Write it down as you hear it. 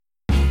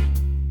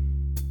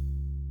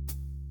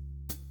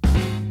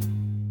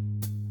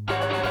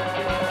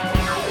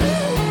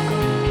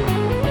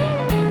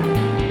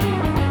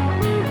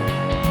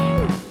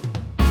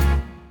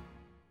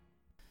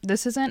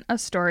this isn't a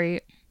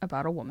story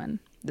about a woman.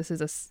 This is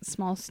a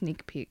small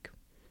sneak peek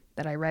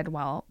that I read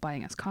while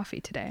buying us coffee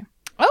today.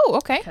 Oh,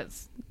 okay.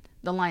 Because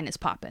the line is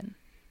poppin'.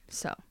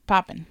 So.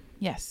 Poppin'.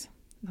 Yes.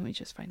 Let me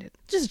just find it.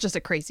 Just a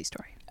crazy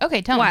story.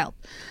 Okay, tell me. Wild.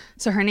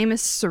 So her name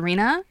is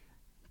Serena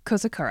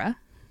Kozakura.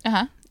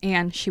 Uh-huh.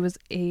 And she is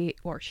a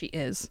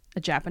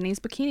Japanese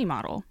bikini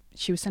model.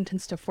 She was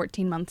sentenced to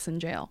 14 months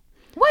in jail.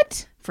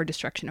 What? For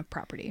destruction of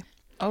property.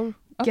 Oh,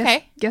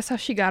 okay. Guess how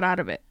she got out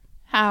of it?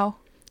 How?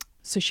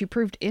 So she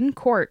proved in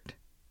court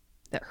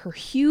that her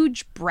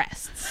huge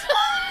breasts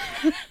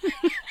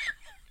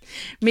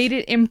made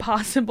it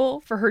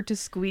impossible for her to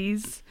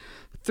squeeze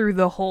through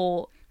the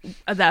hole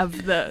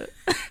of the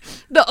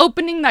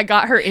opening that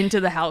got her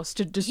into the house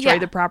to destroy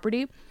the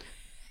property.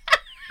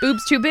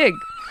 Boobs too big.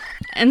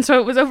 And so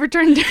it was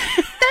overturned.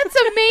 That's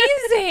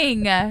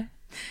amazing.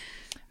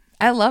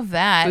 I love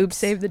that. Boobs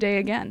saved the day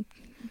again.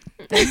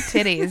 Big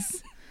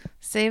titties.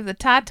 Save the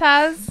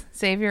tatas,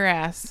 save your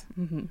ass.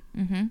 Mm-hmm.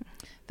 Mm-hmm.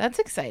 That's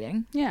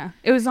exciting. Yeah.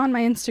 It was on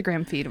my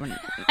Instagram feed when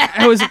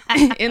I was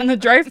in the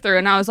drive-thru,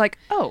 and I was like,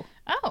 oh,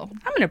 I'm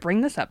going to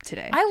bring this up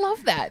today. I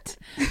love that.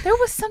 There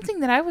was something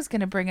that I was going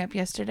to bring up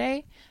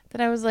yesterday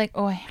that I was like,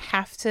 I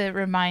have to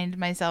remind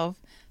myself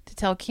to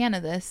tell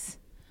Kiana this.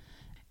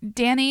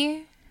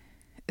 Danny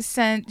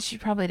sent, she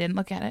probably didn't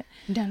look at it.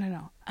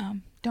 No.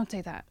 Don't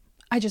say that.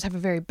 I just have a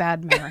very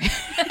bad memory.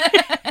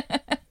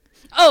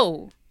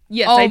 Oh,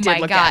 yes, I did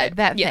look at it.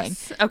 That thing.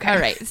 Okay. All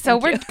right. So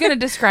we're going to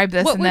describe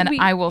this and then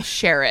I will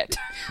share it.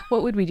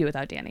 What would we do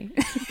without Danny?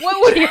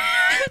 What would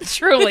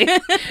truly?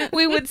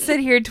 We would sit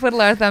here,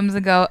 twiddle our thumbs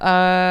and go,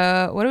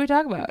 what do we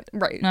talk about?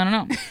 Right. I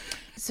don't know.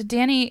 So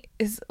Danny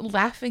is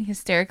laughing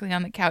hysterically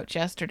on the couch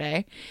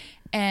yesterday.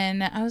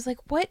 And I was like,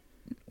 what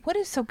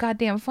is so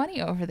goddamn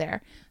funny over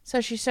there?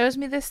 So she shows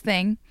me this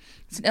thing.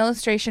 It's an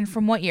illustration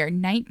from what year?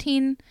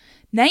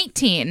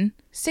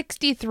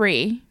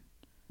 1963,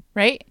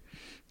 right?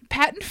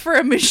 Patent for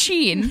a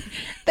machine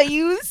that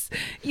you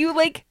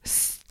like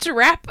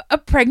strap a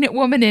pregnant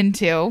woman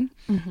into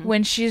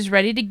when she's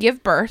ready to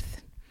give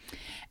birth,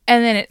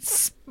 and then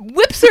it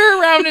whips her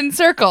around in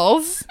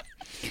circles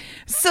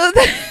so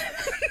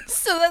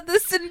that the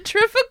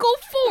centrifugal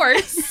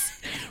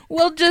force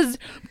will just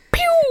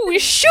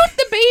shoot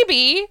the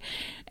baby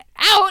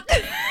out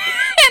and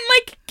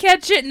like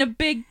catch it in a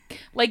big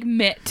like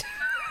mitt.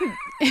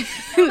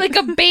 Like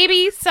a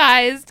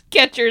baby-sized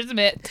catcher's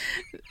mitt.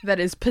 That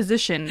is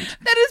positioned.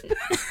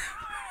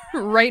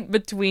 Right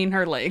between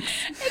her legs.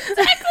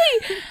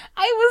 Exactly.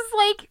 I was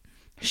like,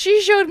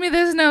 she showed me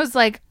this and I was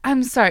like,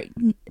 I'm sorry.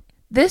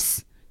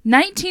 This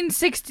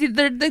 1960,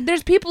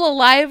 there's people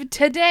alive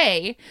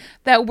today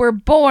that were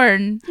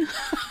born.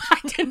 I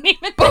didn't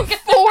even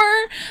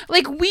before.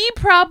 Like, we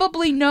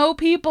probably know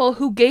people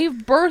who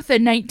gave birth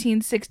in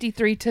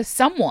 1963 to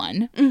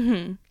someone.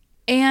 Mm-hmm.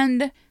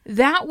 And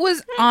that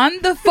was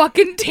on the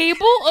fucking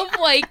table of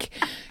like,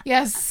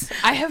 yes,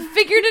 I have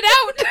figured it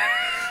out.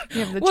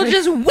 We'll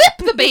just whip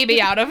the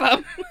baby out of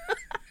him.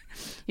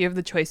 You have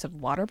the choice of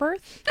water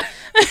birth,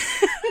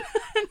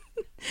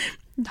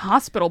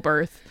 hospital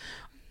birth,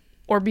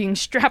 or being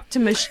strapped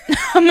to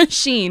a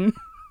machine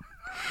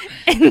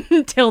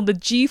until the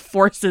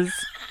G-forces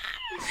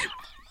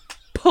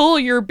pull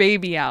your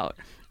baby out.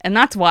 And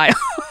that's wild.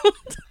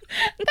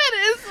 That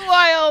is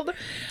wild.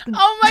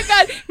 Oh my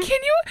god.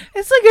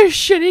 It's like a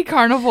shitty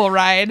carnival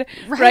ride,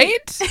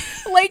 right?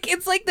 Like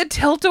it's like the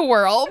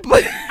Tilt-A-Whirl,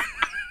 but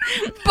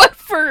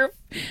for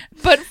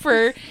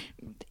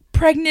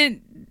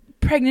pregnant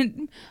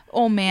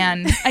oh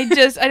man. I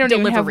don't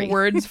even have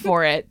words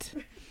for it.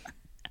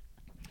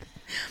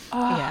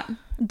 Yeah.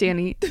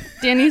 Danny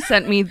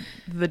sent me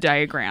the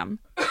diagram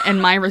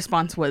and my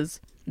response was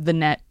the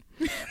net.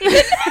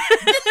 The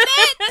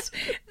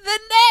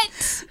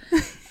net.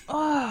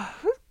 Oh,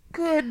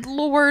 good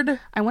Lord.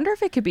 I wonder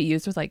if it could be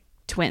used with like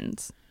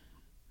twins.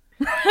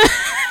 But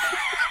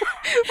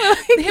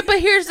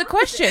here's the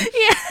question.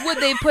 Yeah. Would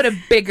they put a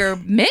bigger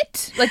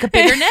mitt? Like a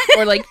bigger net?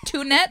 Or like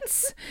two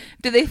nets?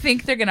 Do they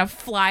think they're going to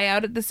fly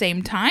out at the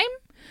same time?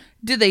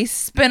 Do they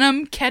spin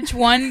them, catch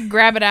one,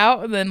 grab it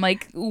out, and then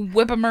like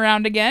whip them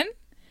around again?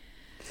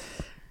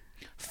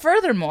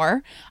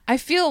 Furthermore, I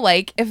feel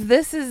like if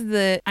this is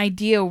the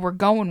idea we're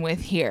going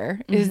with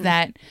here, is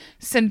that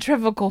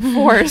centrifugal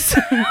force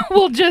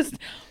will just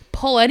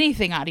pull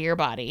anything out of your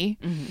body.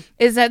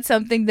 Is that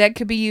something that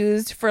could be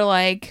used for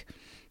like,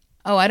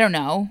 I don't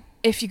know,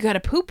 if you got to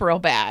poop real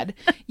bad?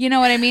 You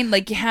know what I mean?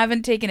 Like you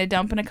haven't taken a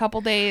dump in a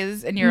couple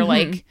days and you're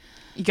like...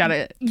 You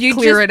gotta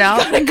clear it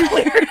out. You gotta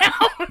clear it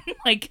out.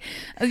 Like,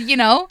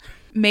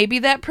 maybe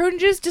that prune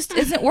juice just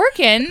isn't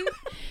working.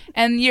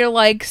 And you're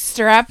like,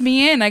 strap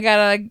me in. I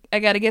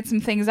gotta get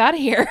some things out of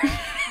here.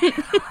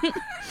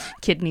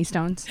 Kidney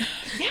stones.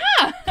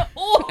 Yeah.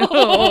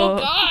 Oh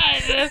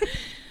God.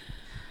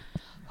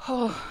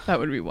 Oh, that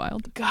would be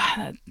wild.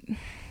 God,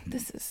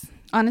 this has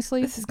gone off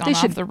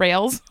the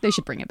rails. They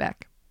should bring it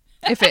back.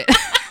 If it,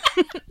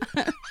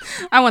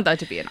 I want that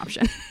to be an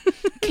option.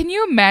 Can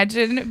you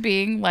imagine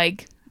being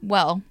like,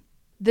 well,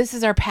 this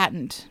is our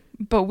patent,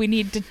 but we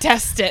need to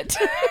test it.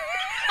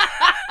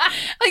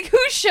 Like, who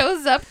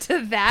shows up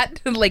to that,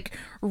 like,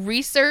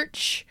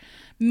 research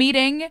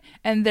meeting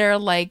and they're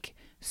like,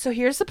 so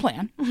here's the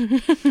plan.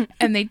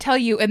 And they tell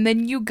you, and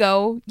then you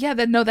go, yeah,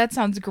 that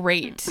sounds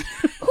great.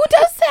 Who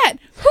does that?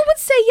 Who would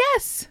say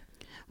yes?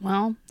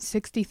 Well,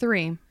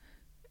 63.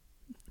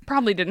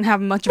 Probably didn't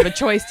have much of a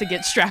choice to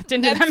get strapped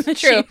into that That's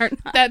machine true. or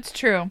not. That's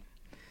true.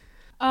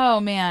 Oh,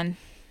 man.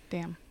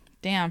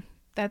 Damn.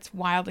 That's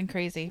wild and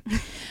crazy.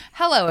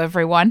 Hello,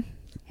 everyone.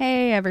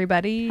 Hey,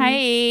 everybody.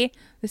 Hi.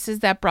 This is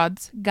That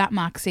Broad's Got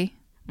Moxie.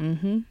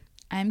 Mm-hmm.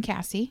 I'm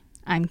Cassie.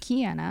 I'm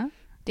Kiana.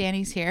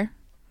 Danny's here.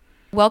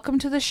 Welcome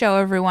to the show,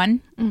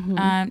 everyone.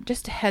 Mm-hmm.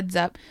 Just a heads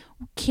up.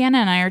 Kiana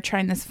and I are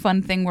trying this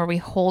fun thing where we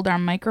hold our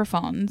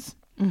microphones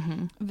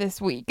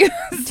this week.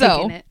 So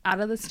Taking it out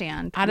of the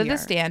stand. out of the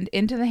stand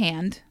into the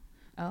hand.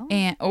 Oh.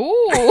 And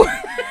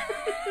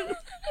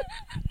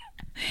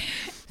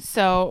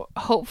so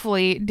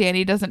hopefully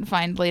Danny doesn't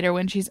find later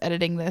when she's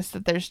editing this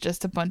that there's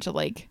just a bunch of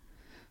like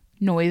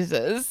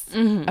noises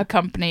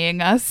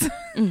accompanying us.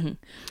 If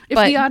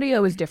But- the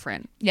audio is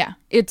different, Yeah,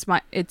 it's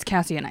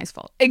Cassie and I's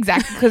fault.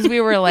 exactly. Because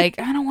we were like,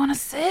 I don't want to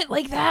sit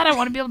like that. I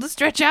want to be able to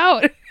stretch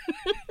out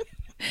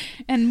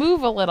and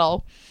move a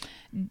little.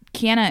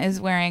 Kiana is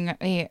wearing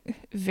a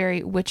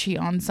very witchy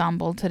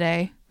ensemble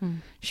today.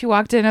 She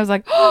walked in. I was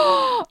like,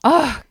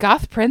 oh,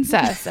 goth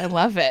princess. I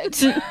love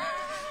it.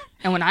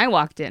 And when I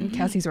walked in,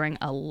 Cassie's wearing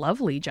a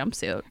lovely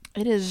jumpsuit.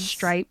 It is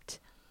Striped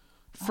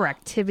for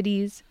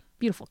activities.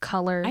 Beautiful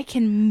color. I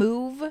can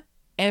move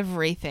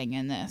everything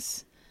in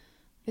this.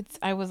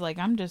 I was like,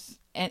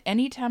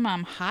 anytime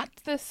I'm hot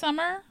this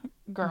summer,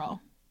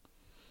 girl,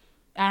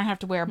 I don't have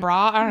to wear a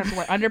bra. I don't have to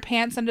wear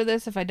underpants under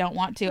this if I don't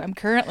want to. I'm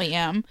currently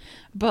am,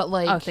 but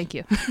like, Oh, thank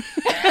you.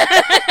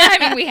 I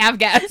mean, we have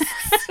guests,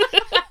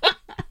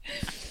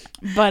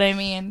 but I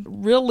mean,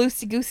 real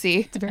loosey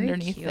goosey very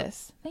underneath cute.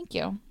 this. Thank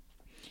you.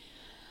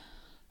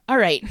 All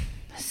right,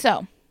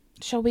 so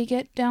shall we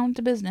get down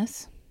to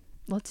business?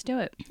 Let's do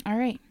it. All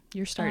right.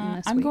 You're starting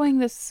this I'm week. going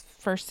this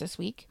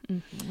week.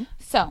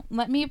 So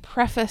let me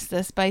preface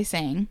this by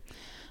saying,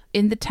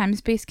 in the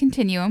time-space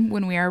continuum,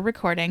 when we are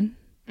recording,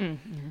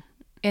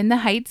 In the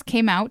Heights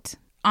came out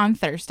on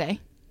Thursday.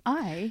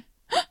 I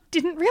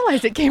didn't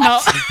realize it came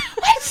out.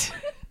 What?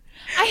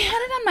 I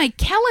had it on my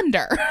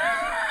calendar.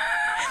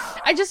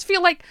 I just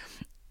feel like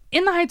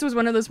In the Heights was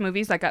one of those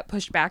movies that got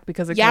pushed back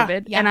because of Yeah,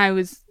 COVID. yeah.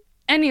 And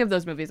any of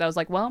those movies, I was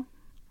like, well,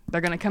 they're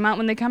going to come out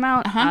when they come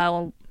out.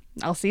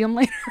 I'll see them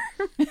later.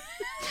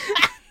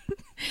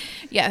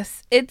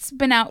 Yes, it's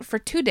been out for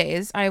 2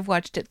 days. I've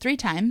watched it 3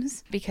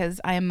 times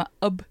because I'm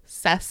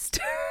obsessed.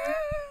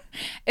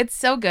 It's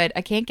so good.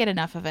 I can't get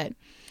enough of it.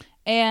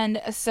 And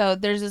so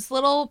there's this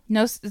little,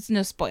 it's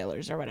no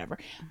spoilers or whatever,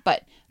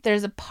 but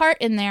there's a part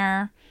in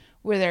there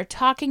where they're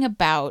talking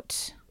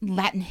about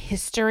Latin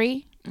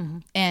history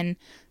and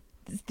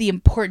the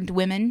important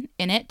women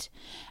in it.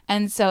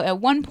 And so at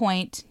one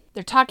point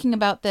they're talking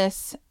about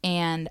this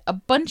and a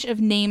bunch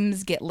of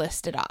names get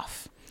listed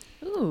off.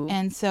 Ooh.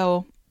 And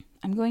so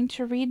I'm going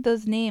to read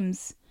those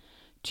names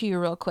to you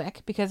real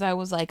quick because I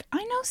was like,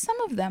 I know some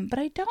of them, but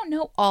I don't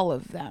know all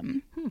of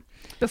them.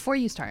 Before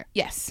you start,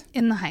 Yes.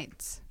 In the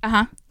Heights,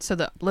 Uh-huh. so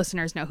the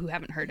listeners know who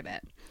haven't heard of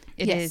it,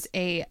 it Yes. is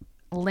a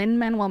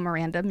Lin-Manuel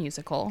Miranda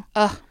musical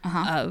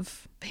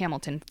of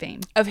Hamilton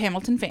fame. Of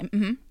Hamilton fame.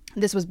 Mm-hmm.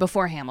 This was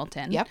before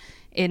Hamilton. Yep.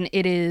 And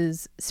it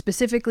is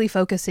specifically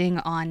focusing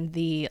on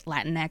the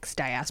Latinx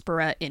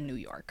diaspora in New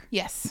York.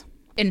 Yes.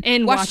 In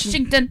In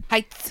Washington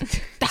Heights.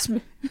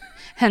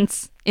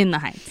 Hence, In the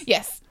Heights.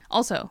 Yes.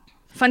 Also,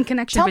 fun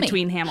connection Tell me.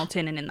 between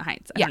Hamilton and In the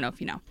Heights. I Yeah. don't know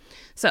if you know.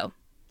 So,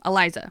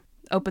 Eliza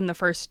opened the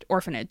first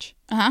orphanage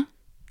Uh-huh.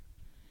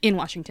 in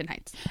Washington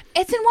Heights.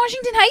 It's in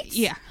Washington Heights?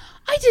 Yeah.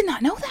 I did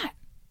not know that.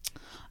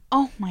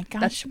 Oh my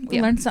gosh. We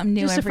yeah. learn something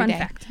new Just a every fun day.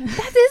 fact.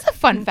 That is a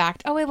fun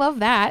fact. Oh, I love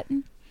that.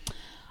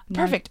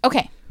 Perfect.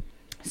 Okay.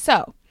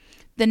 So,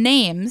 the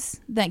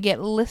names that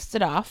get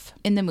listed off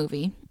in the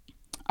movie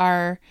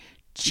are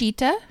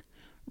Cheetah,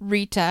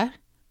 Rita,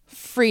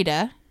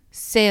 Frida,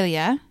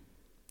 Celia,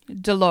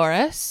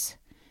 Dolores,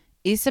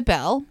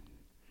 Isabel,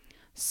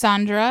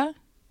 Sandra,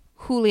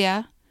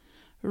 Julia,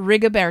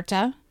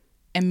 Rigoberta,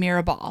 and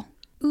Mirabal.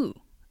 Ooh,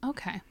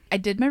 okay. I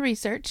did my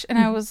research and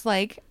I was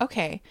like,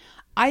 okay,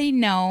 I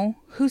know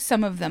who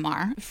some of them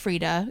are.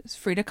 Frida is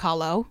Frida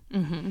Kahlo.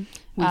 We've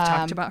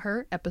talked about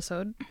her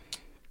episode.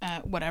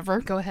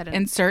 Whatever. Go ahead and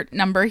Insert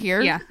number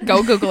here. Yeah.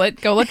 Go Google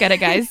it. Go look at it,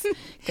 guys.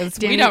 Because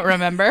we Danny- don't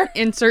remember.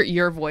 insert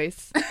your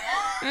voice.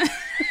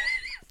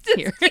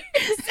 Here.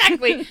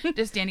 Exactly.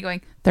 Just Danny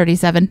going,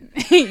 37.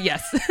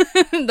 Yes.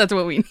 That's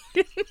what we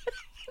need.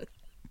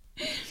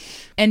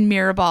 And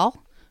Mirabal.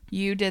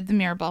 You did the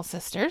Mirabal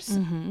sisters.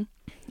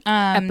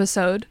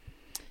 Episode.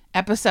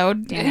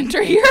 Episode.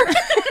 Enter here.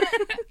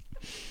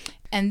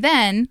 And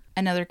then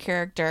another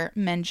character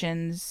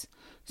mentions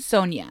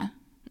Sonia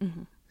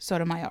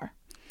Sotomayor.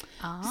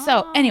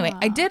 So anyway,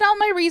 I did all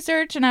my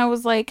research and I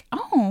was like,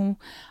 oh,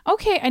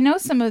 okay, I know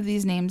some of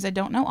these names. I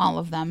don't know all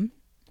of them.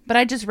 But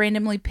I just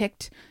randomly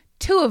picked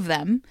 2 of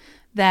them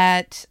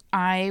that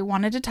I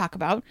wanted to talk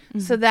about.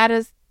 So that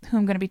is who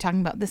I'm going to be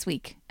talking about this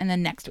week and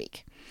then next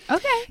week.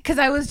 Okay. Because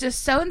I was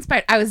just so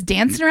inspired. I was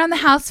dancing around the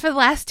house for the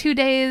last 2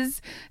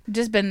 days.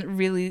 Just been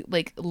really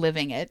like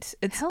living it.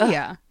 It's Hell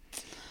yeah.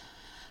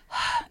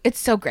 It's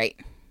so great.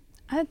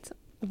 That's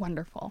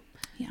wonderful.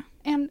 Yeah.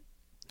 And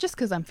just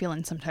because I'm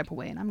feeling some type of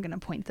way, and I'm going to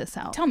point this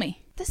out. Tell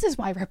me. This is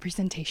why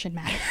representation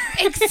matters.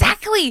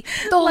 Exactly.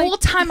 The whole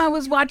time I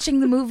was watching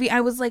the movie,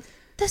 I was like,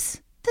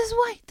 this is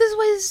why this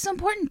is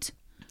important.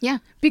 Yeah.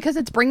 Because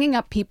it's bringing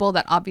up people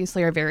that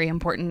obviously are very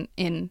important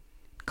in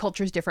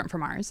cultures different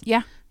from ours.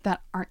 Yeah.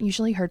 That aren't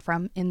usually heard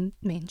from in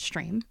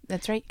mainstream.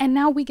 That's right. And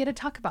now we get to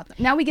talk about them.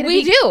 Now we get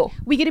to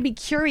We get to be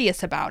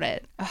curious about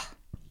it. Ugh.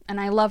 And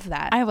I love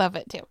that. I love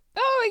it too.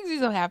 Oh, it makes me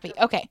so happy.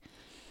 Okay.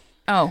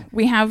 Oh,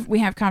 we have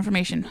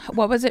confirmation.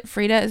 What was it?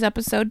 Frida is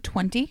episode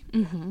 20.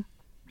 Mm-hmm.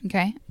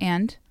 Okay.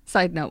 And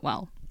side note,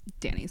 while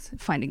Danny's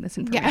finding this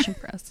information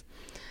for us,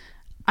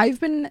 I've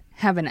been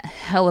having a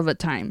hell of a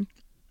time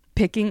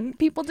picking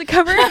people to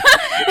cover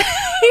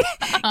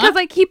because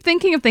I keep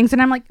thinking of things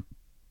and I'm like,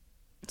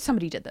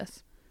 somebody did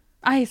this.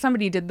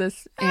 Somebody did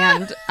this,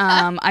 and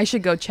I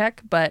should go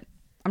check, but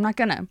I'm not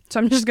gonna. So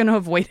I'm just gonna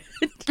avoid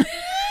it.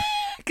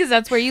 Because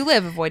that's where you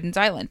live, Avoidance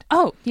Island.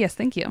 Oh, yes,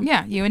 thank you.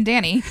 Yeah, you and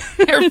Danny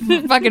are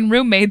fucking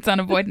roommates on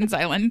Avoidance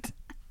Island.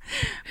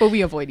 But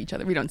we avoid each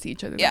other. We don't see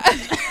each other. Yeah.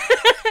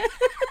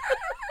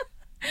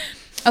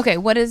 Okay,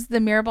 what is the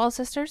Mirabal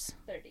sisters?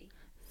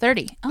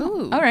 30. Oh,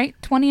 Ooh. all right.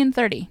 20 and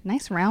 30.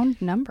 Nice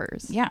round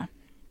numbers. Yeah.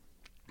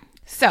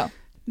 So,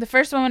 the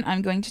first woman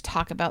I'm going to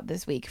talk about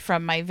this week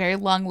from my very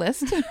long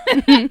list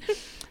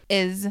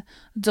is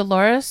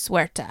Dolores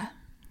Huerta.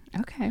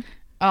 Okay.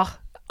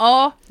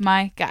 Oh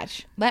my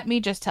gosh. Let me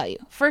just tell you.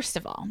 First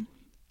of all,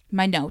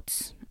 my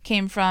notes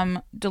came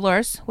from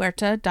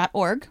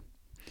doloreshuerta.org,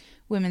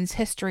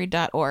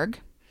 womenshistory.org.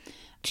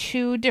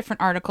 2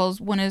 different articles.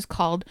 One is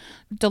called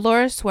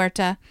Dolores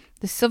Huerta,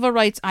 the civil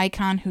rights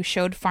icon who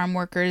showed farm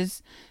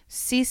workers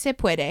Si Se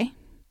Puede.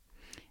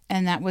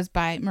 And that was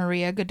by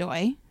Maria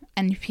Godoy,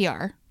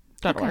 NPR.org.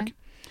 Okay.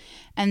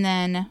 And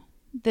then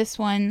this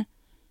one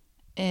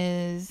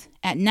is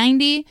at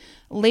 90,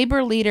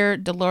 labor leader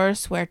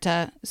Dolores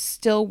Huerta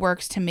still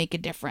works to make a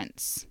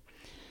difference.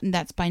 And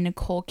that's by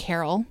Nicole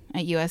Carroll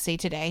at USA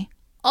Today.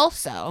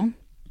 Also,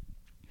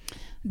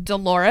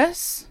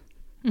 Dolores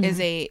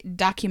is a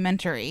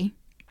documentary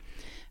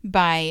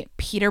by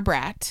Peter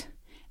Bratt.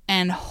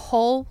 And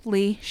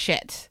holy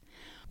shit,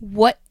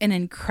 what an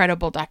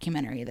incredible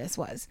documentary this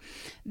was.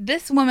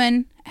 This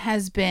woman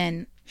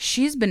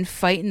she's been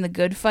fighting the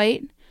good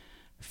fight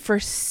for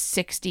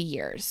 60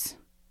 years.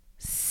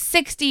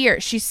 60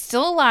 years. She's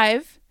still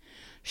alive.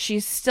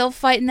 She's still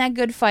fighting that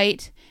good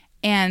fight.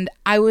 And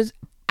I was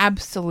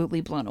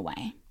absolutely blown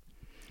away.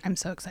 I'm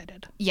so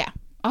excited. Yeah.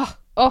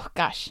 Oh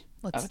gosh.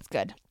 It's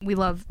good. We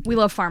love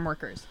farm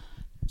workers.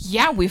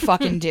 Yeah, we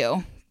fucking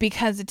do.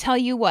 Because to tell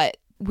you what,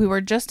 we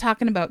were just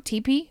talking about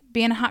TP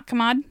being a hot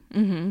commod.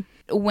 Mm-hmm.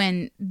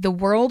 When the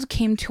world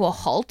came to a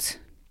halt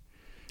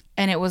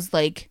and it was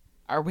like,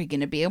 are we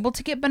going to be able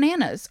to get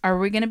bananas? Are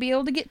we going to be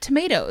able to get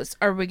tomatoes?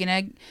 Are we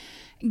going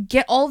to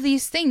get all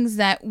these things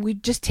that we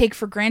just take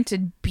for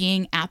granted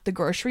being at the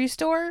grocery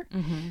store?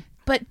 Mm-hmm.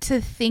 But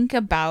to think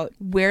about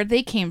where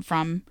they came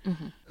from,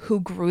 who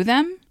grew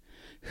them,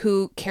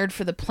 who cared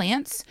for the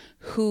plants,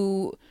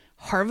 who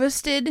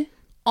harvested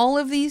all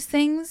of these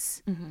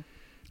things,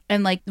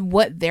 and like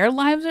what their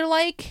lives are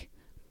like,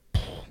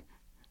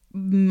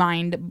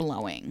 mind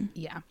blowing.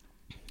 Yeah.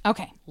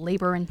 Okay.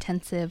 Labor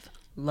intensive,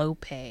 low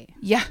pay.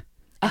 Yeah.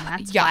 And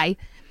that's why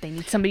they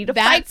need somebody to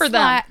fight for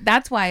them.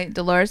 That's why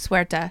Dolores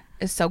Huerta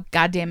is so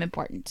goddamn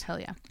important. Hell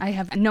yeah. I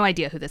have no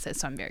idea who this is,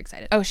 so I'm very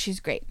excited. Oh, she's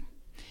great.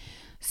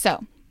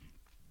 So,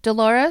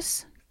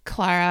 Dolores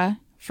Clara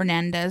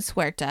Fernandez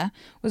Huerta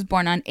was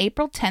born on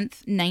April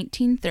 10th,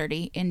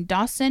 1930 in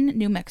Dawson,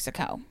 New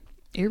Mexico.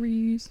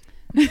 Aries.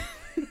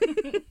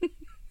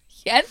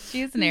 Yes,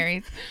 she's an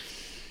Aries.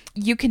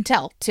 You can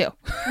tell, too.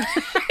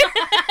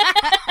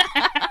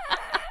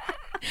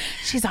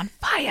 She's on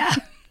fire.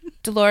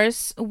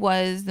 Dolores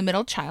was the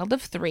middle child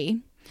of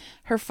 3.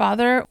 Her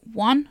father,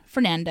 Juan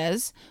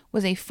Fernandez,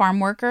 was a farm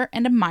worker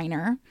and a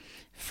miner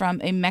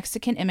from a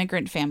Mexican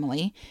immigrant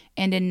family,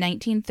 and in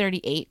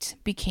 1938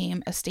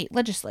 became a state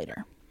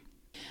legislator.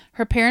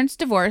 Her parents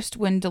divorced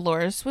when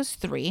Dolores was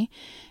 3,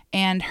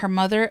 and her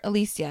mother,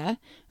 Alicia,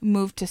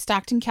 moved to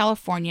Stockton,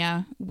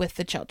 California with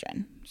the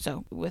children,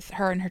 so with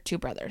her and her 2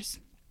 brothers.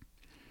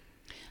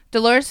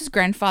 Dolores'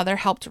 grandfather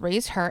helped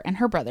raise her and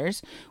her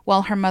brothers,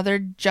 while her mother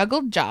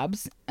juggled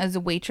jobs as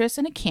a waitress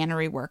and a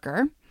cannery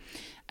worker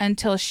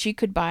until she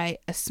could buy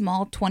a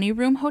small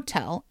 20-room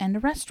hotel and a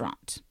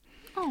restaurant.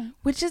 Oh.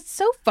 Which is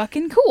so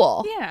fucking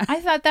cool. Yeah. I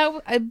thought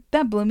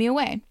that blew me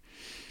away.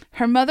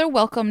 Her mother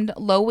welcomed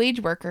low-wage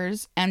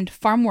workers and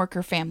farm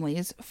worker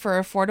families for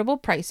affordable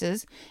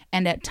prices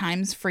and at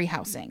times free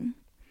housing.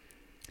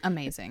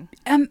 Amazing.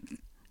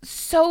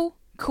 So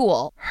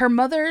cool. Her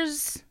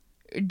mother's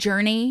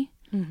journey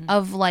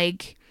of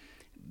like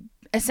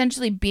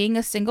essentially being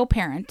a single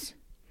parent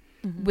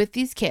with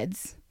these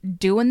kids,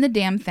 doing the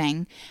damn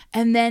thing,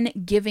 and then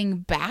giving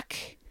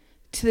back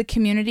to the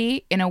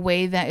community in a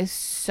way that is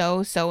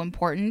so, so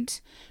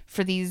important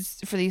for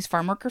these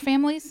farm worker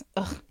families.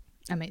 Ugh,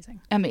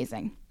 amazing.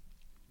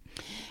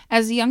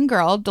 As a young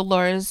girl,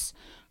 Dolores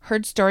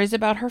heard stories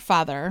about her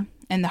father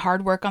and the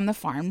hard work on the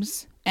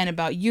farms and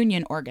about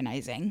union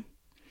organizing.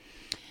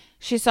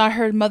 She saw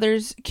her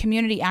mother's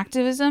community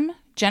activism,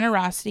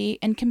 generosity,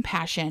 and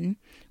compassion,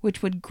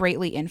 which would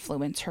greatly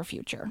influence her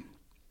future.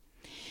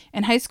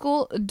 In high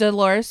school,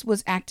 Dolores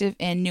was active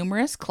in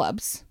numerous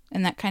clubs,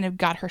 and that kind of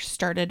got her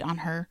started on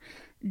her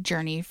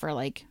journey for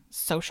like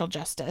social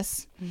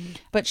justice. Mm-hmm.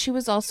 But she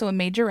was also a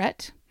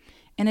majorette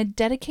and a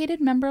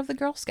dedicated member of the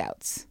Girl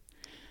Scouts.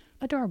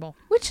 Adorable.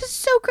 Which is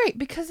so great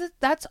because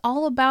that's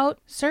all about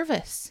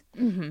service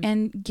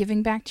and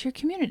giving back to your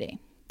community.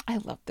 I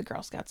love the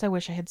Girl Scouts. I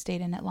wish I had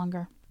stayed in it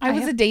longer. I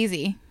was a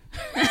daisy.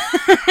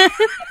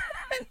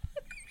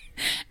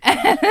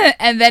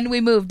 And then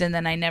we moved, and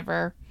then I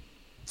never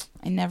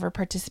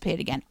participated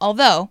again.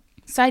 Although,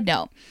 side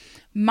note,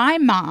 my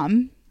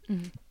mom,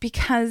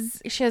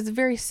 because she has a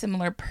very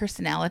similar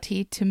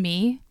personality to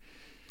me,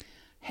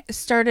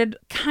 started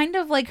kind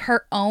of like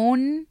her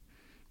own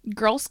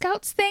Girl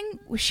Scouts thing.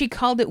 She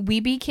called it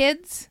Weeby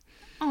Kids.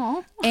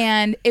 Oh,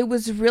 and it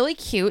was really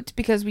cute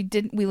because we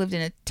lived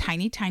in a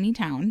tiny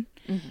town.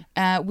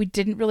 We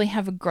didn't really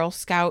have a Girl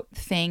Scout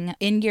thing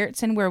in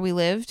Garrettson where we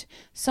lived,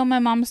 so my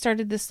mom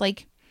started this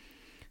like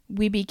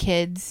Weeby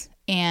Kids,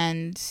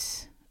 and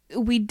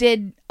we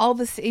did all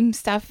the same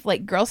stuff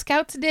like Girl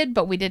Scouts did,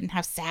 but we didn't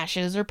have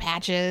sashes or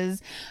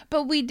patches.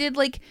 But we did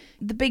like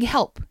the big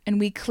help, and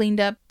we cleaned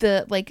up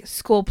the like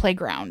school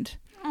playground.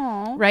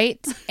 Aww.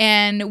 Right?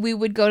 And we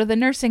would go to the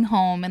nursing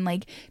home and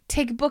like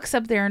take books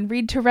up there and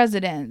read to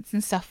residents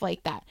and stuff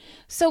like that.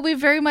 So we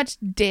very much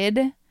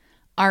did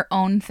our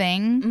own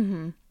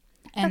thing.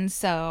 And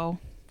so,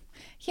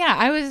 yeah,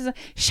 I was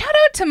shout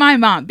out to my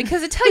mom,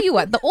 because I tell you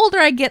what, the older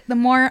I get, the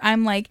more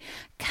I'm like,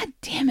 God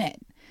damn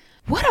it.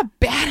 What a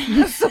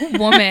badass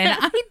woman.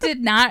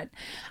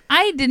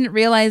 I didn't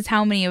realize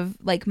how many of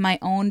like my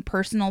own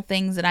personal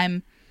things that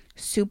I'm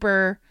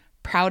super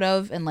proud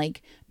of, and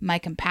like my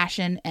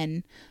compassion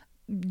and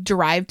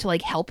drive to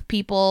like help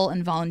people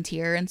and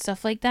volunteer and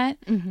stuff like that.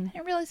 I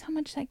didn't realize how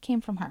much that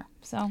came from her.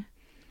 So,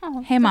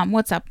 hey mom,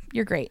 what's up?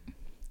 You're great.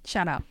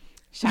 Shout out.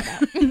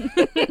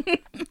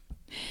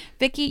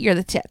 Vicky, you're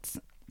the tits.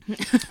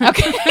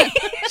 Okay.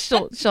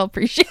 she'll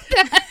appreciate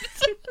that.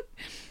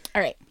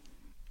 All right.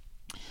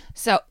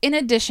 So, in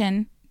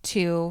addition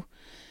to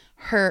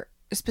her,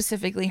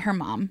 specifically her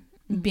mom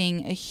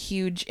being a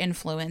huge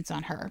influence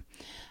on her,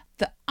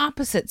 the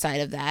opposite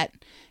side of that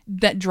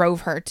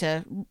drove her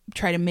to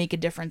try to make a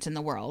difference in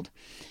the world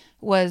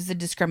was the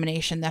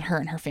discrimination that her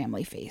and her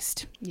family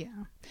faced.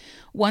 Yeah.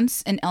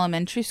 Once in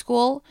elementary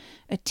school,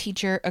 a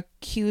teacher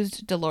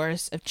accused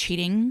Dolores of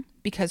cheating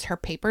because her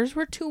papers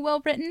were too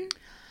well written,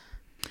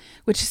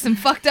 which is some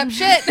fucked up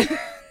shit.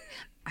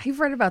 I've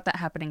read about that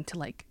happening to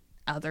like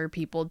other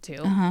people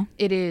too.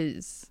 It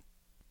is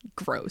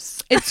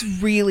gross. It's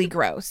really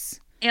gross.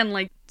 And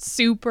like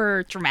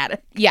super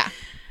traumatic.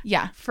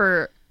 Yeah.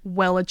 For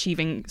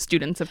well-achieving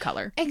students of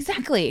color.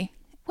 Exactly.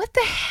 What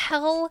the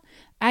hell?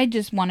 I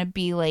just want to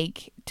be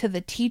like, to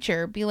the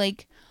teacher, be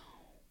like,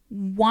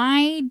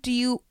 why do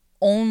you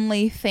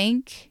only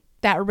think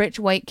that rich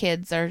white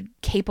kids are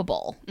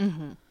capable?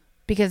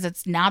 Because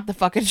it's not the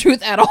fucking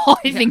truth at all.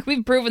 I think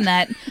we've proven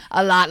that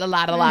a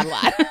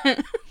lot.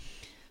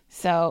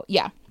 So,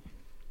 yeah.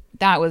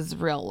 That was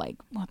real, like,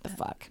 what the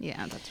fuck?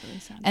 Yeah, that's really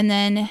sad. And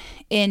then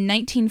in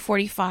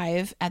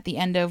 1945, at the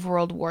end of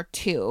World War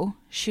II,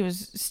 she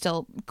was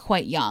still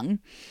quite young,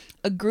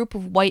 a group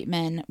of white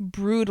men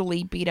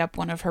brutally beat up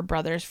one of her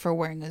brothers for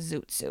wearing a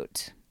zoot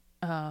suit.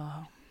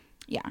 Oh.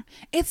 Yeah.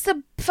 It's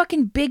the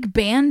fucking big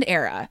band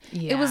era.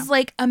 Yeah. It was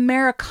like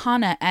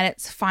Americana at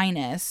its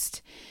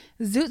finest.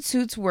 Zoot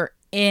suits were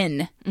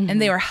in,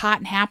 and they were hot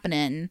and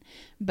happening,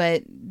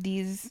 but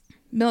these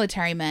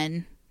military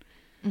men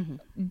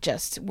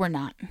just were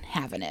not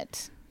having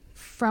it.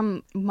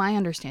 From my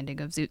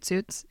understanding of zoot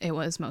suits, it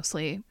was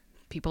mostly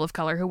people of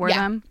color who wore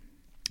them,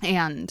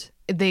 and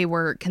they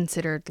were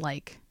considered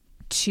like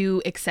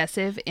too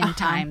excessive in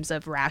times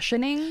of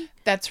rationing.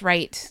 That's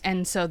right.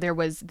 And so there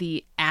was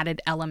the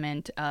added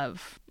element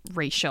of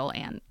racial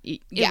and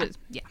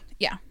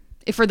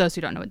For those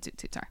who don't know what zoot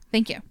suits are.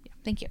 Thank you.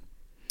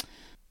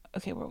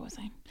 Okay, where was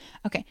I?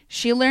 Okay.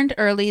 She learned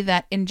early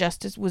that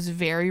injustice was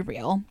very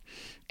real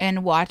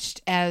and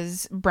watched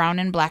as brown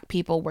and black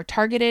people were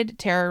targeted,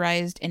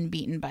 terrorized, and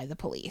beaten by the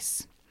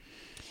police.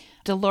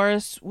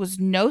 Dolores was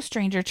no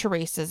stranger to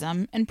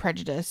racism and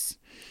prejudice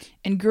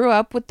and grew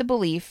up with the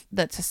belief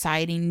that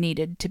society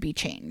needed to be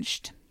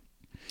changed.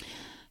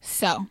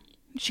 So,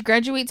 she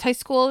graduates high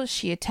school.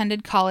 She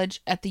attended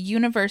college at the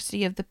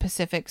University of the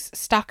Pacific's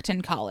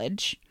Stockton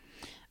College,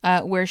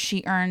 where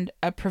she earned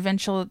a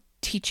provincial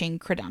teaching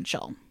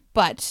credential.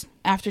 But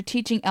after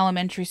teaching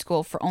elementary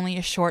school for only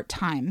a short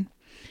time,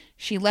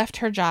 she left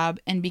her job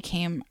and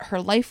became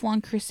her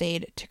lifelong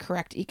crusade to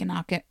correct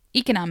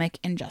economic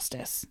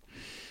injustice.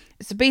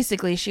 So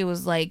basically, she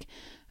was like,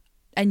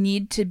 I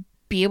need to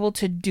be able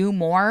to do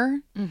more.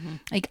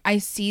 Like, I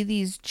see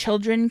these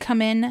children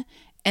come in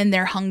and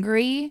they're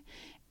hungry,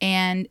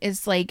 and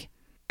it's like,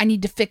 I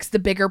need to fix the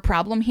bigger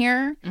problem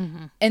here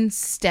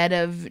instead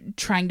of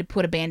trying to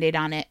put a Band-Aid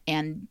on it.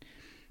 And,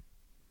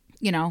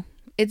 you know,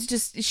 it's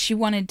just, she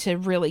wanted to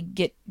really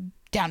get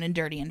down and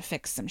dirty and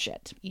fix some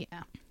shit.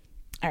 Yeah.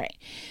 All right.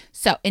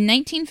 So in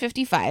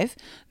 1955,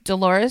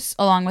 Dolores,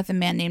 along with a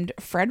man named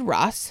Fred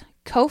Ross,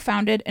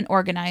 co-founded and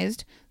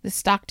organized the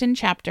Stockton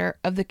chapter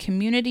of the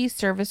Community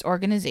Service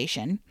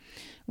Organization,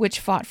 which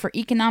fought for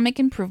economic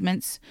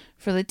improvements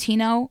for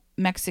Latino,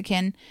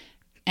 Mexican,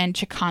 and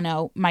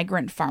Chicano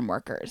migrant farm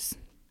workers.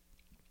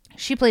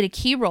 She played a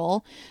key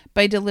role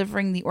by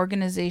delivering the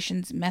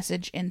organization's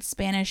message in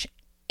Spanish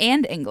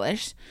and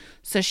English,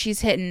 so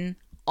she's hitting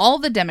all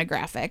the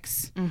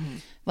demographics,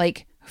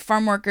 like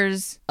farm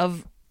workers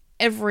of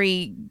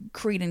every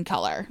creed and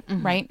color,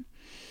 right?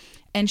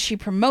 And she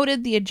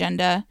promoted the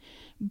agenda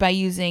by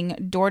using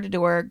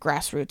door-to-door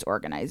grassroots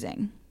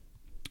organizing,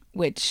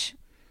 which...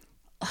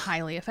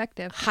 highly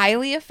effective.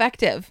 Highly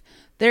effective.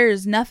 There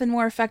is nothing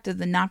more effective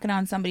than knocking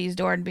on somebody's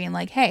door and being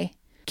like, hey,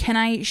 can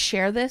I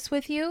share this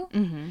with you?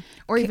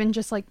 Or even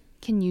just like,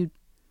 can you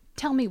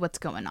tell me what's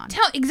going on?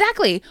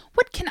 Exactly.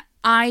 What can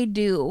I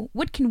do?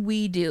 What can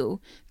we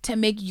do to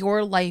make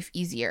your life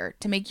easier,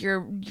 to make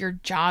your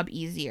job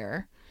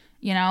easier,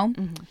 you know?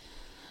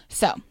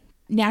 So,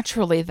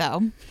 naturally,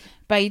 though,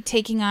 by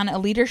taking on a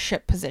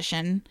leadership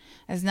position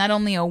as not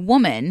only a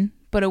woman,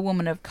 but a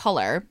woman of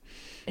color,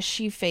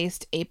 she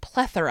faced a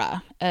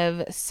plethora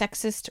of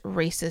sexist,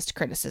 racist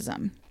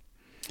criticism.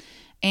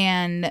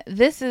 And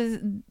this is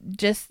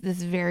just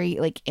this very,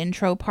 like,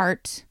 intro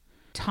part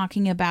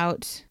talking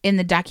about in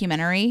the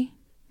documentary.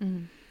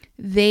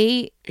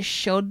 They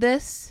showed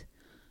this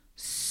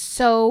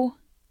so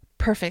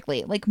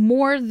perfectly, like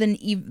more than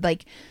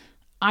like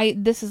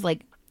this is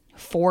like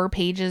 4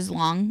 pages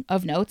long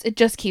of notes. It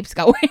just keeps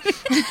going.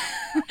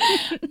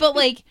 But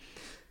like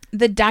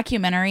the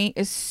documentary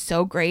is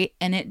so great,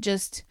 and it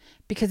just,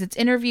 because it's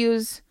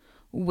interviews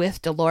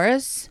with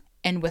Dolores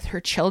and with her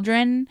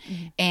children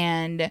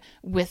and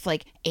with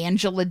like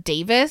Angela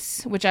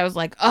Davis, which I was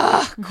like,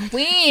 oh,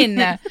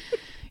 queen.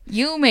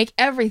 You make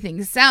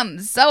everything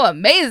sound so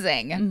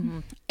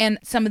amazing. And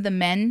some of the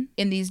men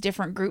in these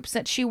different groups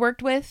that she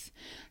worked with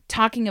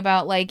talking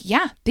about, like,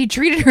 yeah, they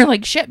treated her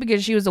like shit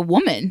because she was a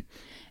woman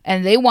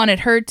and they wanted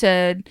her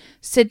to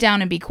sit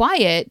down and be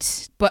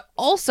quiet. But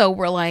also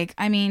were like,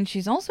 I mean,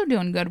 she's also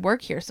doing good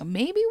work here, so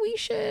maybe we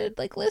should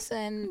like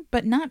listen,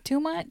 but not too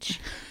much.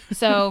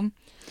 So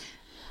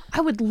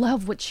I would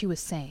love what she was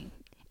saying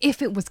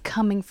if it was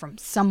coming from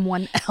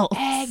someone else.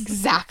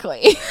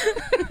 Exactly.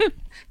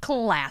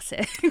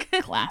 Classic.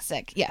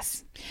 Classic,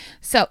 yes.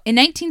 So in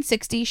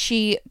 1960,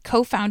 she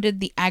co-founded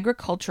the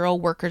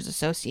Agricultural Workers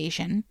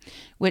Association,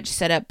 which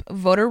set up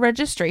voter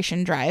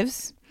registration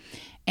drives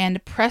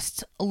and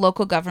pressed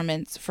local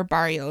governments for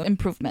barrio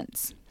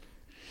improvements.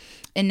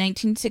 In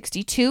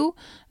 1962,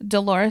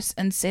 Dolores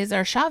and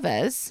Cesar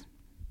Chavez,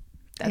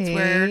 that's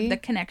where the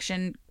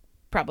connection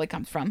probably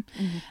comes from,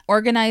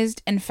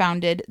 organized and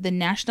founded the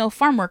National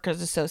Farm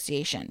Workers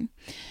Association,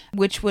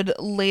 which would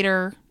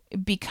later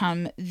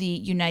become the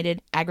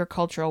United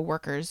Agricultural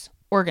Workers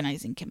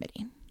Organizing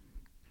Committee.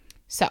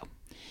 So,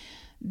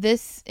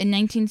 this, in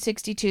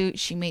 1962,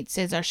 she met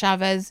Cesar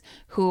Chavez,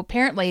 who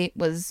apparently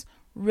was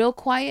real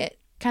quiet,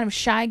 kind of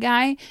shy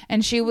guy,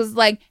 and she was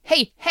like,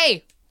 hey,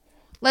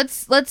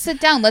 let's sit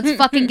down, let's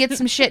fucking get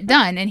some shit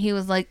done. And he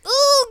was like,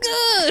 ooh,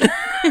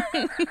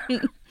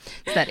 good.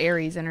 It's that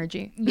Aries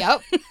energy.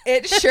 Yep,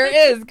 it sure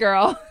is,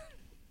 girl.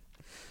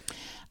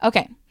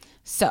 Okay,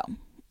 so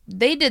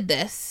they did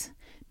this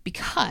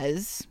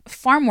because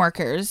farm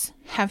workers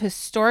have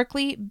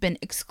historically been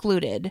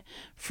excluded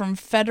from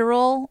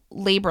federal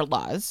labor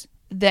laws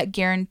that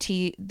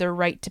guarantee the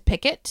right to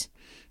picket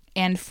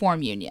and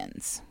form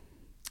unions.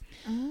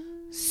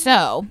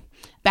 So,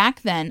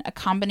 back then, a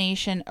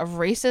combination of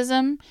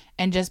racism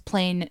and just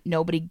plain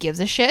nobody gives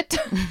a shit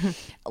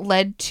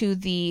led to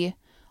the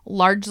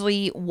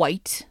largely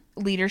white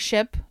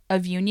leadership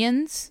of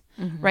unions,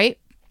 right?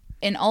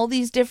 In all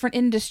these different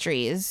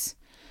industries,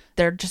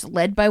 they're just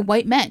led by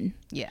white men.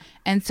 Yeah.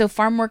 And so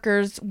farm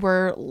workers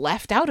were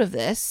left out of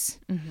this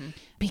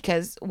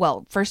because,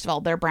 well, first of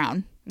all, they're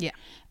brown. Yeah.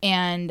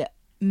 And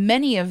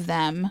many of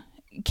them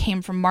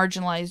came from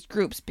marginalized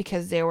groups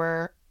because they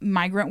were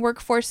migrant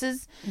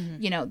workforces.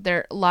 You know,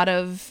 there a lot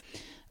of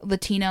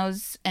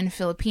Latinos and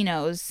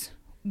Filipinos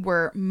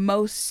were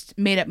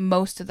made up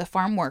most of the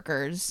farm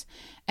workers,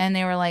 and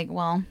they were like,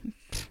 well,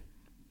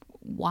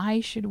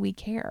 why should we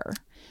care?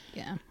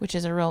 Yeah. Which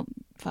is a real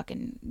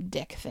fucking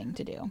dick thing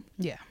to do.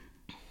 Yeah.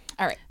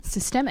 All right.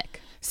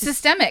 Systemic.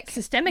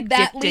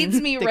 That leads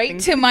me right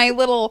to my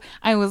little,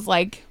 I was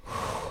like,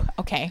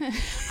 okay.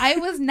 I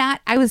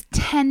was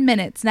 10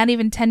 minutes, not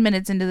even 10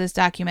 minutes into this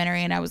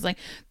documentary, and I was like,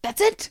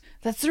 that's it.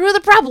 That's the root of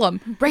the problem.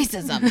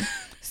 Racism.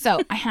 So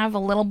I have a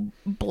little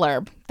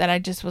blurb that I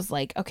just was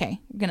like, okay,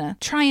 I'm going to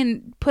try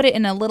and put it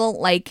in a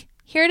little, like,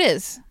 here it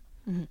is.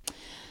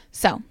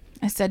 So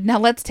I said, now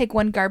let's take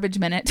one garbage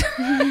minute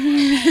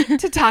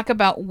to talk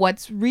about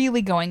what's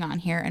really going on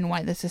here and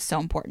why this is so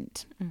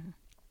important.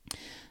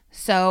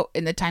 So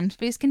in the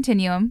time-space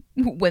continuum,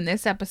 when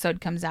this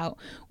episode comes out,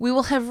 we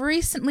will have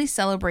recently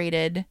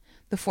celebrated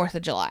the 4th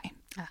of July.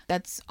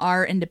 That's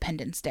our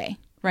Independence Day,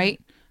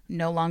 right?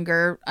 No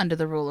longer under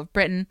the rule of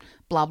Britain,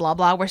 blah, blah,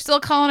 blah. We're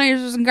still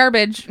colonizers and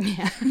garbage.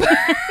 Yeah.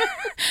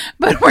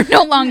 But we're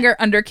no longer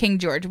under King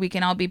George. We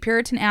can all be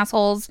Puritan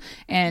assholes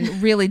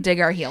and really dig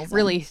our heels in.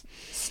 Really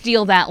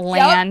steal that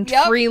land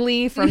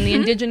freely from the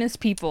indigenous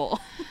people.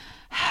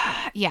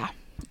 Yeah.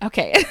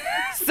 Okay.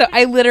 So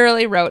I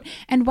literally wrote,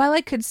 and while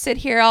I could sit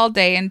here all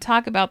day and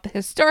talk about the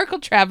historical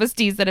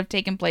travesties that have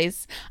taken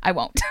place, I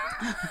won't.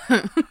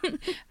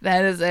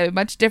 That is a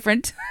much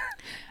different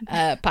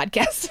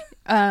podcast.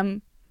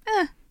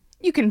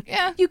 You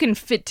can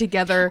fit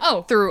together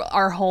through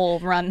our whole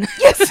run.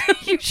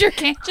 Yes, you sure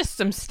can. Just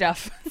some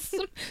stuff.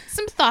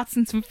 Some thoughts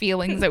and some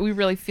feelings that we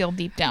really feel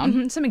deep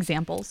down. Some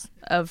examples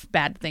of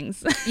bad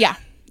things. Yeah.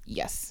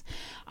 Yes.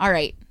 All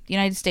right. The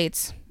United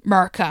States,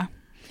 America,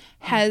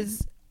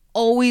 has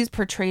always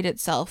portrayed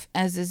itself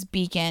as this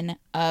beacon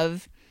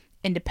of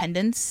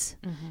independence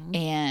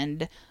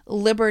and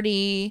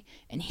liberty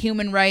and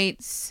human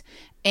rights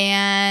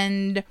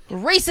and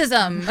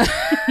racism.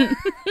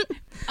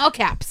 All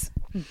caps.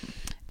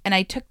 And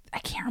I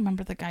can't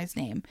remember the guy's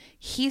name.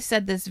 He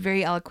said this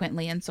very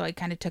eloquently, and so I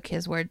kind of took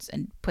his words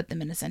and put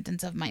them in a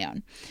sentence of my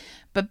own.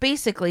 But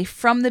basically,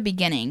 from the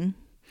beginning,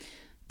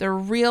 the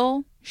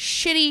real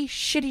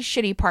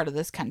shitty part of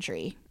this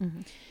country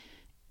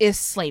is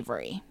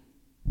slavery.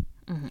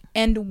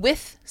 And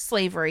with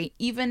slavery,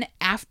 even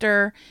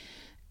after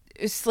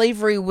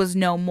slavery was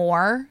no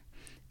more,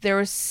 there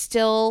was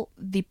still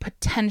the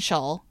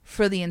potential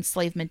for the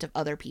enslavement of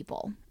other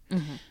people.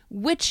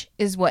 Which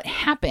is what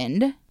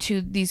happened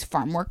to these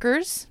farm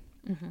workers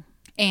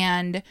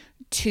and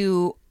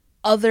to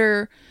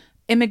other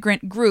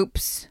immigrant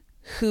groups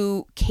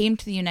who came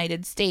to the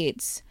United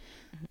States.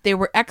 They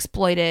were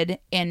exploited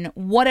in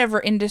whatever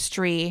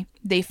industry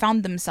they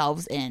found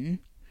themselves in.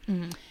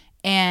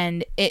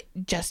 And it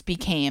just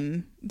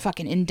became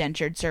fucking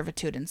indentured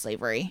servitude and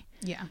slavery.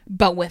 Yeah.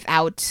 But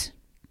without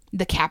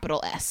the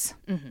capital S,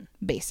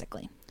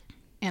 basically.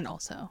 And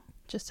also,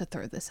 just to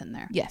throw this in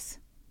there. Yes.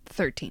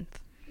 13th.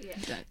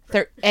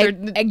 Yeah.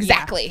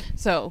 Exactly. Yeah.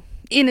 So,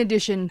 in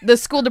addition, the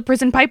school to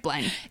prison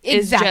pipeline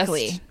is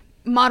just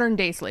modern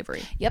day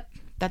slavery. Yep.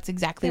 That's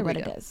exactly what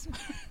it is.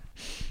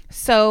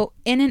 So,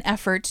 in an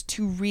effort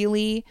to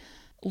really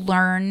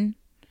learn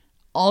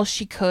all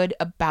she could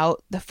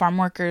about the farm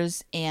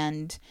workers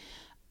and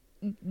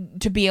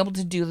to be able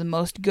to do the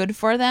most good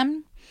for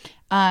them,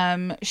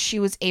 she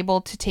was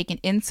able to take an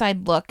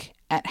inside look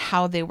at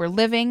how they were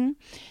living,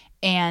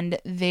 and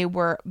they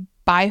were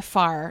by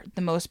far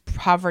the most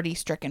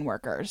poverty-stricken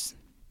workers.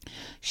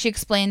 She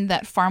explained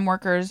that farm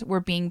workers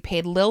were being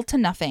paid little to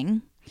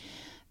nothing.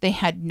 They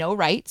had no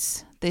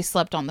rights. They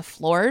slept on the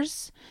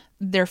floors.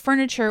 Their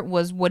furniture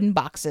was wooden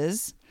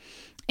boxes,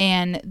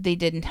 and they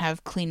didn't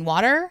have clean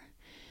water,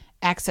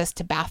 access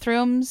to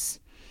bathrooms.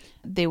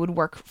 They would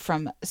work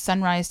from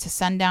sunrise to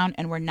sundown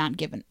and were not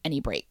given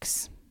any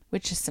breaks,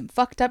 which is some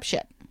fucked up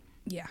shit.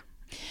 Yeah.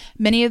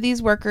 Many of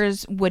these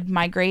workers would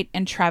migrate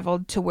and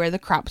traveled to where the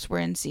crops were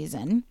in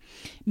season,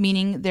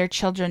 meaning their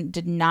children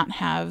did not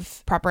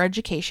have proper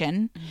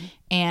education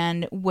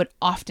and would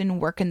often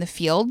work in the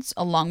fields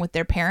along with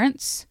their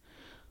parents,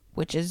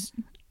 which is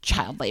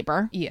child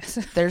labor. Yes.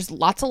 There's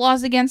lots of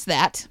laws against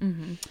that.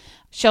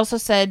 She also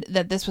said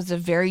that this was a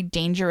very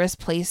dangerous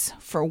place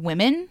for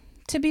women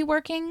to be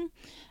working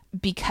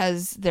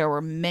because there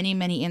were many,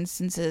 many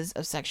instances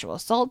of sexual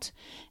assault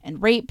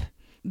and rape,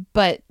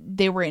 but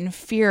they were in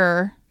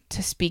fear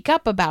to speak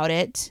up about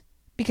it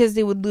because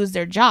they would lose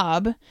their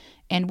job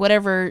and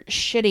whatever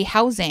shitty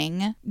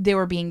housing they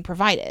were being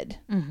provided.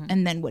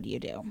 And then what do you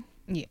do?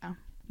 Yeah.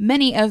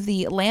 Many of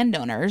the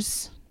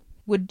landowners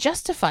would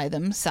justify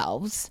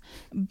themselves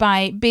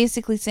by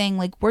basically saying,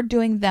 like, we're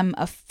doing them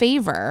a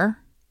favor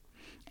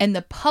and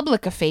the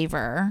public a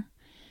favor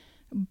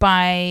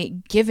by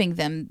giving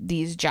them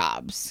these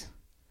jobs.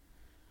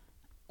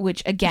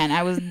 Which, again,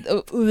 I was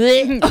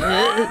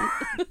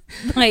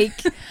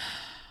like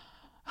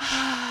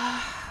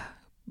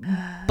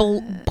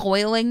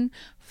boiling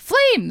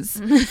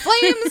flames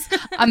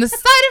on the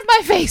side of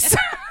my face.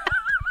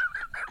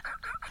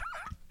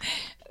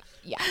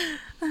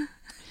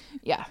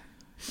 Yeah.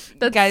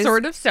 That Guys,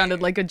 sort of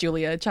sounded like a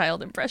Julia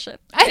Child impression.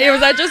 Was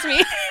that just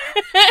me?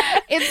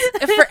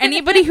 It's for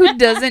anybody who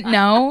doesn't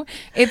know,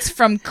 it's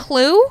from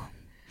Clue,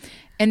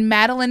 and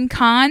Madeline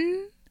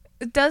Kahn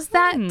does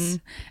that,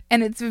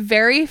 and it's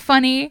very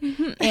funny.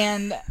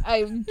 And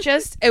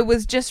it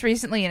was just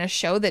recently in a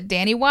show that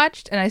Danny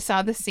watched, and I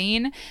saw the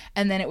scene,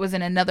 and then it was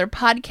in another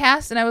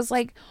podcast, and I was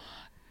like,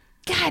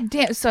 God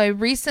damn. So I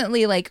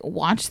recently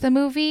watched the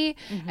movie,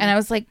 and I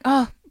was like,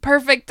 oh,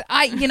 perfect.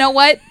 You know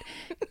what?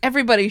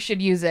 Everybody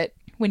should use it.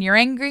 When you're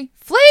angry,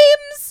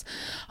 flames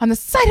on the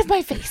side of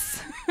my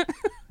face.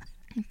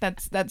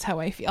 That's how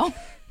I feel.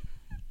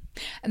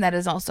 And that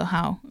is also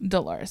how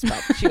Dolores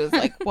felt. She was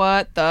like,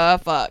 what the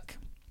fuck?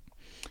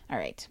 All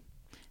right.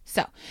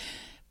 So,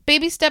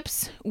 baby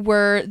steps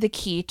were the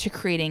key to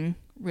creating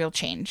real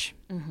change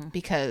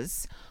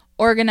because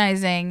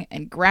organizing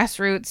and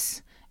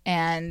grassroots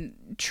and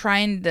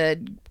trying to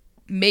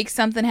make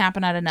something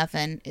happen out of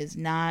nothing is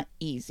not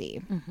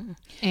easy.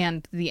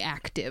 And the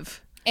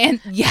active.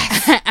 And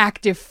yes,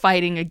 active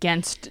fighting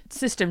against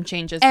system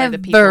changes by the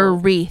people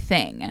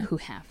everything who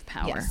have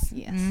power. Yes.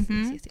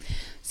 Yes.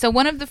 So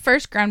one of the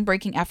first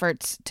groundbreaking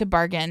efforts to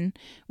bargain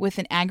with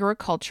an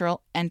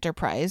agricultural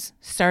enterprise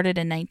started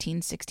in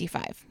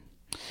 1965.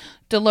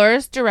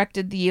 Dolores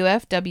directed the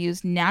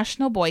UFW's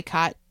national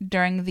boycott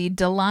during the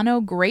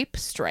Delano grape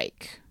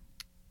strike.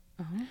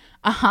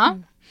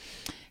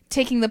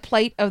 Taking the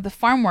plight of the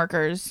farm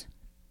workers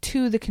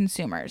to the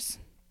consumers.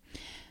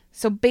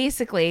 So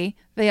basically,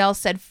 they all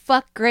said,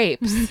 fuck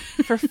grapes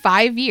for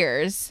 5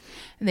 years.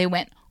 And they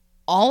went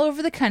all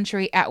over the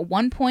country. At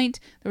one point,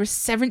 there were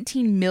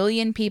 17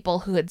 million people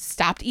who had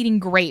stopped eating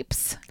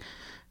grapes.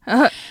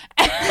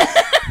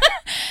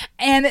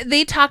 And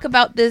they talk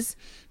about this.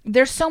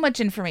 There's so much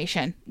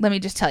information. Let me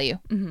just tell you.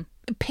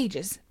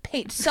 Page,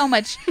 so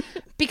much.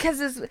 Because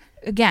this,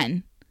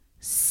 again,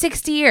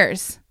 60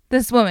 years,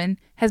 this woman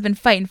has been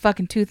fighting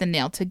fucking tooth and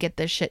nail to get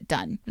this shit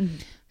done.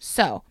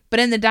 So, but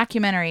in the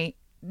documentary,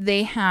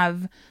 they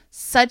have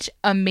such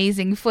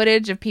amazing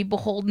footage of people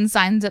holding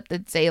signs up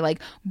that say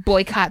like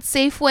boycott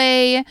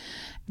Safeway.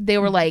 They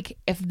were like,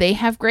 if they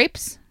have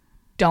grapes,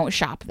 don't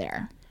shop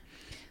there.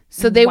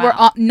 So they were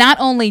not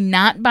only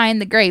not buying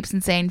the grapes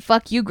and saying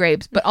fuck you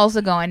grapes, but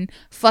also going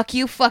fuck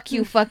you, fuck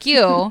you, fuck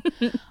you.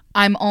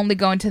 I'm only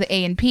going to the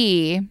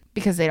A&P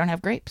because they don't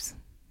have grapes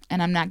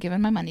and I'm not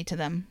giving my money to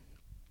them.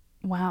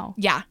 Wow.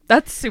 Yeah.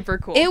 That's super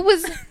cool. It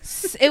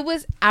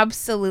was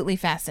absolutely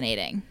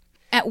fascinating.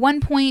 At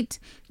one point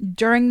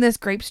during this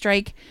grape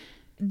strike,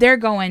 they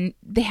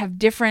have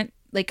different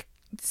like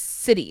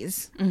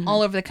cities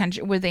all over the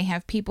country where they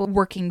have people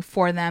working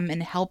for them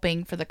and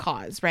helping for the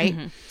cause,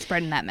 right?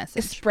 Spreading that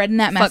message.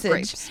 Fuck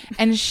grapes.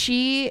 And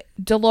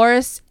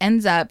Dolores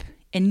ends up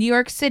in New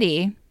York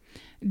City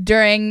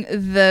during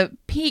the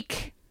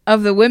peak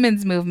of the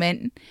women's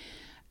movement,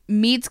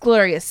 meets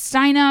Gloria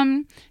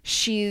Steinem.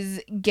 She's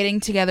getting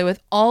together with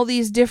all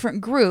these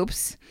different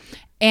groups.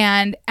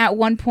 And at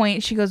one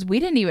point she goes, we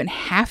didn't even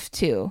have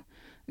to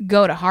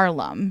go to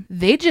Harlem.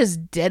 They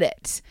just did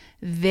it.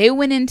 They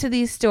went into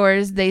these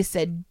stores. They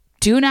said,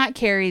 do not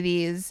carry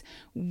these.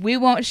 We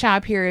won't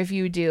shop here if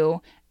you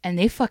do. And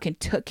they fucking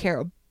took care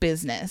of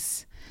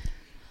business.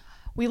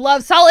 We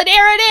love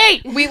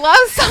solidarity. We love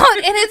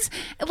solidarity. And it's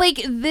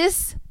like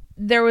this.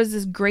 There was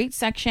this great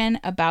section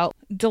about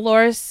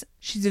Dolores.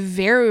 She's a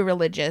very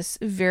religious,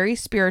 very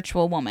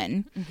spiritual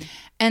woman.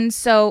 And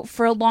so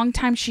for a long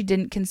time, she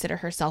didn't consider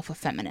herself a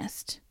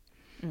feminist.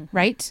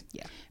 Right?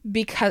 Yeah.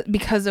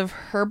 Because of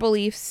her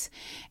beliefs.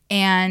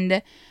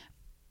 And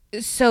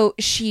so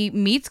she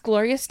meets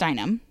Gloria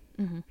Steinem.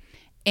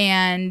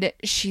 And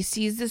she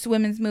sees this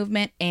women's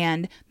movement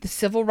and the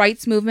civil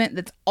rights movement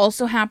that's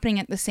also happening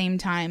at the same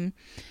time.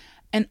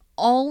 And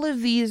all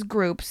of these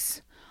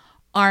groups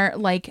are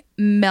like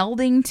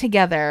melding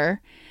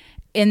together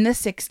in the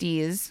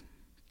 60s.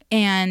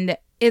 And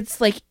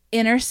it's like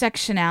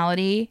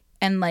intersectionality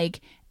and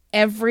like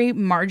every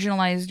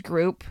marginalized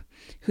group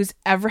who's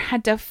ever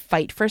had to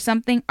fight for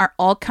something are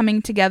all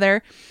coming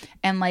together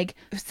and like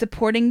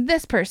supporting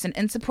this person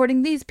and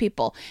supporting these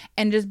people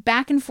and just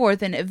back and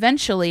forth. And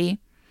eventually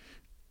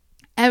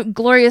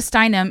Gloria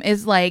Steinem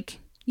is like,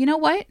 you know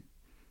what?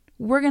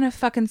 We're going to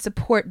fucking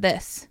support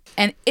this.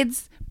 And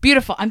it's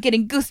beautiful. I'm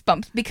getting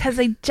goosebumps because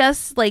I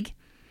just like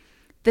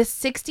the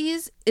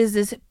 60s is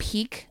this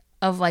peak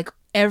of like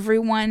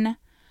everyone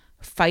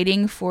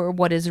fighting for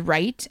what is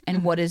right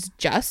and what is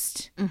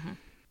just.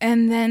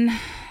 And then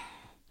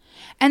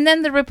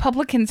the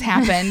Republicans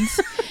happened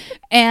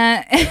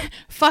and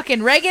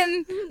fucking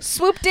Reagan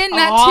swooped in.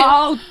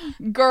 Girl,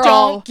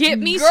 don't get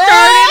me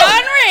started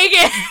on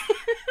Reagan.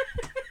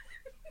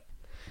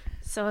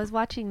 So I was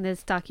watching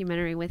this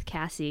documentary with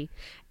Cassie,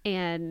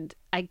 and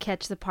I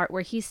catch the part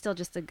where he's still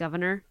just the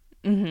governor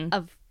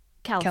of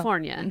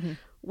California,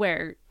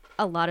 where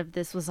a lot of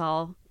this was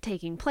all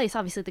taking place.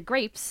 Obviously, the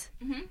grapes,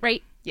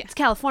 right? Yeah. It's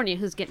California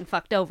who's getting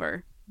fucked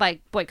over by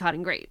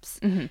boycotting grapes.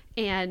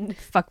 And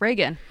Fuck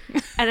Reagan.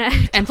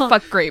 And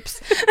fuck grapes.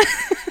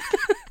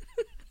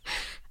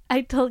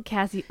 I told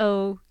Cassie,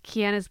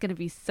 Kiana's going to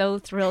be so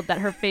thrilled that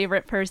her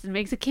favorite person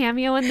makes a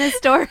cameo in this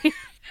story.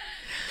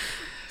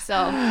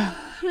 So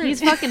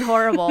he's fucking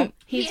horrible.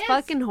 He's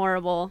fucking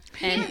horrible.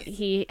 And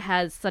he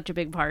has such a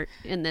big part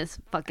in this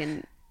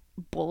fucking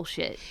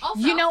bullshit. Also,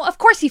 you know, of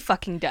course he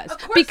fucking does.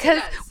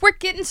 Because we're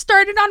getting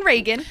started on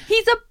Reagan.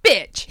 He's a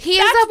bitch.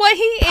 That's what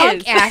he is.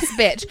 Punk ass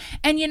bitch.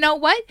 And you know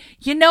what?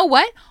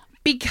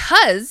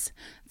 Because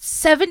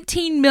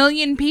 17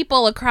 million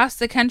people across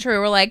the country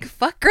were like,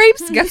 fuck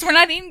grapes. Guess we're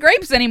not eating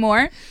grapes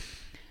anymore.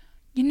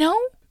 You know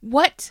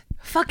what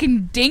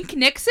fucking Dink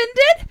Nixon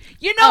did?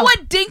 You know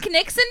what Dink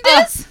Nixon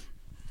does?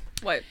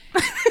 What?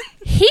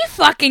 he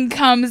fucking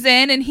comes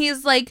in and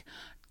he's like,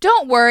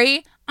 don't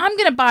worry, I'm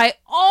going to buy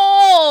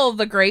all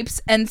the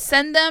grapes and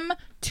send them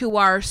to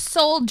our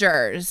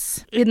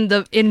soldiers. In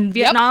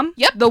Vietnam?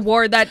 Yep. The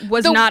war that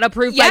was not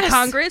approved by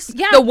Congress?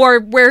 Yeah. The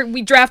war where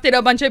we drafted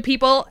a bunch of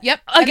people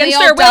Yep. against and they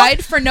their all will?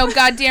 died for no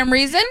goddamn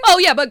reason. Oh,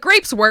 yeah, but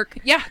grapes work.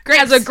 Yeah,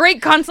 grapes. As a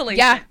great consolation.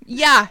 Yeah,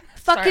 yeah.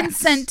 Fucking Sorry, I'm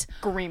sent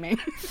screaming.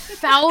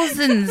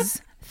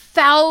 thousands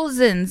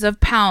of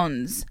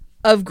pounds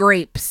of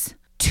grapes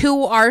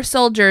to our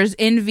soldiers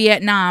in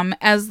Vietnam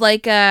as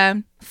like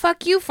a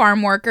fuck you,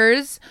 farm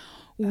workers.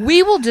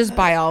 We will just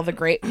buy all the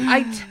grapes.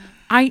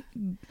 I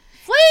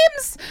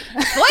flames.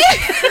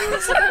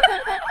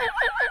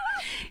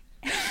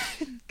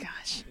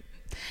 Gosh.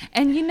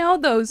 And you know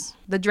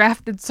the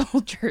drafted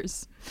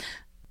soldiers.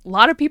 A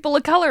lot of people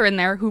of color in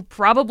there who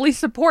probably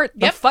support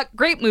the fuck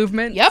grape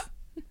movement.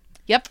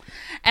 Yep.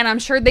 And I'm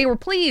sure they were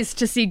pleased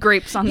to see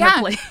grapes on their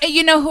plate. And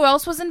you know who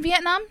else was in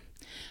Vietnam?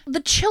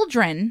 The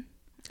children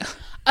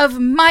of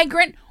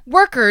migrant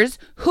workers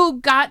who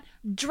got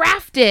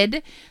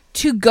drafted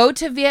to go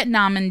to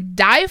Vietnam and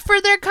die for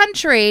their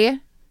country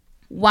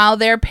while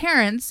their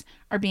parents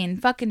are being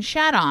fucking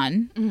shat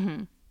on.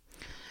 Mm-hmm.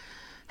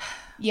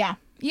 Yeah.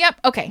 Yep.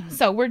 Okay.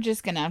 So we're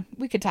just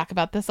we could talk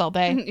about this all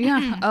day.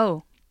 Yeah.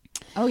 Oh,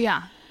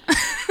 yeah.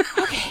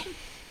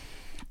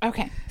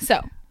 Okay.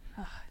 So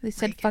they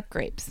said fuck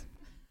grapes.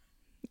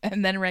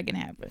 And then Reagan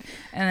happened.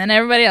 And then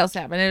everybody else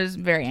happened. It was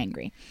very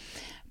angry.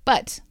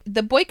 But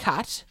the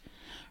boycott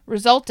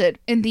resulted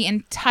in the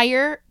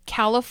entire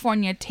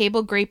California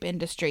table grape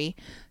industry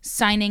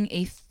signing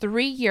a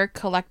 3-year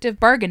collective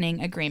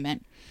bargaining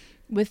agreement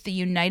with the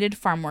United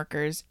Farm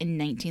Workers in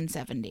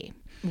 1970.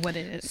 What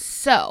it is.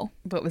 So,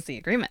 What was the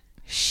agreement?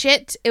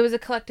 it was a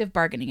collective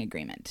bargaining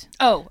agreement.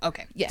 Oh,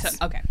 okay. Yes.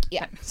 So, okay.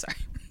 Yeah. Sorry.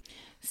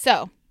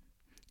 So,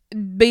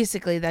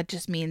 basically, that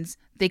just means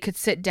they could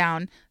sit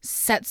down,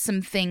 set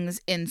some things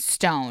in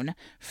stone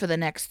for the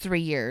next 3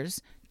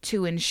 years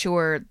to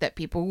ensure that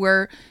people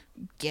were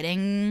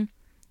getting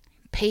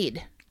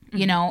paid,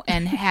 you know,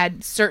 and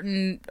had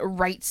certain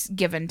rights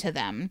given to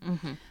them.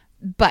 Mm-hmm.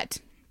 But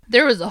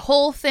there was a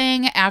whole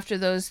thing after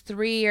those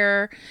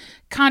 3-year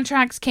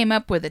contracts came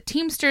up where the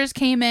Teamsters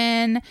came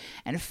in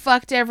and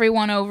fucked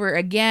everyone over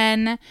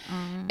again.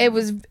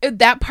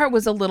 That part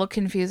was a little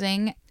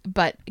confusing,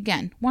 but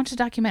again, watch the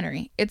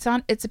documentary. It's a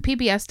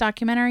PBS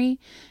documentary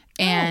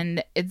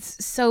and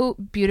it's so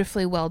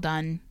beautifully well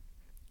done.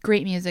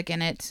 Great music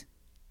in it.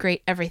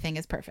 Great. Everything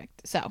is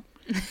perfect. So,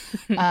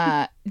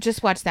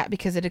 just watch that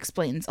because it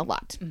explains a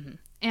lot. Mm-hmm.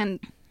 And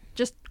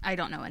I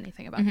don't know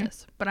anything about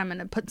this, but I'm going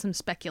to put some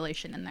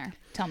speculation in there.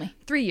 Tell me.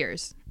 3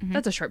 years. Mm-hmm.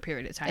 That's a short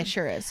period of time. It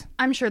sure is.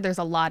 I'm sure there's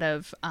a lot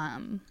of,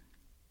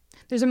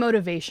 there's a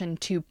motivation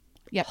to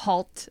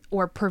halt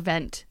or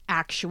prevent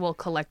actual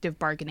collective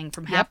bargaining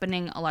from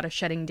happening. A lot of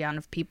shutting down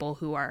of people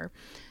who are,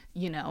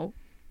 you know,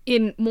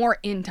 more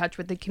in touch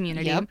with the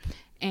community. Yep.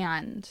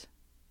 And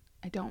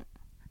I don't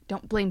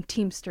blame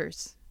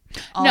Teamsters.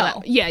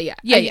 No. Yeah.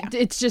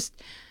 It's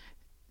just,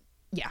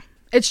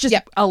 it's just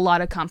a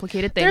lot of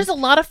complicated things. There's a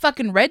lot of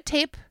fucking red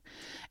tape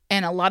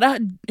and a lot of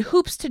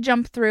hoops to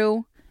jump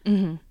through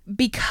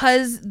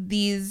because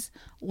these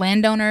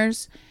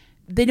landowners,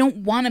 they don't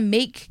want to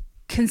make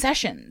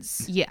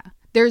concessions. Yeah.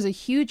 There's a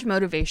huge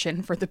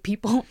motivation for the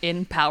people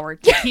in power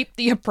to keep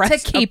the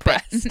oppressed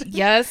oppressed. It.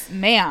 Yes,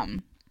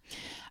 ma'am.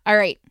 All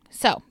right.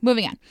 So,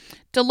 moving on.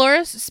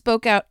 Dolores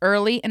spoke out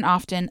early and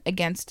often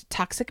against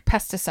toxic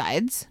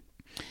pesticides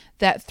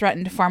that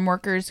threatened farm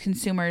workers,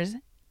 consumers,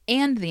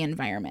 and the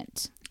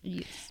environment.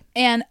 Yes.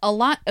 And a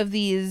lot of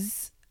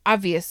these,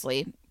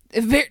 obviously,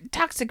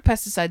 toxic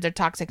pesticides are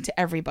toxic to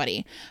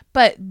everybody.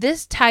 But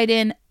this tied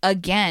in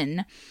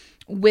again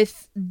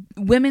with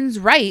women's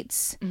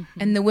rights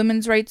and the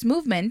women's rights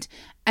movement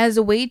as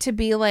a way to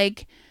be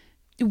like,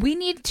 we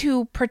need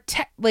to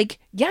protect, like,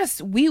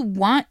 yes, we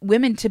want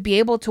women to be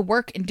able to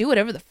work and do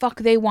whatever the fuck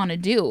they want to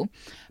do.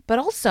 But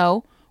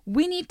also,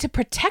 we need to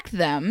protect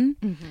them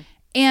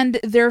and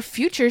their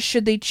future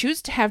should they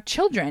choose to have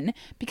children,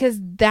 because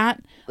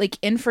that, like,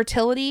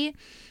 infertility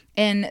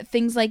and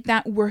things like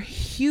that were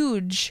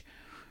huge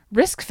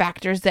risk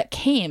factors that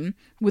came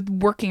with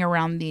working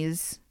around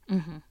these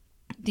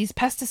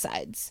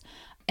pesticides.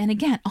 And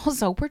again,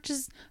 also, we're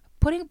just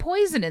putting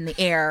poison in the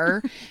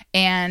air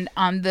and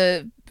on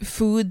the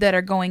food that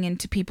are going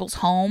into people's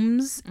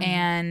homes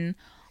and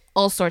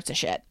all sorts of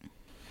shit.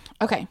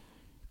 Okay.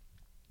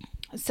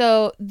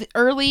 So the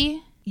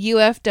early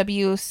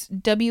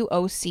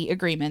WOC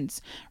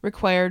agreements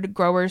required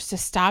growers to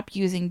stop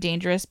using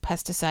dangerous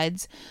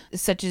pesticides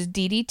such as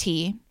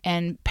DDT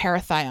and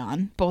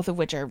parathion, both of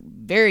which are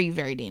very,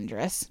 very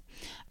dangerous.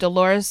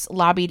 Dolores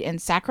lobbied in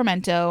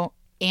Sacramento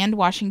and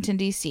Washington,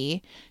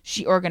 D.C.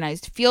 She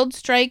organized field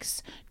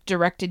strikes,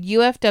 directed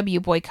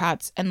UFW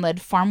boycotts, and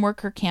led farm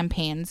worker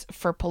campaigns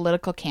for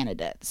political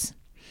candidates.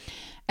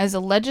 As a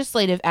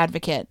legislative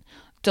advocate,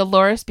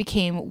 Dolores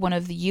became one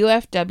of the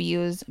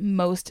UFW's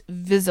most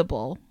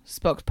visible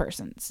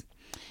spokespersons.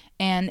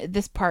 And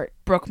this part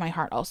broke my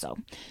heart also.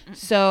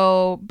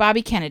 So,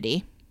 Bobby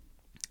Kennedy,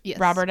 Yes.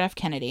 Robert F.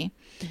 Kennedy,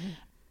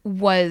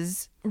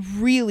 was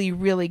really,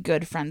 really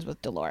good friends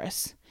with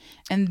Dolores.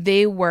 And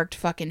they worked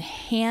fucking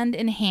hand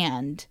in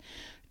hand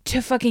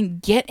to fucking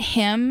get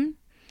him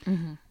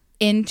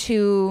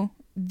into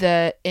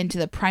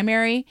the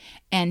primary,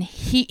 and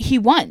he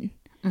won.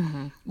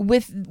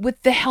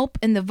 With the help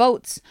and the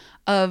votes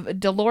of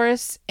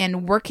Dolores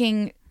and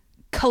working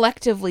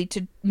collectively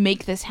to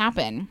make this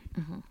happen.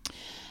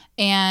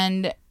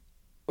 And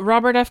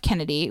Robert F.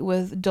 Kennedy,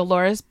 with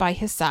Dolores by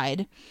his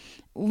side,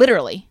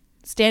 literally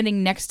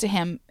standing next to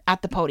him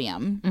at the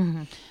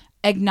podium,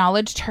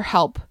 acknowledged her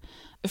help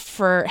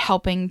for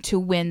helping to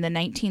win the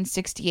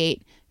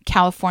 1968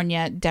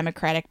 California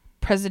Democratic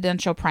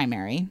presidential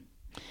primary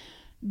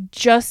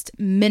just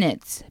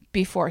minutes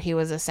before he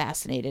was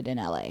assassinated in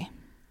LA.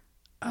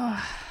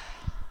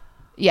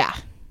 Yeah.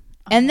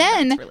 And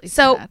then really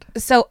so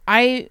sad.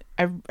 I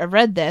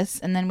read this,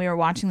 and then we were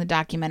watching the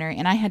documentary,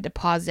 and I had to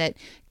pause it.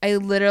 I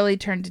literally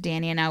turned to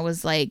Danny and I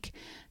was like,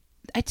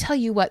 I tell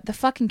you what, the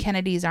fucking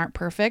Kennedys aren't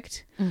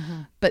perfect,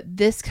 but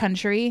this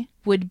country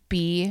would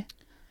be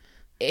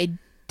a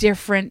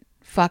different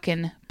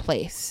fucking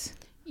place.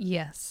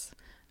 Yes.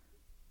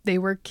 They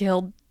were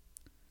killed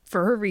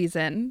for a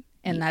reason,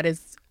 and that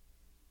is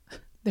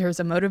there's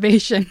a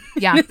motivation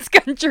Yeah. in this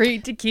country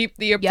to keep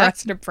the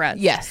oppressed oppressed.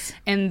 Yes.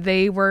 And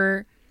they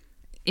were,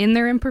 in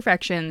their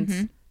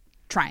imperfections,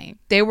 trying.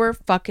 They were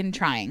fucking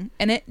trying.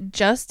 And it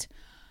just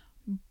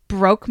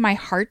broke my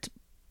heart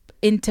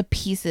into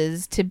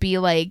pieces to be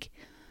like,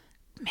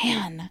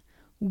 man,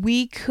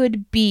 we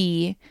could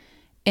be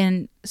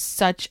in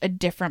such a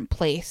different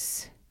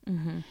place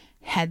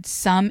had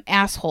some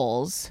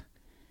assholes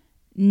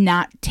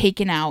not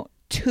taken out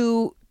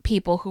two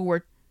people who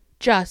were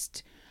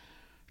just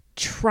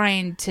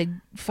trying to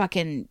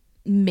fucking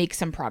make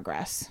some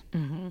progress.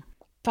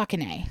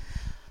 Fucking A.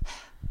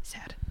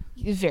 Sad.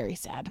 Very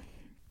sad.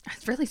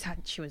 It's really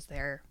sad she was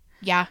there.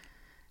 Yeah.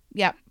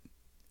 Yep.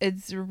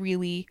 It's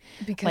really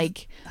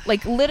Because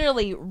like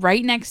literally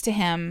right next to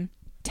him,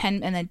 10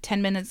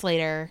 minutes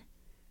later,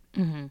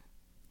 him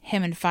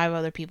and 5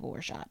 other people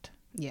were shot.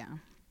 yeah.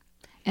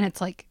 And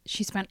it's like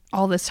she spent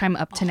all this time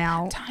up to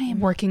now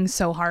working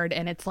so hard,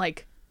 and it's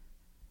like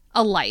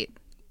a light.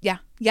 Yeah.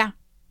 Yeah.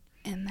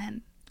 And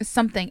then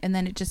Something, and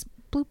then it just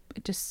bloop,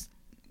 it just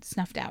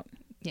snuffed out.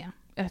 yeah.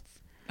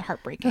 It's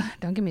heartbreaking.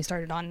 Don't get me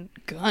started on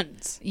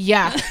guns.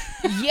 Yeah.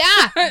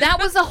 Yeah. That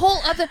was a whole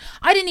other,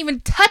 I didn't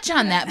even touch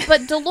on that.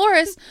 But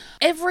Dolores,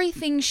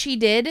 everything she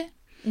did,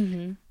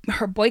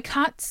 her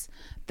boycotts,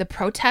 the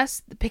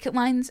protests, the picket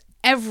lines,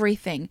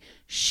 everything.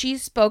 She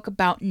spoke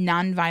about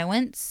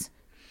nonviolence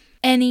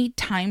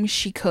anytime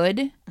she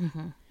could.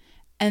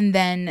 And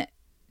then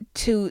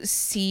to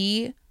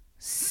see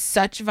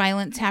such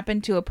violence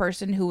happen to a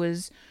person who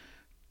was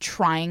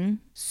trying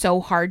so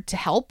hard to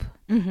help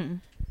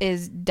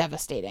is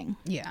devastating.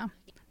 Yeah.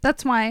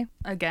 That's why,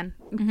 again,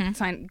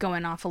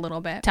 going off a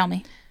little bit. Tell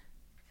me.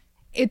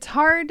 It's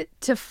hard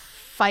to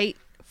fight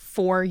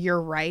for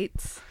your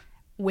rights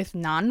with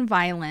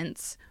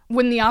nonviolence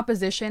when the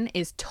opposition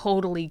is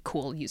totally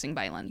cool using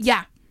violence.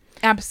 Yeah,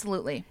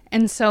 absolutely.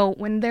 And so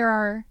when there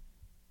are,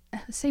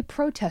 say,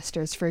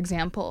 protesters, for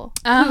example,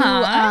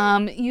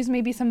 who use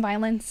maybe some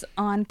violence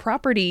on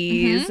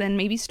properties and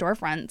maybe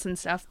storefronts and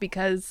stuff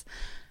because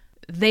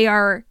they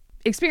are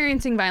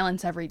experiencing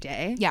violence every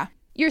day. Yeah.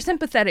 You're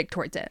sympathetic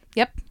towards it.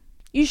 Yep.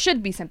 You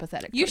should be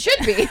sympathetic. You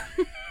should be.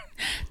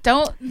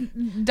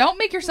 Don't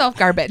make yourself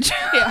garbage.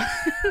 Yeah.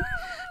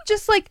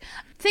 Just like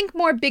think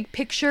more big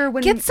picture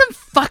when Get some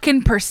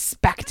fucking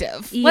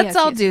perspective. Let's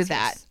all do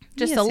that.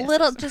 Just a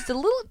little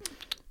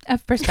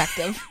of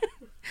perspective.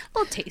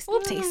 little taste.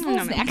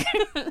 Little snack.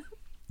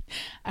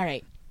 All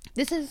right.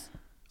 This is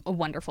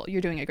wonderful.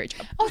 You're doing a great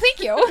job. Oh, thank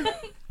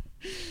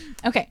you.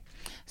 Okay.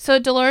 So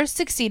Dolores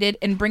succeeded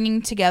in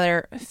bringing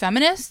together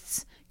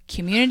feminists,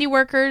 community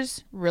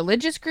workers,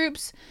 religious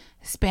groups,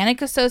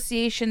 Hispanic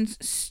associations,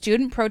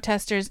 student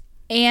protesters,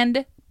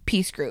 and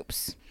peace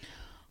groups.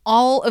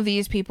 All of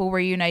these people were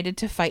united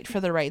to fight for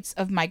the rights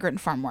of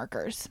migrant farm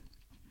workers.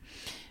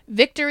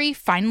 Victory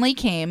finally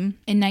came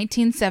in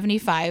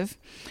 1975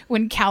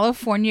 when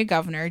California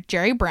Governor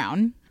Jerry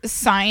Brown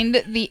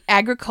signed the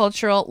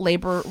Agricultural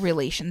Labor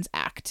Relations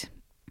Act.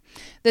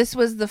 This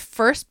was the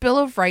first Bill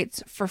of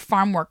Rights for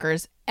farm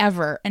workers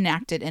ever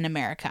enacted in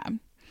America.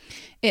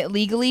 It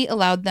legally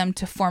allowed them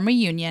to form a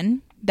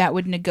union that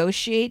would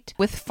negotiate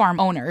with farm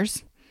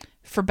owners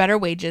for better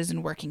wages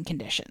and working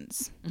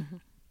conditions.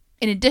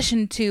 In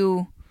addition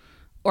to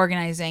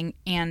organizing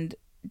and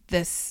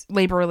this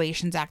Labor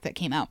Relations Act that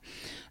came out,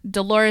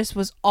 Dolores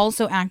was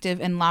also active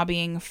in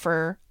lobbying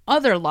for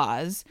other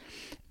laws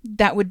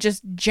that would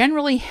just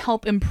generally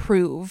help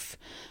improve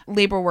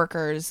labor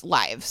workers'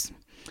 lives.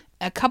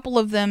 A couple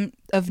of them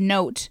of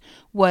note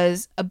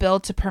was a bill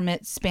to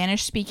permit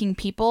Spanish-speaking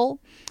people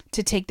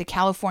to take the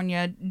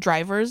California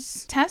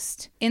driver's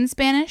test in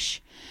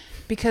Spanish,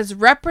 because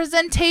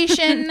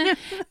representation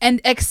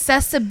and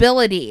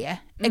accessibility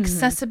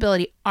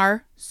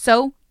are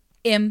so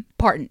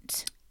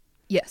important.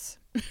 Yes.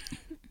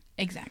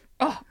 Exactly.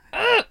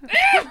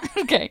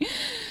 Okay.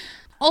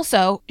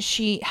 Also,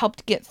 she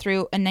helped get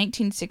through a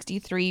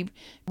 1963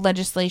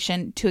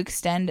 legislation to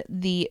extend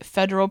the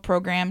federal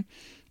program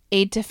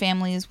Aid to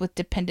Families with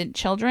Dependent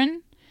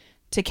Children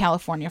to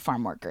California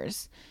farm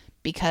workers,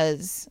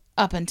 because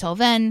up until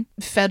then,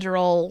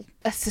 federal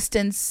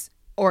assistance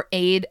or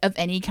aid of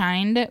any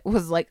kind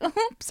was like, oh,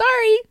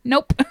 sorry,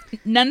 nope,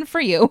 none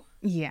for you.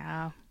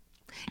 Yeah.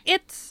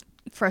 It's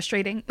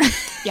frustrating.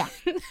 Yeah.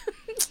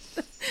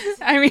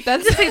 I mean,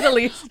 that's to say the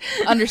least.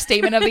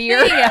 Understatement of the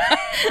year. Yeah.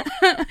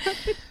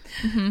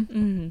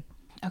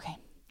 Okay.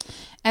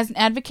 As an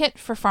advocate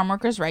for farm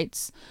workers'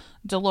 rights,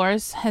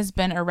 Dolores has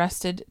been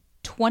arrested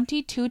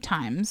 22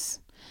 times,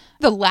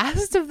 the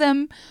last of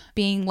them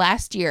being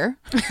last year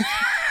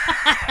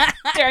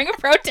during a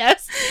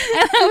protest.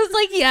 And I was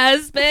like,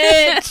 yes,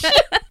 bitch.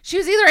 She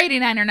was either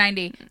 89 or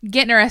 90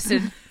 getting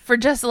arrested for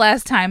just the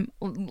last time,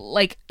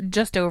 like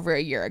just over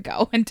a year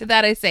ago. And to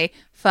that I say,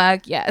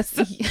 fuck yes.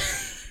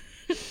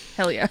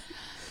 Hell yeah.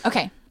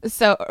 Okay.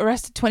 So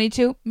arrested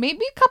 22,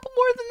 maybe a couple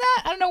more than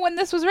that. I don't know when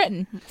this was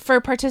written. For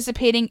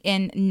participating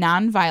in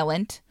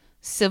nonviolent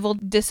civil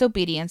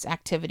disobedience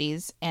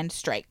activities and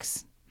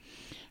strikes.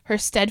 Her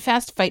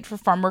steadfast fight for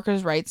farm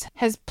workers' rights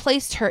has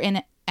placed her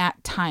in,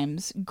 at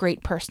times,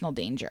 great personal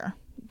danger.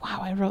 Wow,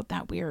 I wrote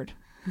that weird.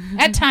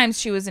 At times,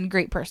 she was in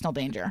great personal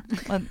danger.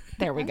 Well,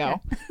 there we go.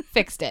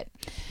 Fixed it.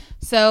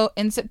 So,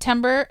 in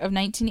September of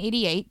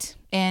 1988,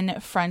 in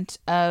front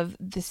of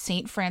the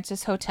St.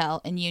 Francis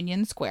Hotel in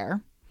Union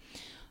Square,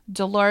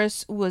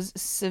 Dolores was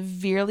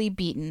severely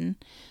beaten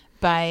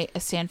by a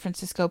San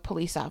Francisco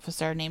police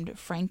officer named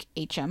Frank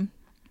Acham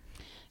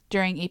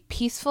during a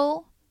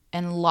peaceful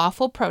and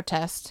lawful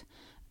protest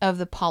of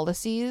the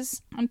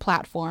policies and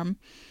platform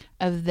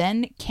of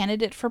then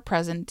candidate for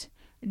president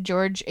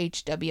George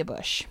H.W.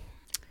 Bush.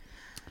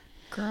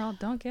 Girl,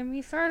 don't get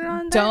me started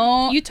on that.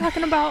 Don't. You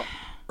talking about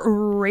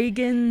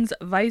Reagan's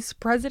vice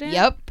president?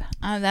 Yep.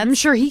 I'm That's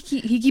sure he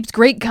keeps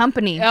great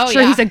company. Oh, I'm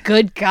sure yeah. he's a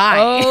good guy.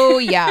 Oh,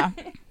 yeah.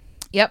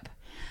 Yep.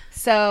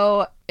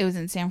 So it was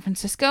in San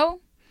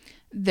Francisco.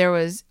 There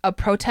was a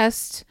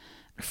protest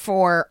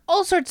for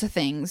all sorts of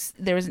things.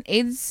 There was an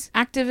AIDS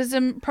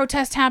activism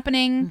protest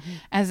happening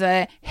as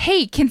a,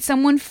 hey, can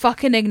someone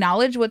fucking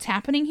acknowledge what's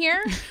happening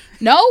here?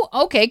 No?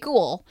 Okay,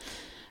 cool.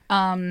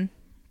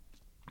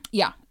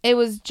 Yeah, it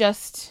was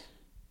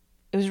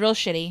real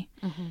shitty.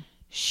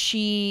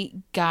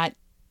 She got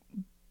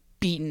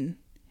beaten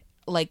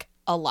like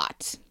a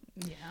lot.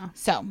 Yeah.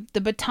 So,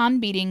 the baton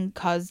beating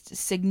caused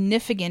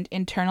significant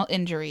internal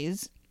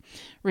injuries,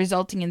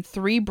 resulting in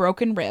 3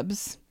 broken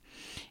ribs,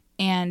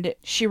 and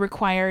she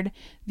required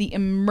the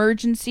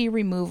emergency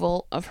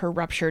removal of her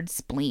ruptured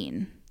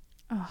spleen.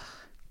 Ugh.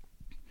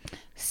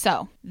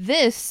 So,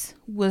 this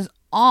was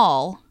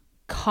all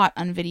caught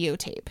on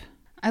videotape.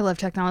 I love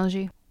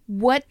technology.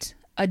 What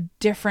a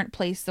different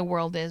place the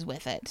world is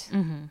with it.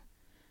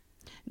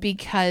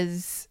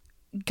 Because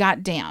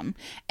goddamn.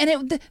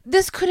 And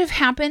this could have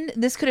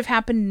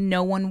happened.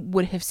 No one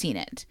would have seen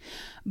it.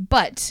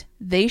 But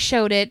they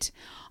showed it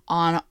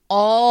on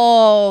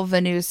all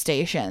the news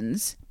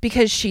stations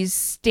because she's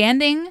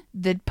standing.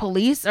 The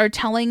police are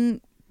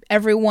telling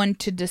everyone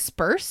to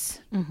disperse.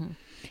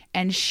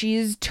 And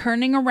she's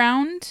turning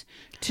around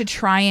to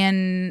try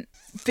and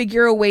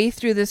figure a way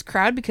through this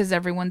crowd because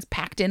everyone's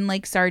packed in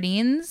like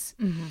sardines.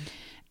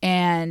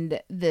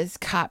 And this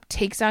cop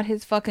takes out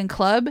his fucking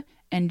club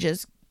and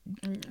just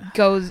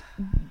goes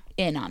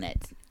in on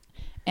it.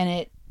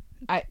 And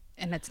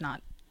it's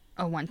not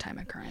a one-time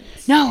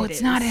occurrence. No,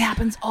 it's not. It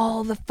happens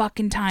all the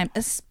fucking time,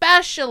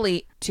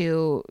 especially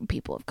to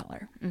people of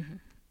color.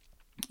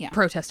 Yeah.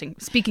 Protesting,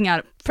 speaking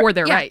out for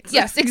their rights.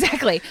 Yes,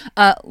 exactly.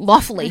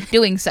 Lawfully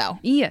doing so.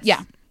 Yes.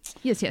 Yeah.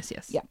 Yes.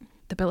 Yeah.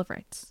 The Bill of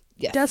Rights.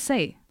 Yes. Does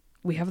say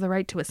we have the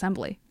right to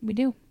assembly. We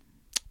do.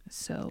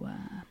 So,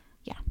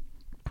 Yeah.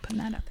 putting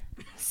that out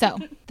there. So,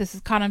 this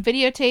is caught on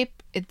videotape.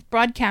 It's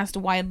broadcast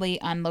widely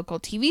on local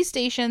TV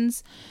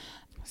stations.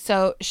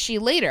 So, she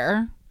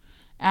later,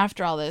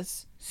 after all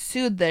this,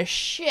 sued the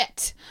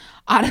shit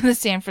out of the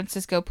San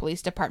Francisco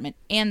Police Department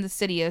and the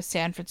city of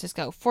San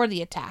Francisco for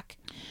the attack,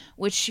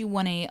 which she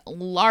won a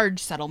large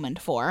settlement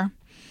for.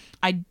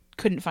 I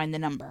couldn't find the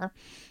number.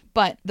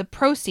 But the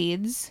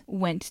proceeds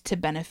went to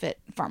benefit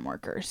farm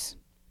workers.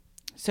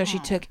 So she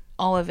took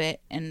all of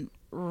it and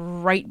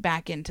right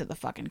back into the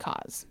fucking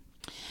cause.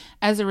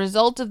 As a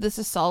result of this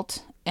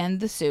assault and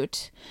the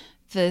suit,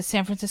 the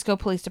San Francisco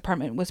Police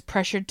Department was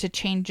pressured to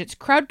change its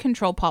crowd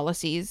control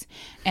policies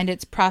and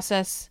its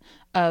process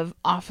of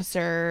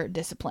officer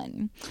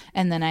discipline.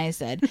 And then I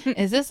said,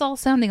 is this all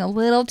sounding a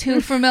little too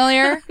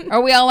familiar?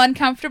 Are we all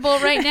uncomfortable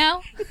right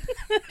now?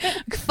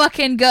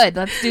 Fucking good.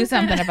 Let's do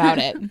something about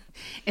it.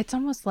 It's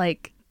almost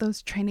like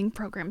those training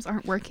programs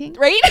aren't working.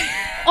 Right?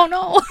 Oh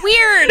no.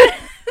 Weird.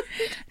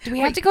 Do we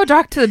have to go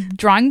talk to the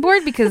drawing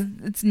board because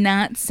it's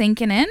not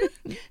sinking in?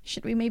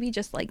 Should we maybe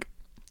just like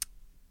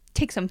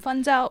take some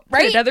funds out,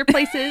 Right? put it other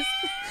places,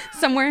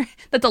 somewhere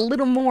that's a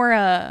little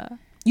more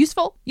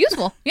useful?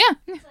 Useful, yeah.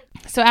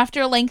 So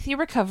after a lengthy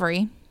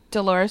recovery,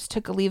 Dolores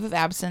took a leave of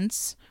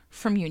absence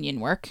from union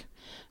work,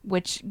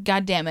 which,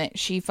 God damn it,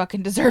 she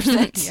fucking deserves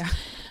it. Yeah.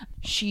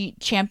 She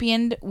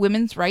championed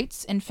women's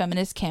rights and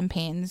feminist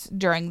campaigns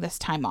during this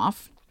time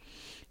off.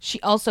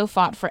 She also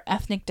fought for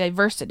ethnic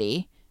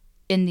diversity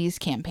in these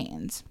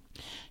campaigns.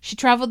 She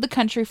traveled the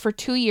country for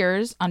 2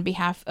 years on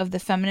behalf of the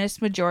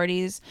Feminist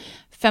Majority's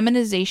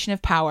Feminization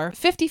of Power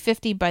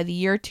 50-50 by the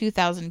year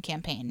 2000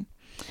 campaign.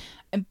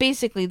 And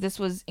basically, this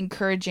was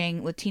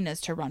encouraging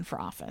Latinas to run for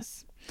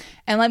office.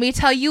 And let me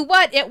tell you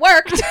what, it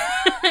worked!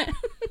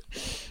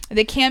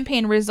 The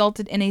campaign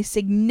resulted in a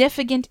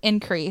significant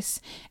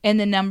increase in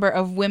the number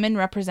of women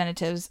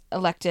representatives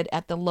elected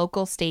at the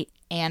local, state,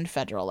 and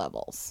federal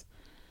levels.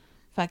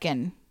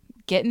 Fucking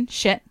getting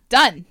shit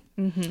done.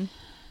 Mm-hmm.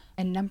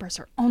 And numbers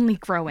are only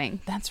growing.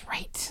 That's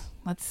right.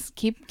 Let's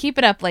keep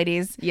it up,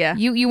 ladies. Yeah.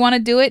 You want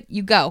to do it?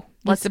 You go.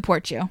 Let's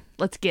support you.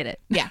 Let's get it.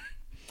 Yeah.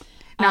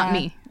 Not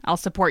me. I'll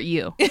support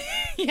you.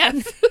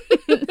 Yes.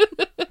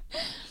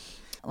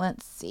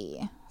 Let's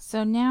see.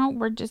 So now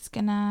we're just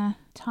gonna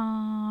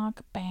talk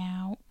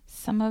about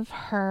some of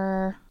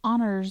her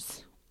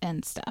honors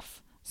and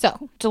stuff.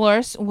 So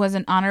Dolores was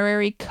an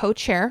honorary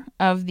co-chair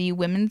of the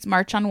Women's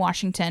March on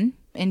Washington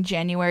in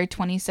January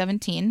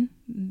 2017,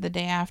 the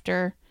day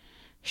after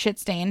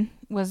Shitstain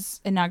was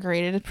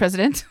inaugurated as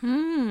president.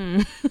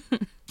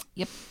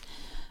 Yep.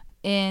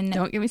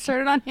 Don't get me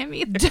started on him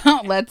either.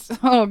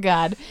 Oh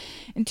God.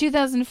 In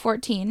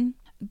 2014,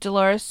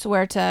 Dolores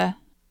Huerta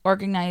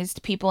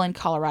organized people in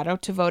Colorado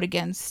to vote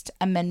against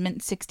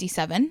Amendment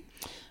 67,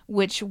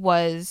 which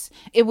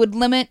it would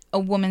limit a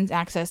woman's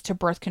access to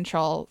birth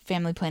control,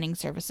 family planning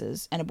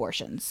services, and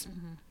abortions.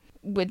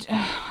 Mm-hmm. Which,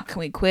 can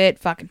we quit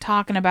fucking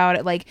talking about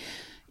it? Like,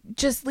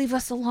 just leave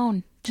us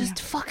alone. Just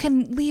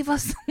fucking leave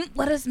us.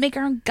 Let us make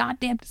our own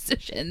goddamn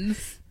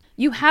decisions.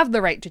 You have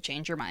the right to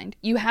change your mind.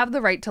 You have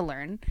the right to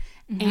learn.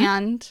 Mm-hmm.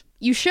 And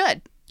you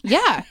should.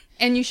 Yeah.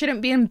 And you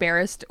shouldn't be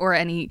embarrassed or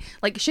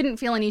shouldn't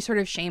feel any sort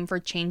of shame for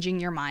changing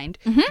your mind.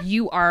 Mm-hmm.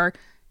 You are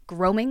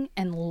growing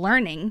and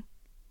learning,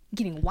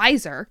 getting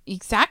wiser.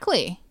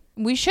 Exactly.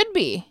 We should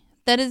be.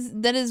 That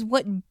is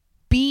what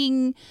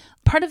being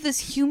part of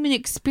this human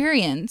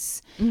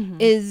experience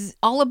is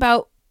all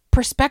about.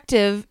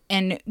 Perspective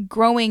and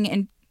growing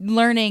and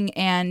learning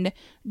and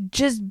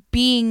just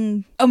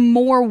being a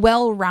more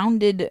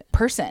well-rounded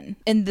person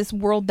in this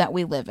world that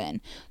we live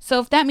in. So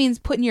if that means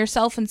putting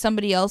yourself in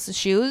somebody else's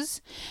shoes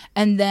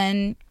and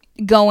then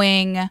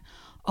going,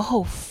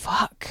 oh,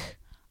 fuck,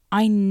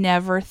 I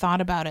never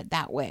thought about it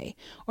that way.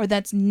 Or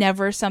that's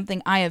never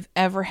something I have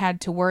ever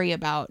had to worry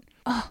about.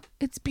 Oh,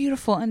 it's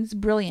beautiful and it's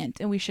brilliant.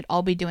 And we should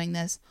all be doing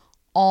this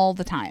all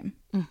the time.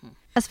 Mm-hmm.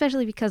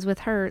 Especially because with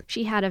her,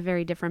 she had a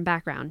very different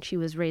background. She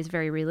was raised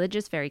very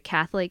religious, very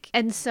Catholic.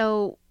 And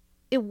so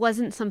it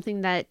wasn't something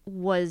that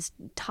was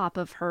top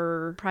of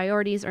her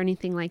priorities or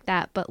anything like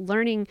that. But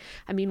learning,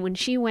 when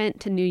she went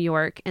to New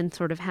York and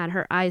sort of had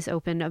her eyes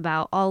open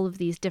about all of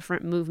these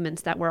different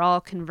movements that were all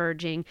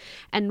converging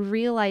and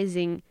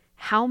realizing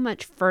how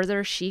much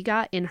further she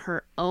got in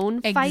her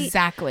own fight.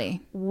 Exactly.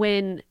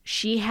 When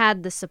she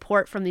had the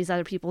support from these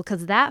other people,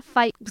 because that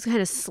fight was kind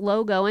of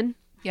slow going.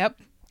 Yep.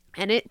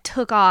 And it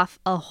took off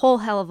a whole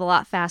hell of a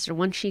lot faster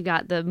once she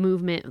got the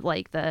movement,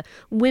 like the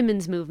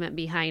women's movement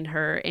behind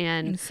her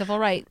and civil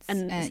rights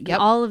and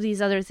all of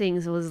these other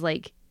things. It was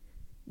like,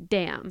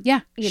 damn.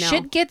 Yeah.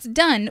 Shit gets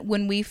done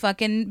when we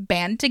fucking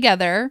band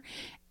together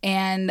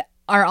and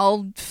are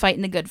all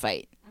fighting the good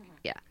fight.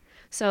 Yeah.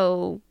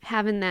 So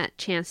having that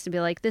chance to be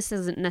like, this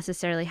isn't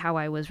necessarily how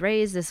I was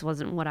raised. This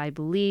wasn't what I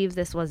believe.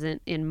 This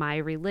wasn't in my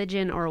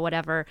religion or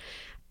whatever.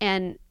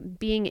 And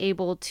being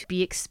able to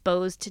be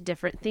exposed to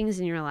different things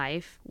in your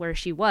life, where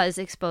she was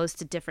exposed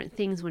to different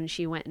things when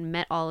she went and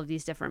met all of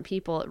these different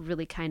people, it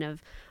really kind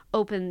of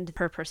opened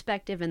her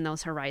perspective and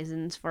those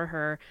horizons for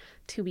her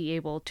to be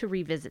able to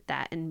revisit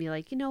that and be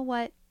like, you know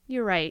what?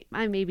 You're right.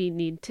 I maybe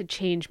need to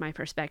change my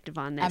perspective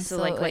on this.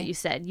 Absolutely. So like what you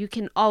said, you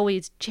can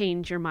always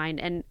change your mind.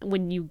 And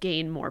when you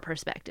gain more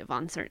perspective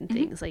on certain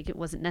things, like it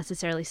wasn't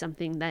necessarily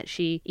something that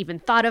she even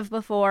thought of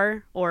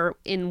before, or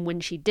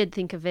when she did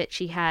think of it,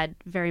 she had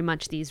very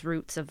much these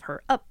roots of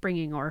her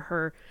upbringing or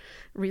her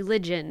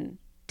religion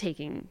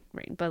taking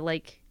reign. But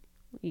like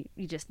you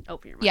just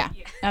open your mind.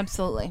 Yeah,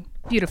 absolutely.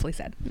 Beautifully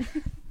said.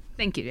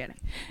 Thank you, Janet.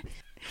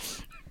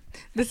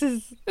 This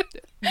is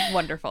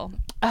wonderful.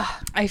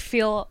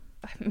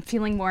 I'm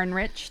feeling more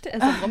enriched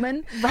as a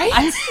woman. Right?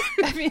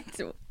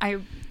 I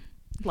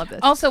love this.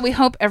 Also, we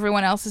hope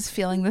everyone else is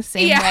feeling the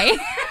same way.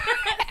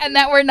 And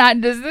that we're not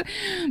just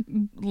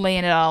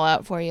laying it all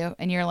out for you.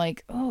 And you're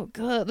like, oh,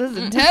 God, this is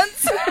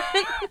intense.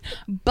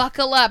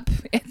 Buckle up.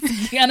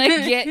 It's going to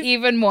get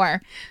even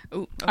more.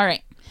 Ooh, okay. All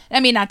right.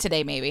 Not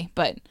today, maybe.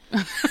 But,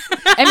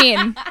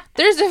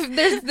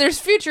 there's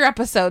future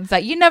episodes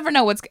that you never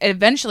know what's...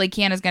 Eventually,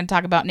 Kiana's going to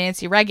talk about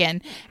Nancy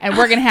Reagan. And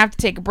we're going to have to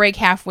take a break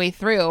halfway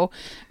through.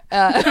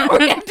 We're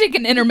going to take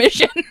an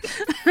intermission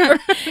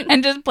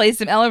and just play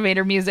some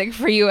elevator music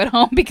for you at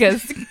home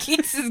because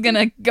Keeks is going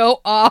to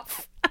go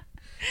off.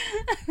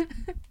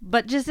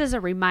 But just as a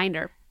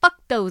reminder, fuck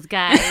those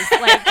guys.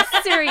 Like,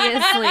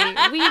 Seriously,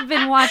 we've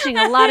been watching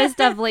a lot of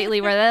stuff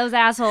lately where those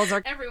assholes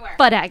are Everywhere.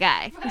 but that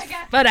guy.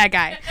 But that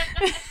guy.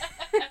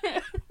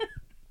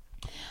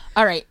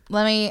 All right,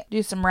 let me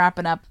do some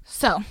wrapping up.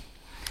 So,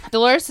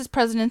 Dolores is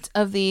president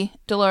of the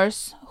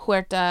Dolores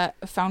Huerta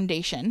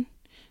Foundation,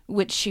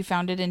 which she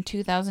founded in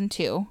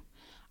 2002.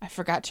 I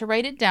forgot to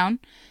write it down,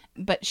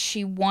 but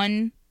she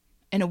won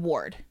an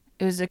award.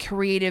 It was a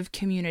creative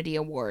community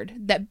award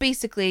that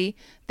basically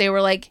they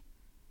were like,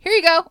 here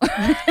you go.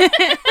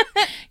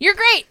 You're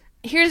great.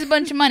 Here's a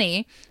bunch of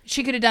money.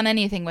 She could have done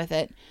anything with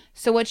it.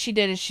 So what she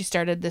did is she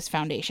started this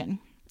foundation.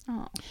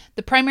 Oh.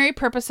 The primary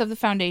purpose of the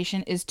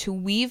foundation is to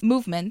weave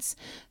movements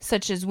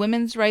such as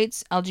women's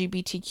rights,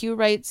 LGBTQ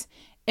rights,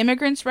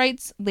 immigrants'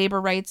 rights, labor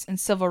rights, and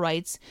civil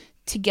rights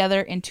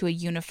together into a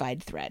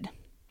unified thread.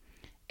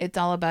 It's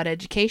all about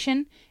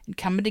education and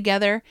coming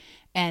together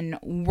and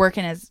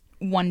working as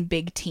one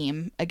big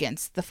team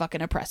against the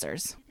fucking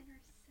oppressors.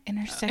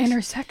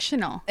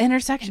 Intersectional.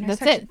 Intersection.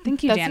 That's it.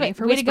 Thank you, That's Danny, it.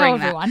 for Way to go, whispering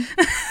that. everyone.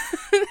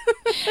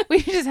 We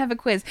should just have a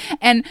quiz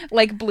and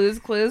like Blue's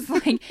Clues.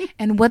 Like,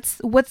 and what's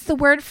the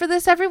word for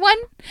this, everyone?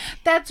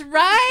 That's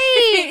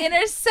right.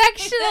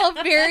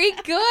 Intersectional. Very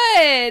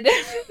good.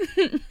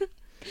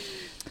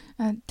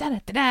 Da da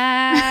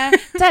da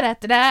da da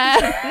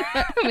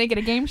da. Make it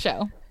a game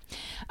show.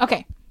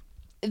 Okay.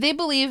 They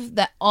believe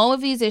that all of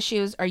these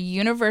issues are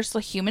universal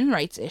human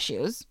rights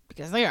issues,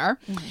 because they are,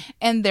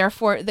 and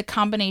therefore the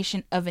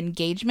combination of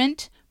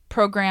engagement,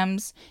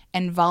 programs,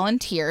 and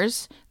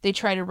volunteers, they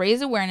try to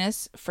raise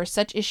awareness for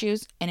such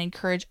issues and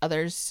encourage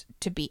others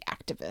to be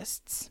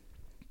activists.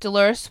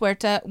 Dolores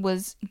Huerta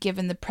was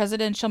given the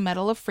Presidential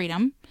Medal of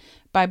Freedom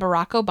by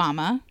Barack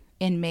Obama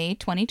in May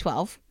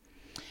 2012.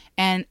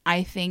 And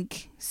I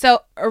think,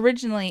 so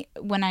originally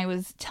when I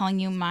was telling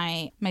you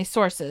my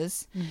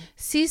sources,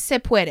 Si Se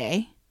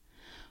Puede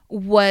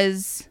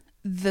was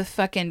the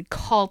fucking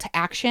call to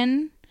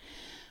action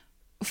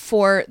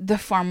for the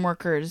farm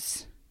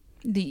workers,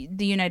 the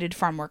United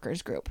Farm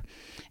Workers Group.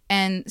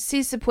 And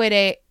Si Se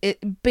Puede,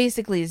 it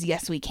basically is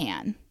yes we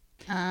can.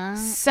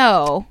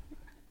 So,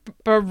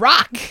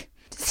 Barack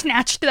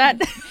Snatched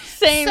that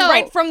saying So-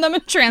 right from them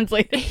and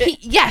translated it.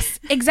 yes,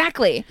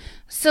 exactly.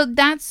 So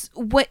that's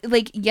what,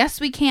 like,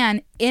 yes, we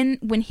can.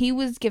 When he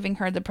was giving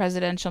her the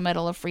Presidential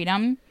Medal of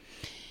Freedom,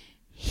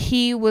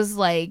 he was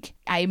like,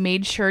 I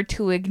made sure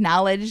to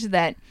acknowledge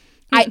that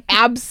I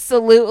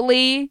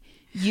absolutely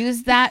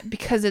use that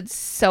because it's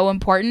so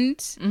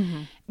important.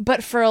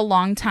 But for a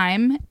long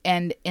time,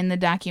 and in the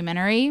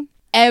documentary,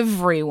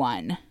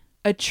 everyone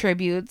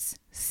attributes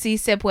Si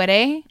Se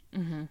Puede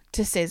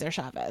to Cesar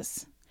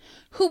Chavez,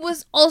 who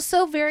was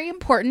also very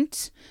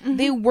important.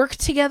 They worked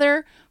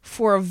together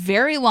for a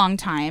very long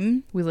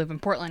time. We live in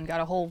Portland,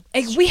 got a whole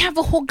Like, we have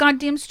a whole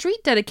goddamn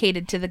street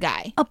dedicated to the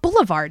guy. a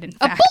boulevard, in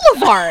A fact.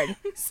 boulevard.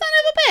 Son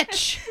of a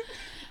bitch.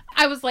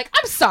 I was like,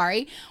 I'm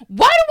sorry.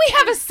 Why do we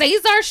have a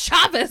Cesar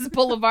Chavez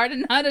Boulevard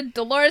and not a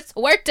Dolores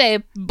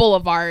Huerta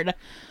Boulevard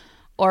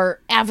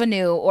or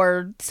Avenue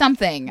or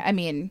something? I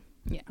mean,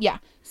 yeah.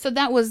 So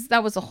that was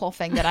a whole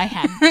thing that I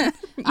had.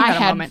 I had a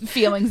had moment.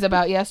 feelings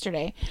about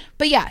yesterday.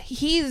 But yeah,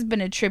 he's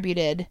been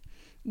attributed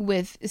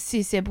with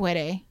Si Se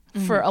Puede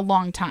for a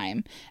long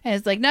time. And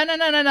it's like, no.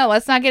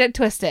 Let's not get it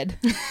twisted.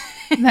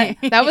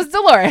 that was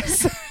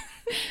Dolores.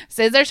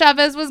 Cesar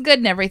Chavez was good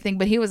and everything,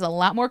 but he was a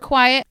lot more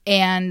quiet.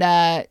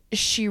 And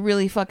she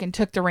really fucking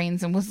took the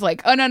reins and was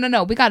like, oh,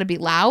 no. We got to be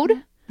loud.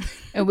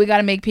 And we got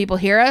to make people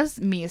hear us.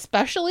 Me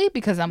especially,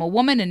 because I'm a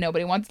woman and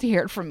nobody wants to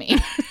hear it from me.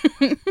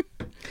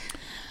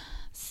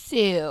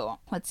 So,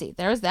 let's see.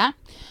 There's that.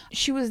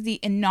 She was the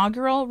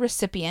inaugural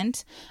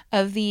recipient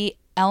of the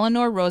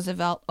Eleanor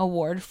Roosevelt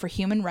Award for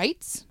Human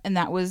Rights, and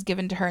that was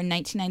given to her in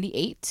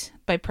 1998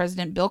 by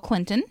President Bill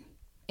Clinton.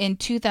 In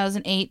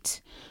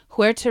 2008,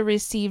 Huerta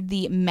received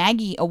the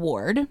Maggie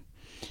Award,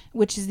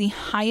 which is the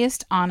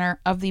highest honor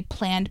of the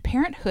Planned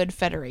Parenthood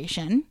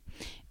Federation,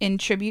 in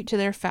tribute to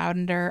their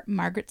founder,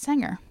 Margaret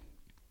Sanger.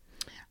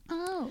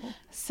 Oh.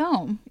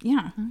 So,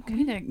 yeah,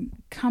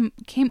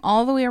 came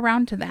all the way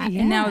around to that,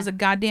 and now is a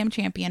goddamn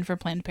champion for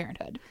Planned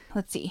Parenthood.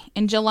 Let's see.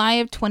 In July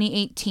of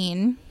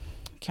 2018,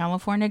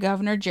 California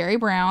Governor Jerry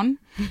Brown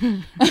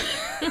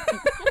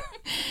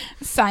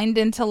signed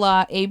into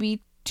law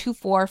AB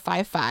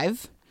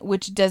 2455,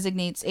 which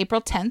designates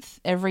April 10th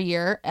every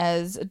year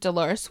as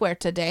Dolores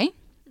Huerta Day.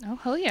 Oh,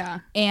 hell yeah.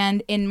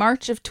 And in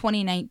March of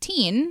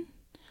 2019,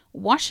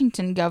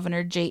 Washington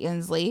Governor Jay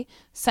Inslee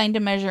signed a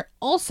measure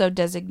also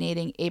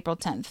designating April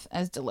 10th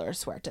as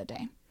Dolores Huerta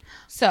Day.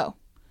 So,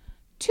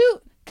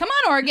 come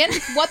on, Oregon.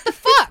 What the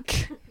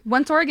fuck?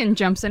 Once Oregon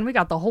jumps in, we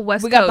got the whole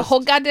West We Coast. got the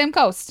whole goddamn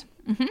coast.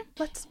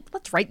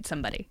 Let's write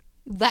somebody.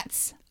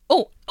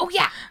 Oh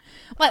yeah.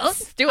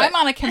 Let's do it. I'm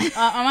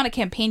on a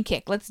campaign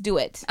kick. Let's do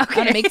it.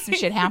 Okay. I'm gonna make some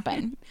shit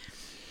happen.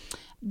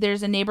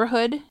 There's a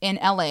neighborhood in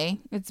LA.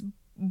 It's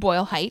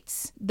Boyle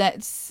Heights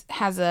that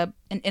has an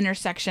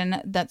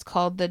intersection that's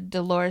called the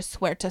Dolores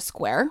Huerta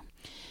Square.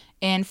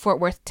 In Fort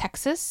Worth,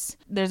 Texas,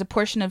 there's a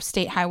portion of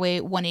State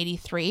Highway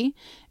 183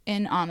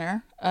 in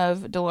honor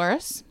of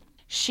Dolores.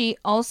 She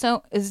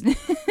also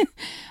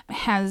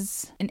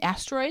has an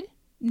asteroid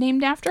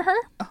named after her.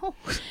 Oh,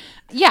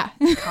 Yeah.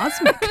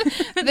 cosmic.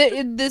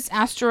 This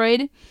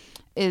asteroid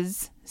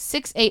is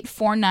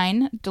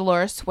 6849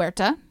 Dolores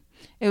Huerta.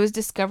 It was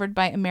discovered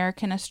by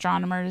American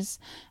astronomers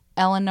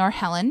Eleanor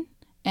Helen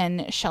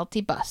and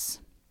Shelty Buss.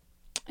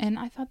 And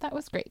I thought that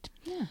was great.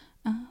 Yeah.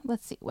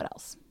 Let's see, what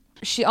else?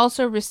 She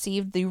also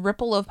received the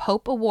Ripple of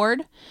Hope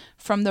Award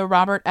from the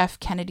Robert F.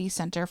 Kennedy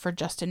Center for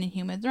Justice and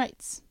Human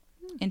Rights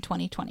in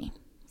 2020.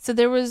 So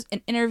there was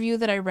an interview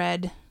that I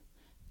read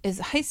as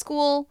a high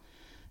school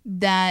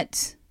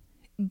that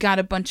got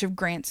a bunch of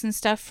grants and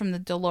stuff from the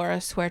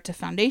Dolores Huerta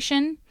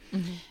Foundation,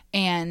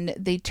 and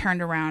they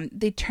turned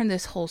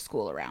this whole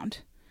school around.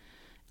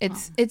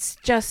 It's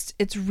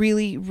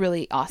really,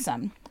 really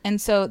awesome.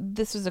 And so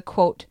this was a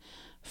quote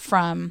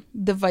from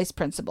the vice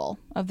principal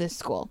of this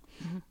school.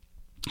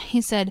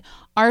 He said,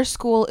 "Our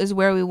school is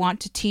where we want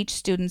to teach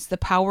students the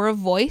power of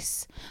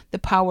voice, the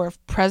power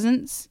of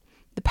presence,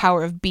 the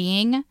power of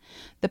being,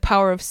 the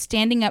power of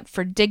standing up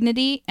for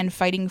dignity and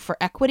fighting for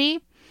equity,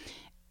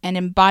 and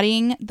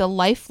embodying the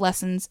life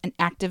lessons and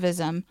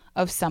activism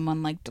of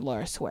someone like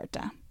Dolores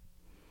Huerta."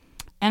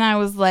 And I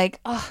was like,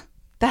 oh,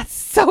 that's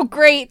so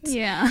great.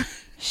 Yeah.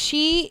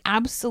 She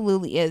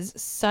absolutely is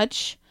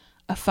such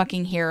a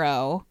fucking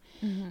hero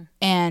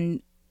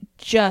and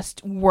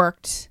just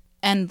worked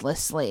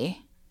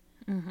endlessly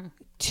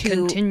to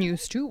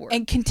Continues to work.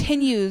 and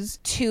continues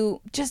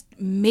to just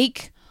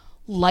make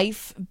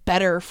life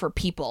better for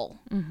people.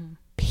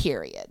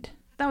 Period.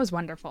 That was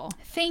wonderful.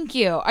 Thank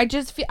you. I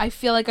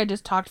feel like I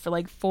just talked for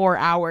like 4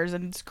 hours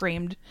and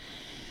screamed.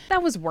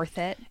 That was worth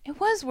it. It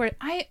was worth.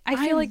 I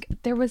feel like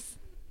there was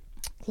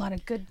a lot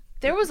of good.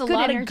 there was a good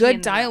lot of energy good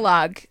in the room.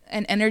 dialogue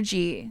and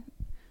energy.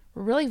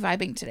 We're really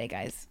vibing today,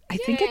 guys. I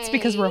think it's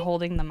because we're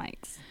holding the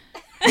mics.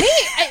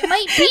 It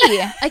might be.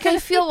 Like, I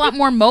feel a lot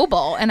more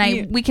mobile,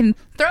 and we can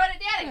throw it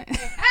at Daddy.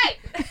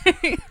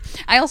 Hey.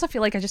 I also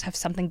feel like I just have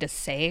something to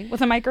say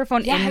with a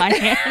microphone in my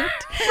hand.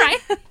 Right.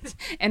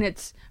 And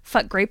it's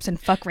fuck grapes and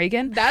fuck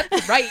Reagan.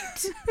 That's right.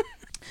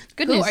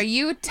 Good Who news. are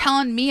you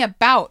telling me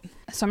about?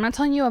 So I'm not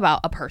telling you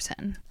about a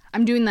person.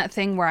 I'm doing that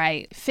thing where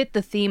I fit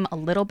the theme a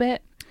little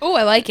bit, Oh,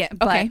 I like it.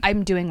 but Okay.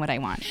 I'm doing what I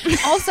want.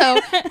 Also,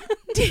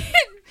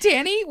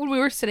 Danny, when we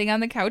were sitting on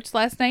the couch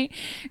last night,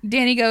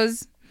 Danny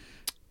goes,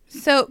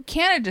 "So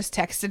Kiana just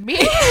texted me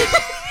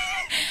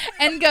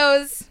and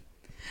goes,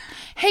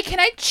 'Hey, can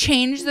I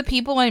change the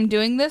people I'm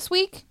doing this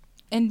week?'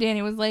 And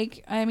Danny was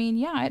like, 'I mean,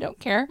 yeah, I don't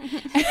care.'"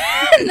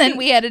 And then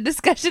we had a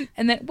discussion.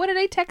 And then what did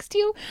I text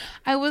you?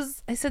 I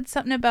said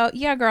something about,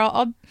 "Yeah, girl,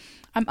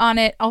 I'm on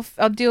it.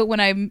 I'll do it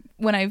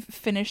when I've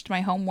finished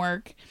my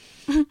homework."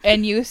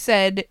 And you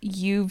said,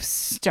 "You've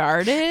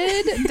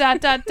started ...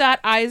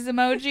 eyes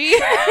emoji."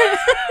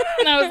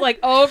 And I was like,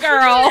 "Oh,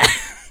 girl."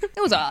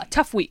 It was a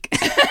tough week.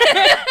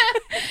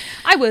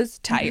 I was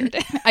tired.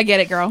 I get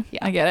it, girl. Yeah.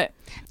 I get it.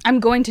 I'm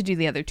going to do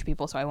the other two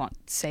people, so I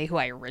won't say who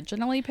I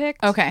originally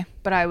picked. Okay.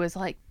 But I was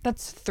like,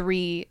 that's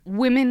 3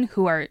 women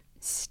who are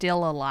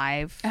still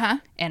alive Uh-huh.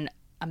 and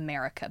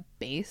America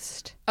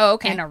based Oh,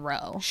 okay. in a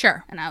row.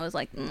 Sure. And I was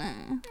like,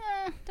 nah,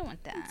 don't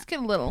want that. Let's get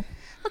a little,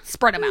 Let's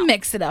spread them out.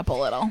 mix it up a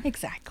little.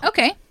 Exactly.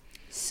 Okay.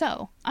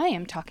 So I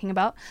am talking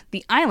about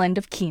the island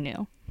of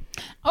Kinu.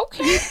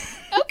 Okay.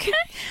 Okay.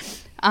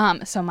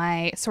 So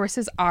my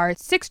sources are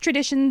 6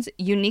 Traditions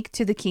Unique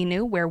to the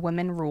Kinu Where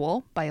Women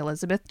Rule by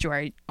Elizabeth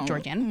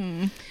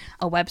Georgian.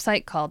 A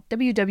website called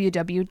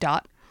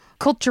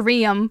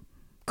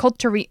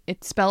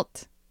it's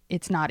spelt,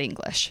 it's not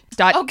English.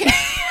 Okay.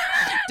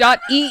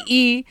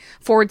 .ee/en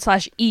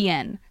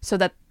so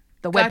that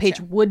the webpage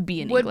Gotcha. would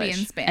be in Would English.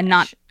 be in Spanish. And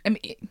not, I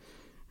mean,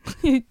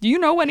 do you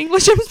know what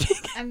English I'm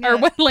speaking? Or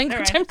what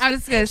language I'm I'm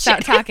just going to stop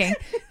talking.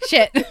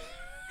 Shit.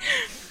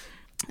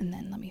 And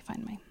then let me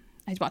find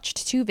I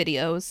watched 2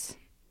 videos.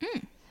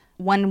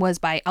 One was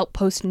by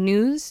Outpost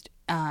News,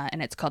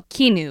 and it's called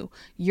Kinu,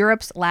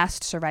 Europe's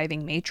Last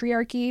Surviving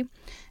Matriarchy.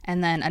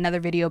 And then another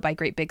video by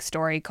Great Big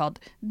Story called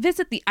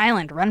Visit the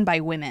Island Run by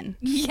Women.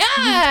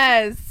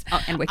 Yes.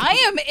 Oh, and Wikipedia. I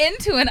am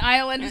into an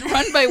island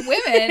run by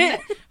women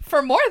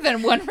for more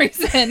than one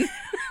reason.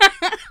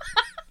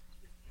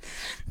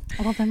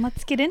 Well, then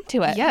let's get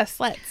into it. Yes,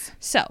 let's.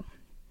 So,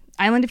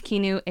 Island of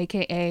Kinu,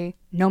 aka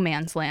No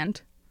Man's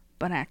Land,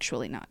 but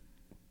actually not.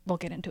 We'll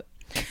get into it.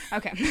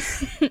 Okay.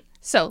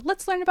 So,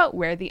 let's learn about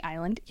where the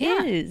island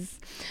is.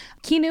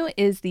 Kinu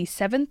is the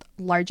 7th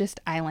largest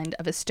island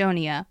of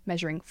Estonia,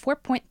 measuring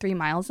 4.3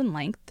 miles in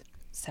length,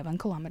 7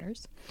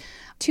 kilometers,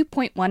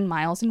 2.1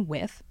 miles in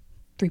width,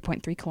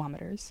 3.3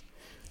 kilometers,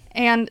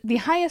 and the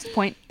highest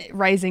point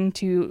rising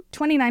to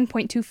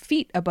 29.2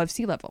 feet above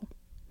sea level,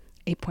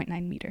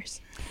 8.9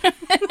 meters.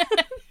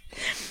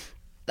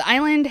 The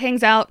island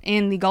hangs out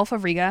in the Gulf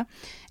of Riga,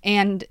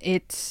 and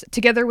it's,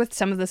 together with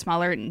some of the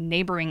smaller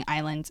neighboring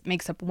islands,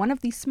 makes up one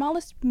of the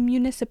smallest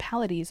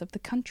municipalities of the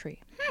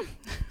country.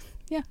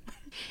 Yeah.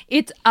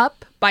 It's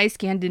up by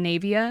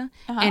Scandinavia,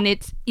 and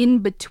it's in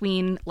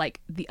between, like,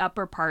 the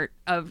upper part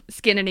of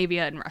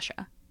Scandinavia and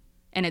Russia.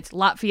 And it's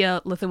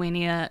Latvia,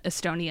 Lithuania,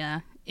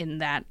 Estonia in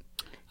that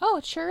Oh,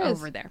 it sure is.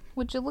 over there.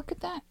 Would you look at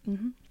that?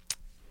 Mm-hmm.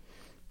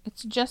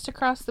 It's just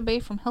across the bay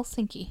from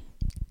Helsinki.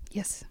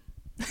 Yes.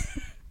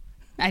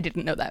 I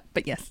didn't know that,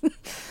 but yes.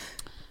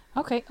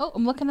 Okay. Oh,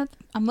 I'm looking at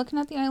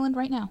the island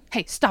right now.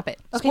 Hey, stop it.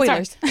 Okay,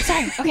 Spoilers.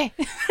 Sorry. Okay.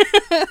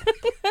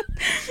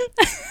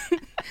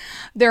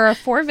 There are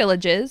 4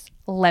 villages: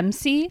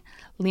 Lemsi,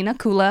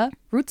 Linakula,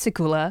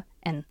 Rutsikula,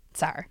 and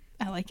Tsar.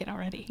 I like it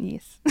already.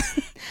 Yes.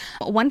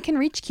 One can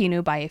reach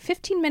Kinu by a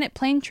 15-minute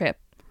plane trip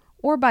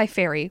or by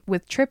ferry,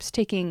 with trips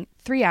taking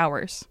 3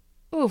 hours.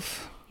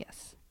 Oof.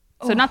 Yes.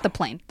 So not the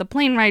plane. The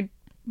plane ride,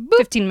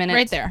 15 minutes.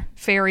 Right there.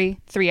 Ferry,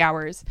 3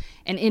 hours.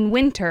 And in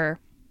winter,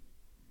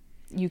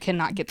 you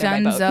cannot get there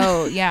by boat.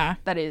 Dunzo. Yeah.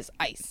 That is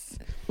ice.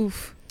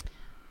 Oof.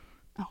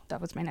 Oh,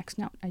 that was my next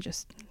note. I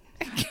just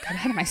got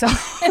ahead of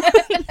myself.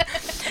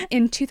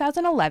 In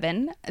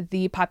 2011,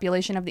 the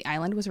population of the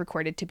island was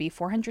recorded to be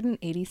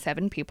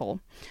 487 people,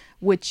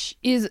 which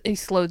is a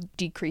slow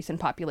decrease in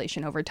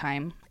population over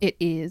time. It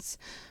is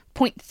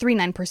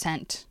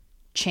 0.39%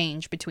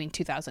 change between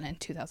 2000 and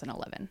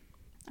 2011.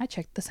 I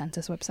checked the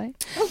census website.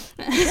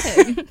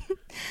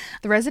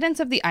 The residents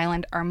of the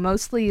island are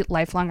mostly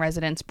lifelong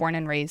residents born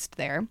and raised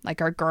there,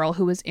 like our girl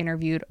who was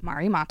interviewed,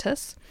 Mari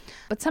Matas.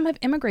 But some have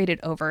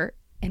immigrated over,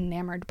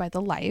 enamored by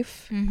the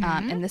life.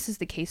 And this is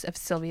the case of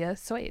Sylvia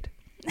Soid.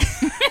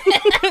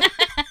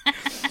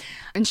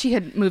 And she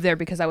had moved there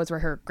because that was where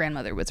her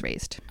grandmother was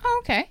raised.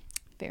 Oh, okay.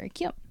 Very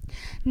cute.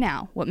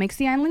 Now, what makes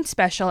the island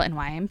special and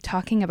why I'm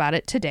talking about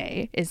it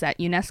today is that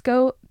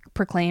UNESCO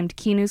proclaimed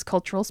Kinu's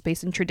cultural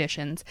space and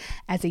traditions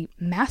as a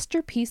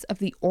masterpiece of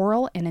the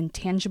oral and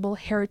intangible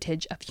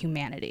heritage of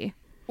humanity.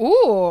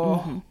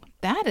 Ooh.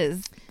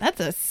 That's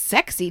a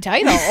sexy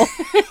title.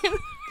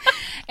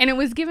 And it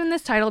was given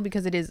this title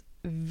because it is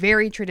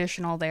very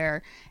traditional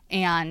there,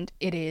 and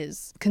it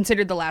is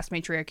considered the last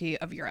matriarchy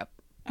of Europe.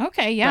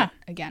 Okay, yeah.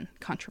 But, again,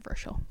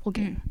 controversial. We'll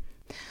get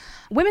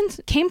Women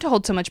came to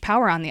hold so much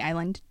power on the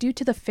island due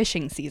to the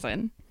fishing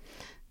season.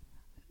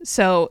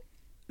 So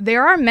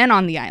there are men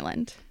on the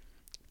island,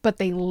 but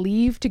they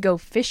leave to go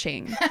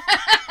fishing.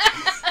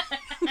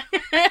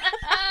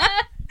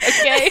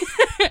 Okay.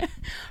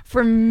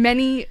 For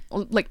many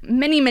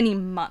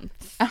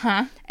months.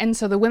 Uh-huh. And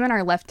so the women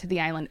are left to the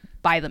island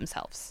by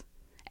themselves.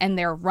 And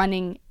they're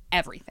running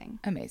everything.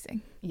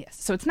 Amazing. Yes.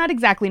 So it's not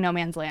exactly no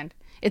man's land.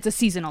 It's a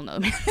seasonal no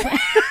man's land.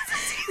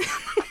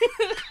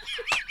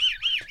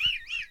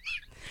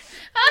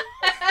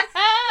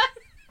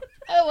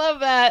 I love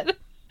that.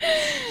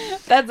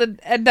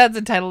 That's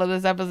a title of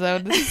this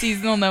episode.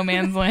 Seasonal No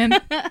Man's Land.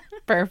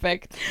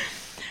 Perfect.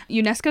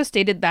 UNESCO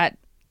stated that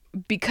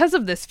because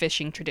of this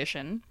fishing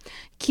tradition,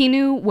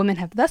 Kinu women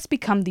have thus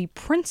become the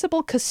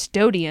principal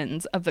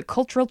custodians of the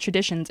cultural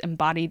traditions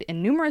embodied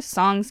in numerous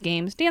songs,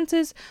 games,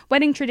 dances,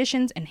 wedding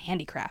traditions, and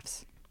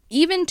handicrafts.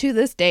 Even to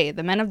this day,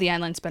 the men of the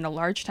island spend a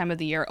large time of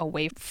the year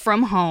away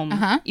from home,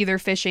 either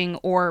fishing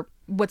or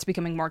what's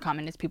becoming more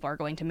common is people are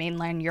going to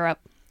mainland Europe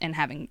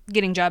and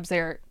getting jobs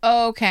there.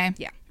 Okay.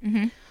 Yeah.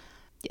 Mm-hmm.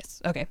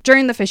 Yes. Okay.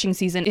 During the fishing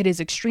season, it is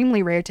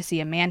extremely rare to see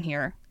a man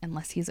here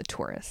unless he's a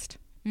tourist.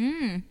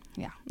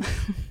 Yeah.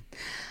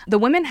 The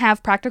women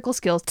have practical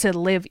skills to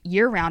live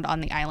year-round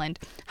on the island.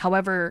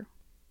 However,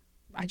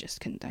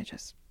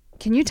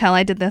 Can you tell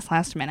I did this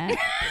last minute?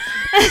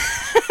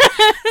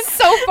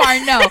 So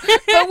far, no.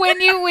 But when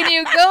you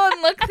go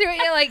and look through it,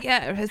 you're like,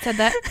 yeah, I said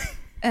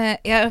that.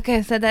 Yeah, okay,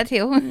 I said that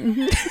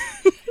too.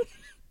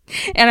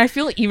 And I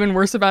feel even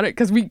worse about it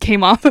because we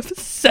came off of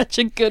such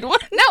a good one.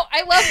 No,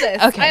 I love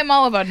this. Okay. I am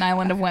all about an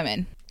island of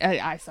women. So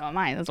am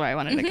I. That's why I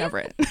wanted to cover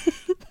it.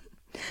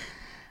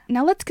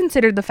 Now let's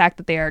consider the fact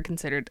that they are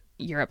considered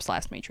Europe's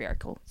last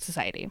matriarchal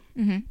society.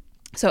 Mm-hmm.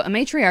 So a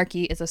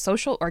matriarchy is a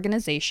social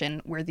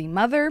organization where the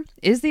mother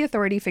is the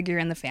authority figure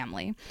in the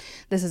family.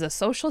 This is a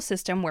social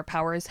system where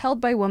power is held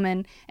by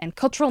women and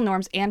cultural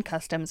norms and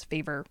customs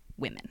favor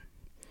women.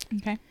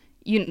 Okay.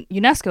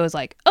 UNESCO is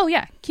like, oh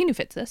yeah, Kinu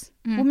fits this.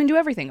 Women do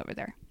everything over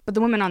there. But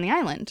the women on the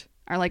island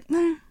are like,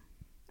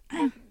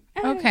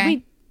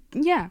 okay.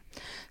 Yeah.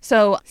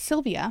 So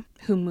Sylvia,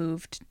 who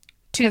moved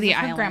to the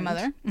island. Her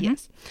grandmother.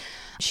 Yes.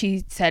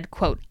 She said,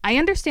 quote, I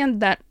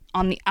understand that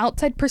on the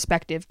outside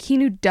perspective,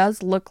 Kinu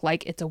does look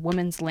like it's a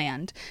woman's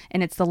land,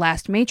 and it's the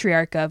last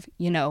matriarch of,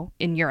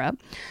 in Europe.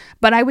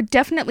 But I would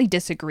definitely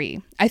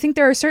disagree. I think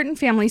there are certain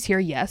families here,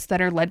 yes, that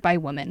are led by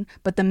women,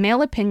 but the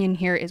male opinion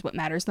here is what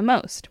matters the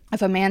most.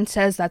 If a man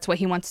says that's what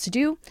he wants to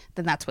do,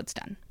 then that's what's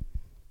done.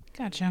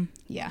 Gotcha.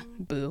 Yeah.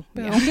 Boo.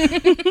 Yeah.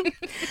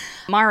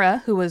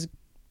 Mara, who was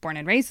born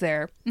and raised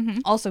there,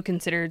 also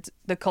considered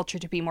the culture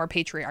to be more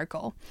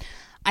patriarchal.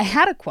 I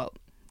had a quote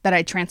that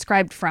I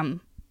transcribed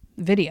from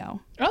video.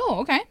 Oh,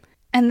 okay.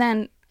 And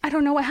then I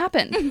don't know what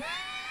happened.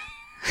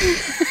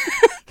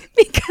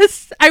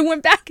 Because I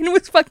went back and it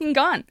was fucking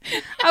gone.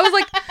 I was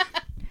like,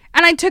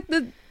 and I took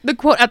the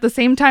quote at the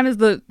same time as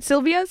the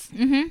Sylvia's.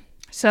 Mm-hmm.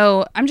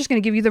 So I'm just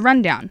going to give you the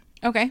rundown.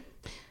 Okay.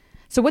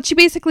 So what she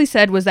basically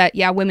said was that,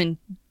 yeah, women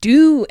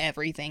do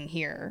everything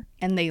here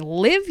and they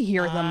live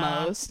here the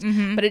most,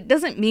 but it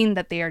doesn't mean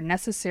that they are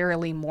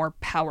necessarily more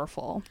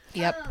powerful.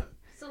 Yep.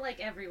 So like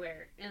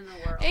everywhere in the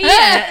world.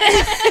 Yeah.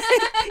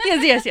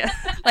 yes.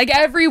 Like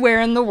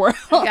everywhere in the world.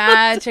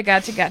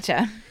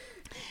 Gotcha.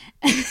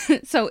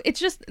 So it's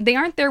just, they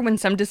aren't there when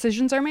some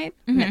decisions are made,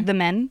 the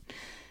men.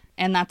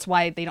 And that's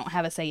why they don't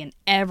have a say in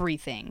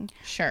everything.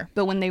 Sure.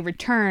 But when they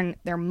return,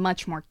 they're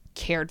much more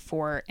cared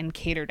for and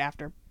catered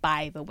after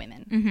by the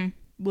women.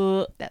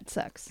 Well, that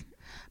sucks.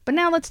 But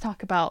now let's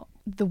talk about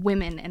the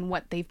women and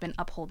what they've been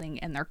upholding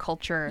in their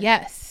culture.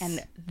 Yes.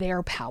 And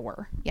their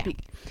power. Yeah.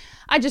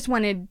 I just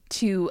wanted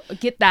to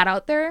get that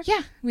out there.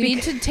 Yeah. We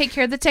need to take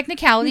care of the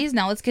technicalities.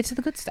 Now let's get to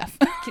the good stuff.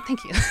 Okay,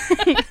 thank you.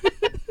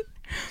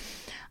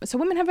 So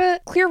women have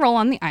a clear role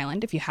on the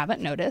island, if you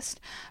haven't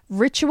noticed.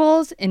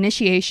 Rituals,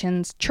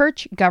 initiations,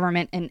 church,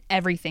 government, and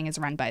everything is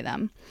run by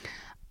them.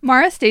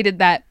 Mara stated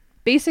that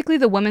basically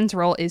the woman's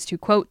role is to,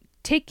 quote,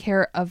 take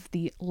care of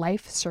the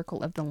life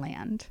circle of the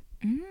land.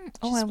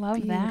 Oh, I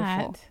love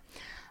that.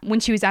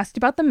 When she was asked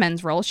about the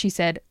men's role, she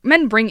said,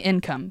 men bring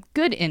income,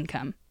 good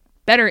income.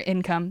 Better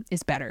income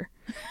is better.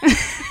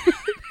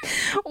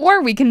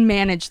 Or we can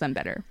manage them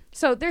better.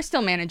 So they're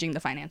still managing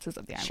the finances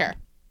of the island. Sure.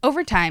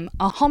 Over time,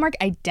 a hallmark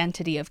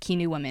identity of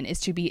Kinu women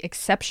is to be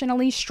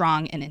exceptionally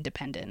strong and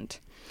independent.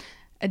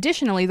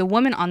 Additionally, the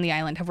women on the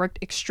island have worked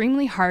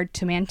extremely hard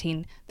to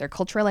maintain their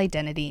cultural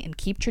identity and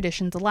keep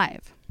traditions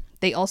alive.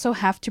 They also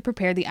have to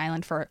prepare the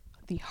island for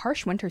the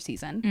harsh winter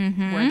season,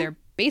 where they're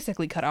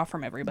basically cut off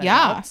from everybody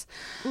else.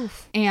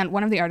 Oof. And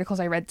one of the articles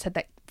I read said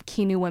that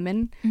Kinu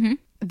women,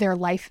 their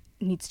life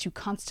needs to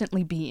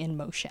constantly be in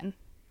motion.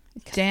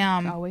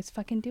 Damn. They're always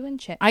fucking doing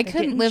shit. I They're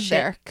couldn't getting live shit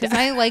there because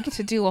I like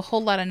to do a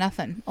whole lot of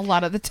nothing a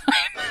lot of the time.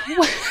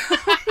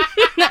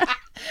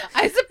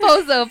 I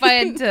suppose, though, if I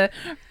had to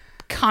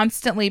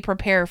constantly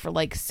prepare for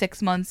like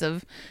 6 months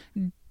of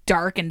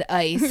darkened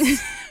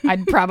ice,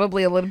 I'd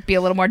probably be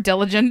a little more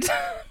diligent.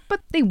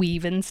 But they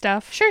weave and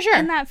stuff. Sure.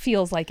 And that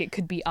feels like it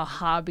could be a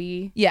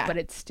hobby. Yeah. But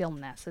it's still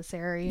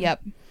necessary.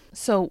 Yep.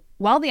 So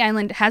while the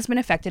island has been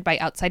affected by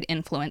outside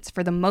influence,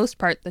 for the most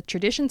part, the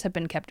traditions have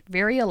been kept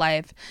very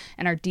alive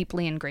and are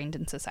deeply ingrained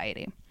in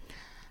society.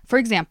 For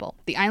example,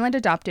 the island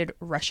adopted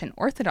Russian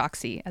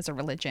Orthodoxy as a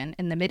religion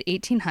in the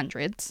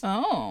mid-1800s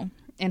Oh.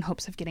 in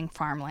hopes of getting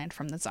farmland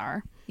from the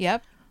Tsar.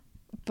 Yep.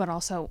 But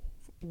also,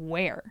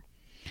 where?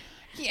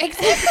 Yeah,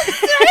 exactly.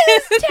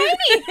 It's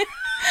tiny.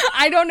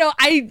 I don't know.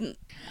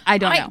 I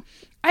don't know.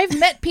 I've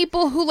met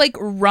people who like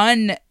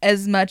run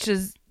as much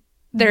as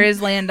there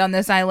is land on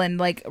this island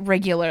like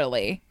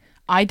regularly.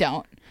 I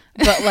don't.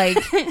 But like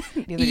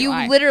Neither do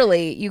I.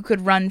 you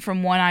could run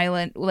from one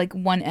island, like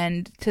one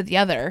end to the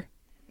other.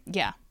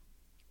 Yeah.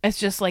 It's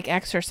just like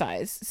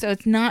exercise. So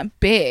it's not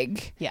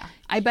big. Yeah.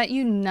 I bet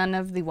you none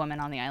of the women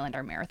on the island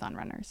are marathon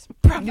runners.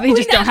 Probably They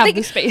just don't not. have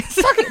the space.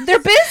 Fuck it, they're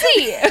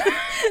busy.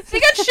 They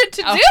got shit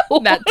to do.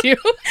 That too.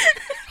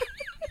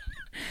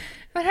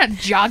 They're not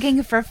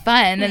jogging for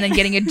fun and then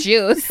getting a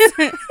juice.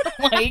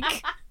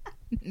 Like,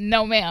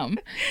 no, ma'am.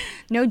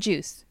 No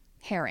juice.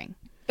 Herring.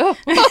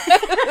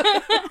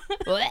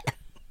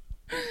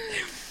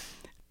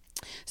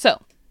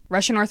 So,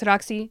 Russian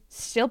Orthodoxy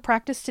still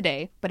practiced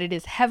today, but it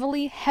is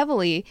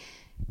heavily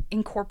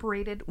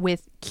incorporated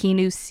with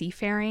Kinu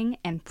seafaring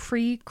and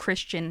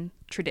pre-Christian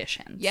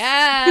traditions.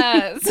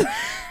 Yes.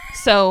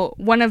 So,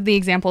 one of the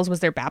examples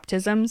was their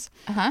baptisms.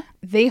 Uh-huh.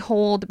 They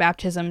hold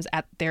baptisms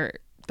at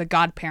the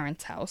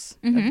godparents' house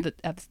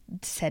of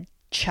said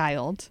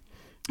child.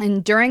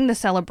 And during the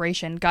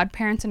celebration,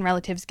 godparents and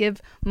relatives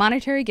give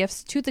monetary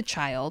gifts to the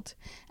child,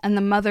 and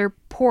the mother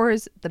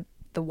pours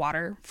the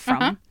water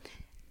from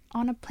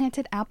on a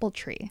planted apple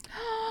tree.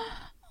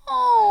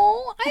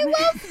 Oh, I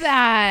love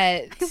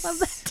that. I love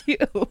that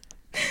too.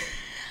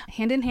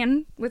 Hand in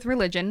hand with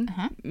religion,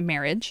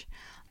 marriage,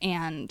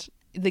 and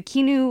the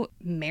Kinu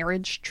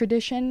marriage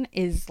tradition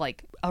is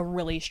like a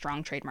really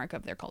strong trademark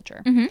of their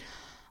culture.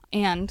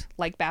 And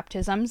like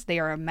baptisms, they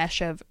are a mesh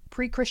of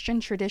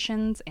pre-Christian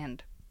traditions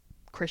and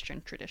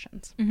Christian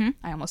traditions.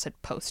 I almost said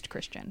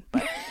post-Christian,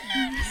 but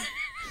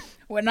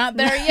We're not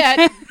there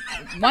yet.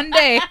 One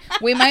day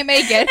we might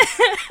make it,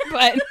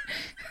 but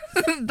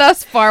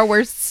thus far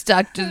we're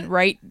stuck just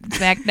right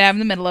smack dab in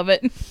the middle of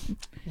it.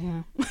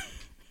 yeah.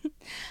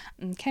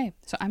 Okay,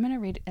 so I'm going to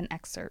read an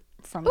excerpt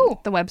from Ooh.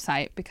 the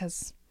website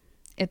because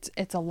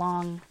it's a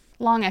long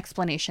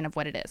explanation of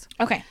what it is.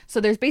 Okay.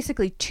 So there's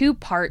basically two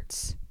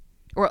parts,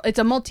 or it's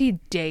a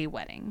multi-day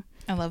wedding.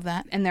 I love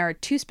that. And there are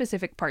two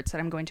specific parts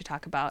that I'm going to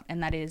talk about,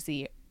 and that is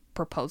the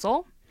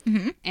proposal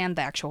and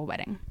the actual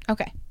wedding.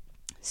 Okay.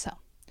 So,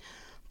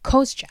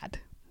 Kozjad,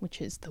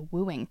 which is the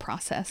wooing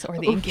process or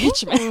the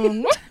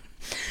engagement.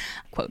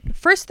 Quote,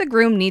 first the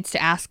groom needs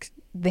to ask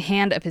the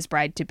hand of his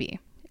bride to be.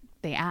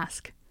 They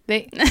ask.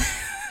 That's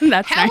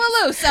nice.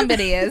 Hello,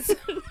 somebody is.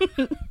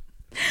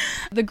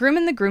 The groom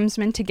and the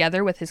groomsman,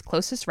 together with his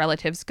closest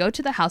relatives, go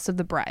to the house of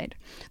the bride.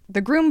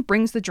 The groom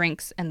brings the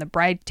drinks, and the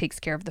bride takes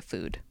care of the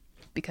food,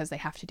 because they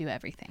have to do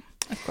everything.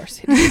 Of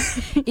course.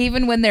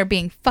 Even when they're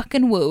being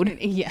fucking wooed.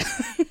 Yeah.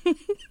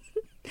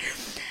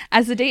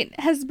 As the date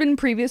has been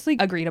previously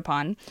agreed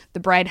upon, the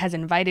bride has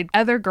invited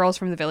other girls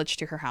from the village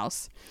to her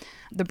house.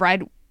 The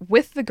bride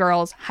with the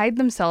girls hide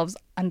themselves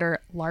under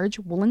large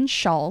woolen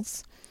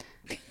shawls,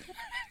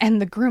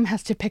 and the groom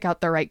has to pick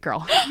out the right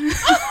girl.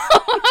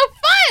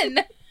 Fun!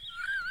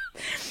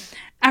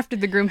 After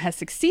the groom has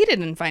succeeded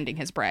in finding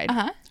his bride,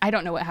 Uh-huh. I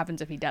don't know what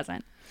happens if he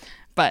doesn't,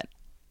 but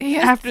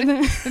Yes. after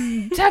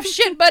the Tough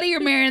shit, buddy. You're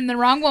marrying the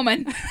wrong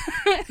woman.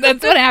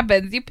 That's what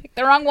happens. You pick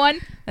the wrong one.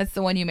 That's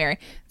the one you marry.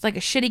 It's like a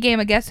shitty game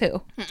of Guess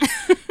Who.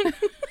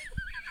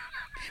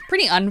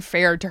 pretty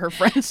unfair to her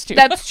friends too.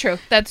 That's true.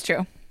 That's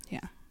true.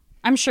 Yeah,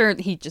 I'm sure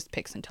he just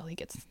picks until he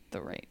gets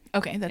the right.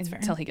 Okay, that's fair.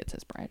 Until he gets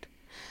his bride.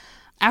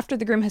 After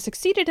the groom has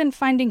succeeded in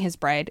finding his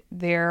bride,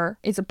 there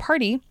is a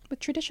party with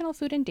traditional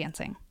food and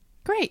dancing.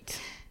 Great.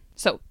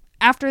 So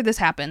after this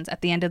happens,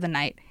 at the end of the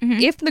night,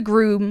 if the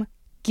groom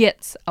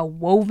gets a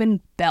woven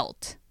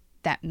belt,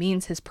 that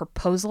means his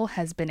proposal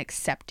has been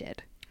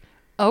accepted.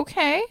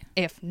 Okay.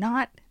 If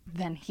not,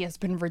 then he has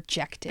been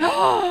rejected.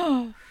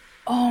 Oh,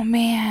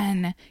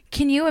 man.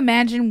 Can you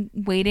imagine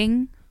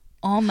waiting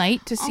all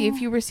night to see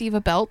if you receive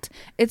a belt?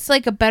 It's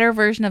like a better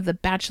version of The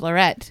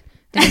Bachelorette.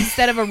 And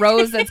instead of a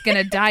rose that's going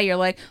to die, you're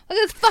like, look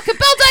at this fucking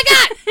belt I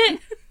got.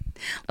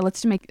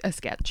 Let's make a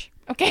sketch.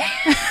 Okay.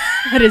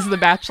 That is The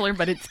Bachelor,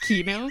 but it's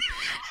Keanu.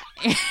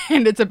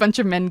 And it's a bunch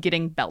of men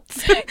getting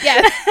belts.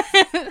 Yes.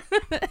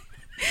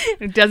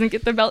 Who doesn't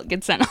get the belt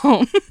gets sent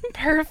home.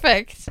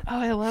 Perfect. Oh,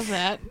 I love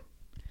that.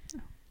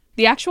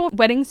 The actual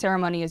wedding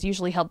ceremony is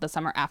usually held the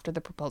summer after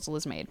the proposal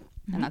is made.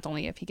 And that's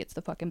only if he gets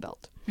the fucking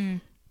belt.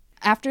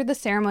 After the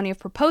ceremony of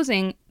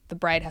proposing, the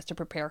bride has to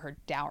prepare her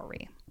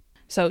dowry.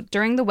 So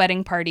during the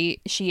wedding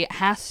party, she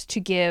has to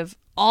give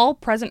all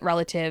present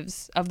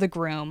relatives of the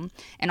groom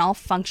and all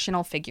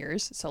functional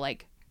figures. So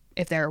like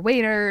if there are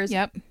waiters,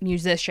 Yep.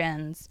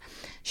 musicians,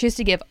 she has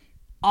to give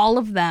all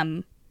of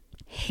them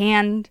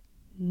hand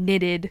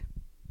knitted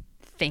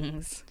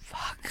things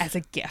as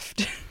a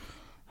gift.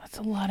 That's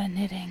a lot of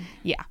knitting.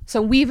 Yeah.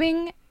 So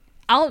weaving,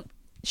 I'll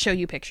show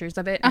you pictures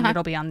of it and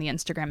it'll be on the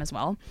Instagram as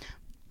well.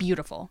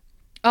 Beautiful,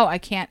 Oh, I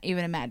can't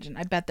even imagine.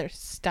 I bet they're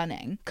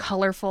stunning.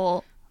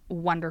 colorful,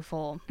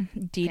 wonderful.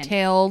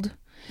 Detailed.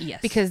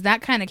 Yes. Because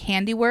that kind of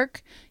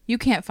handiwork, you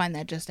can't find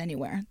that just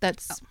anywhere.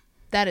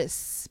 That is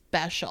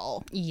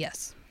special.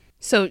 Yes.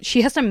 So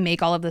she has to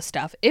make all of this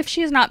stuff. If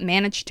she has not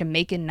managed to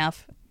make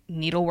enough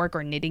needlework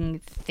or knitting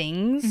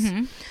things,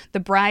 the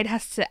bride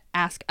has to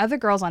ask other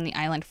girls on the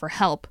island for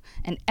help,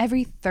 and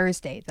every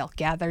Thursday they'll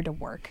gather to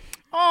work.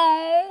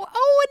 Oh,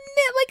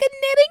 like a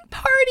knitting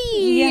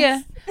party.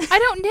 Yes. I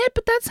don't knit,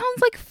 but that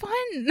sounds like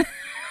fun.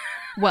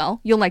 Well,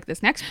 you'll like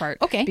this next part.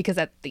 Okay. Because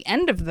at the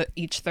end of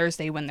each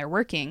Thursday when they're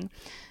working,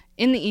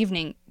 in the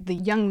evening, the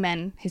young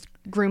men, his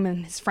groom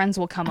and his friends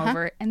will come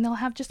over and they'll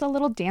have just a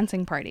little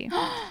dancing party.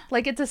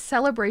 Like it's a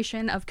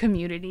celebration of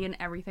community and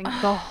everything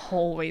the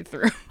whole way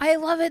through. I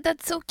love it.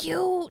 That's so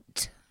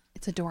cute.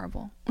 It's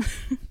adorable.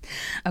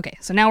 Okay,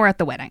 so now we're at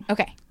the wedding.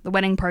 Okay. The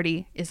wedding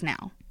party is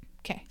now.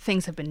 Okay.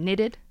 Things have been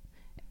knitted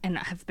and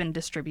have been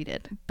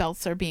distributed.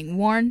 Belts are being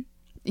worn.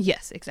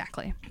 Yes,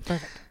 exactly.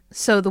 Perfect.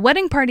 So the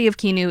wedding party of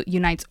Kinu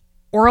unites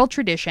oral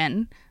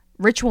tradition,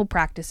 ritual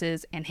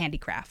practices, and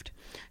handicraft.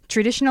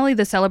 Traditionally,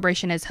 the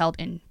celebration is held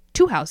in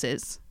two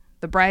houses.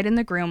 The bride and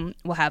the groom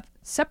will have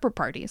separate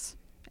parties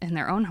in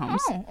their own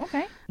homes Oh,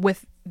 okay.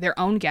 with their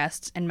own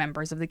guests and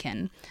members of the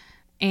kin.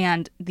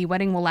 And the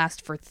wedding will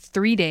last for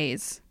 3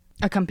 days,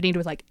 accompanied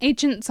with like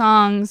ancient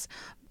songs,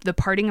 the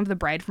parting of the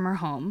bride from her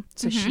home.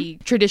 So she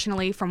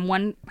traditionally from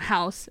one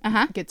house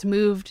gets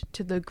moved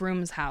to the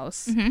groom's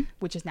house,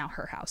 which is now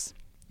her house.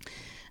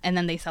 And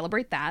then they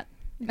celebrate that,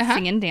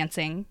 singing,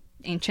 dancing,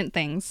 ancient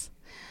things.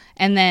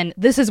 And then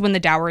this is when the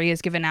dowry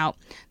is given out.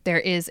 There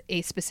is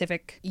a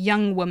specific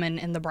young woman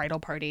in the bridal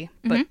party,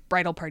 but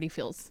bridal party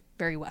feels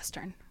very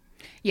Western.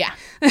 Yeah.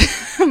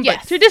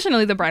 But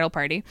traditionally the bridal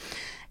party.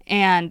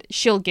 And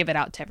she'll give it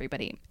out to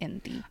everybody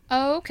in the...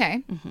 Oh,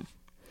 okay.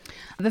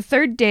 The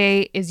third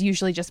day is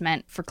usually just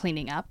meant for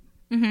cleaning up.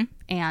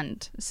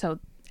 And so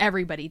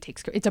everybody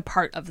takes... It's a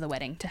part of the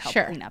wedding to help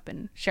clean up.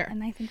 And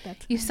And I think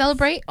that's... You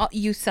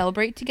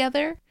celebrate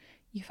together.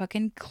 You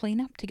fucking clean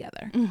up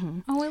together.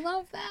 Oh, I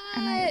love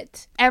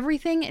that.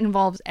 Everything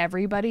involves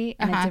everybody,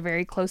 and it's a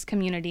very close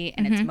community,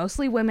 and it's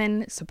mostly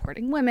women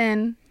supporting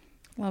women.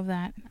 Love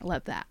that. I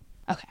love that.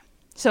 Okay.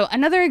 So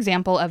another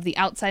example of the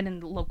outside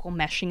and local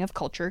meshing of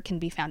culture can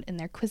be found in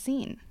their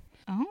cuisine.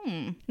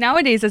 Oh.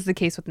 Nowadays, as the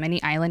case with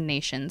many island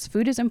nations,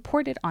 food is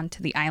imported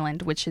onto the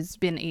island, which has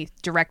been a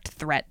direct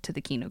threat to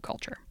the Kinu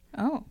culture.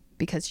 Oh.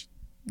 Because,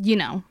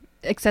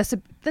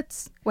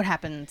 that's what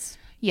happens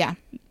Yeah.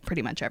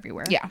 pretty much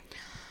everywhere. Yeah.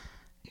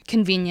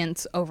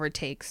 Convenience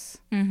overtakes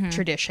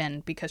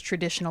tradition because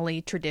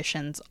traditionally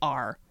traditions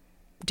are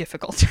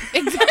difficult.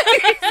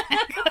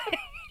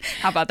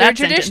 How about They're that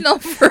sentence? traditional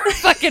for a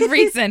fucking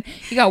reason.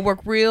 You gotta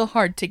work real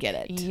hard to get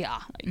it. Yeah.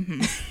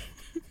 And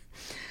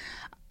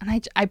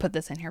I put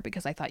this in here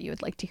because I thought you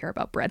would like to hear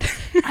about bread.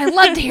 I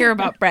love to hear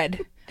about bread.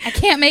 I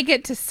can't make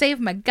it to save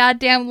my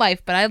goddamn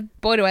life, but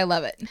boy do I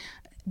love it.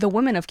 The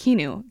women of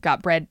Kinu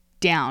got bread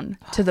down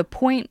to the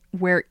point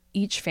where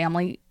each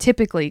family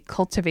typically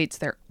cultivates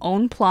their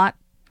own plot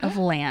of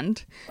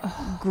land,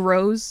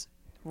 grows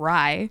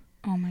rye,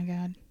 Oh my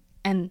God.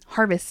 and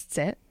harvests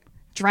it,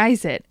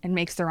 dries it, and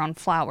makes their own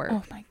flour.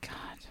 Oh my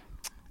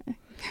God.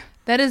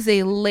 That is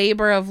a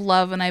labor of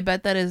love, and I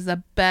bet that is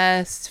the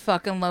best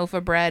fucking loaf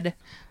of bread.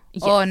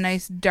 Yes. Oh, a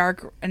nice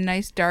dark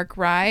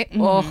rye.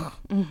 Oh,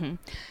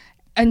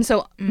 And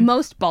so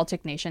most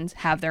Baltic nations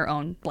have their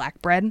own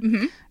black bread.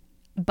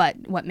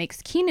 But what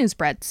makes Kinu's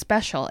bread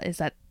special is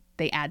that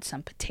they add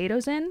some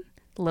potatoes in,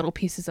 little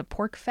pieces of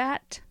pork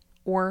fat,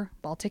 or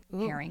Baltic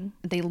herring.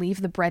 They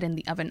leave the bread in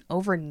the oven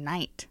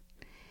overnight.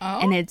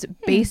 And it's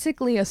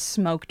basically a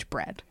smoked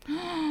bread.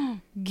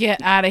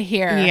 get out of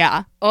here.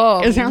 Yeah.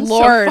 Oh, It sounds so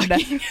Lord.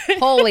 fucking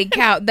Holy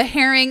cow. The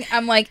herring,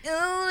 I'm like,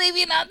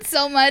 maybe not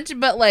so much,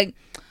 but like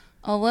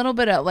a little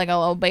bit of like a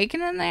little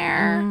bacon in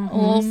there, a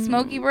little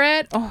smoky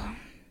bread. Oh,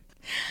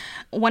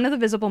 One of the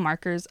visible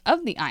markers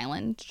of the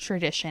island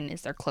tradition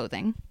is their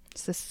clothing.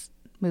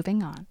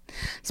 Moving on.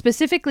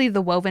 Specifically,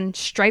 the woven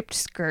striped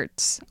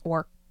skirts,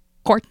 or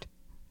kort,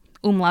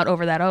 umlaut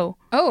over that O,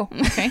 oh,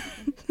 okay.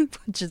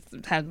 which is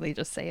how they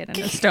just say it in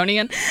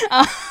Estonian.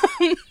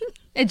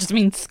 It just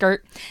means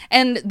skirt.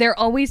 And they're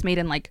always made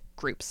in like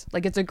groups.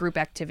 Like it's a group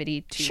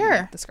activity to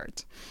Sure. make the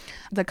skirts.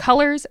 The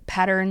colors,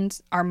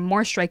 patterns are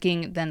more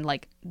striking than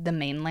like the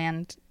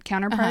mainland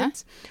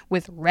counterparts,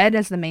 with red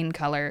as the main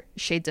color,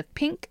 shades of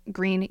pink,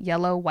 green,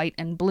 yellow, white,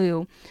 and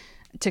blue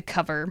to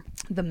cover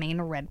the main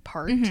red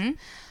part.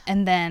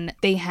 And then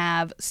they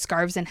have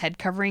scarves and head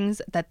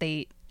coverings that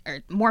they are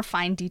more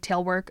fine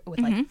detail work with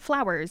like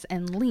flowers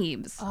and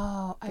leaves.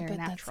 Oh, I Very bet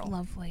natural. that's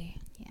lovely.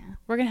 Yeah.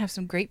 We're going to have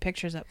some great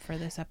pictures up for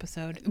this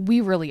episode.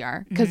 We really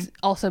are. Because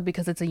it's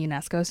a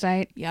UNESCO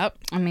site. Yep.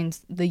 I mean,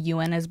 the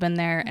UN has been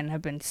there and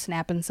have been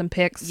snapping some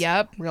pics.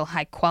 Yep. Real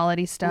high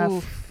quality stuff.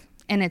 Oof.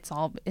 And it's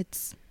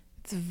It's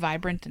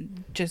vibrant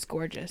and just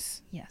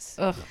gorgeous. yes.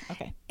 Ugh.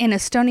 Okay. In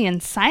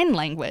Estonian Sign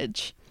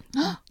Language,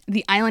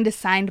 the island is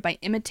signed by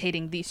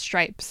imitating these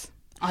stripes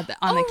on the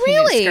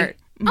Kinu skirt.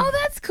 Oh,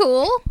 that's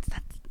cool.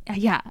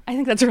 Yeah, I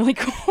think that's really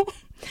cool.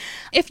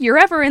 If you're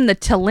ever in the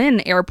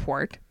Tallinn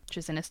airport, which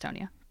is in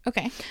Estonia,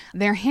 Okay.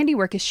 their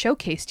handiwork is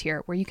showcased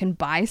here, where you can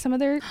buy some of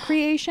their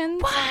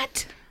creations.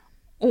 What?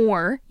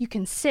 Or you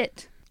can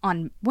sit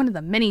on one of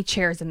the many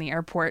chairs in the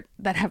airport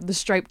that have the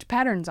striped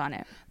patterns on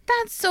it.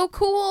 That's so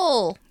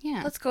cool.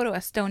 Yeah. Let's go to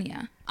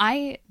Estonia.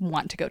 I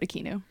want to go to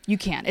Kinu. You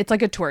can. It's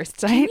like a tourist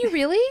site. Can you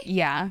really?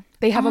 Yeah.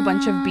 They have a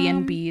bunch of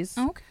B&Bs.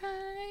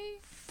 Okay.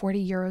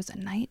 40 euros a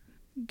night.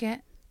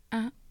 Get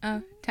out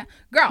of town.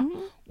 Girl,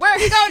 we're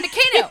going to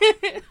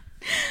Kinu.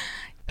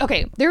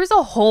 Okay, there's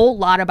a whole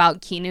lot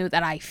about Kinu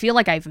that I feel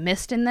like I've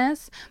missed in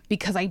this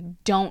because I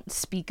don't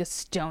speak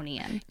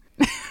Estonian.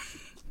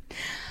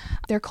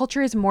 Their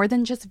culture is more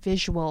than just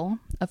visual,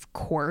 of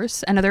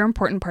course. Another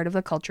important part of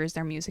the culture is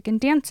their music and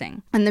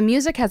dancing. And the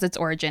music has its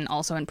origin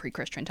also in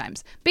pre-Christian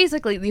times.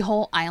 Basically, the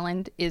whole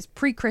island is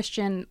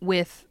pre-Christian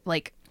with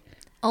like...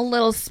 A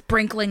little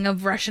sprinkling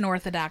of Russian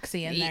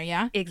Orthodoxy in there,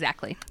 yeah?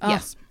 Exactly. Oh,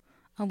 Yes.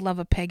 I love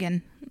a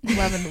pagan.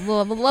 Love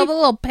a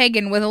little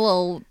pagan with a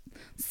little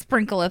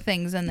sprinkle of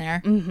things in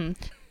there.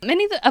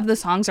 Many of the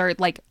songs are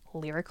like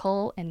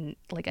lyrical and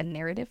like a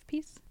narrative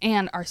piece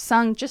and are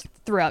sung just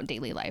throughout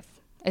daily life.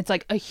 It's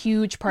like a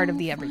huge part of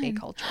the everyday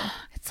culture.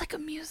 It's like a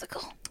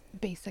musical.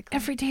 Basically.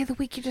 Every day of the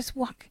week, you're just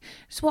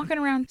walking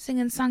around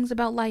singing songs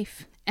about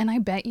life. And I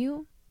bet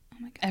you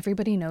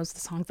everybody knows the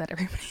songs that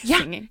everybody's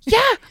singing. Yeah.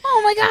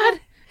 Oh my God.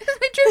 This is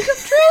my dream come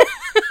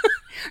true.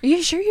 Are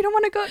you sure you don't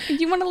want to go?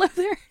 You want to live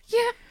there?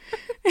 Yeah.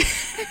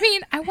 I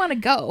mean, I want to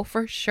go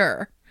for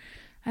sure.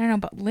 I don't know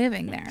about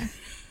living there.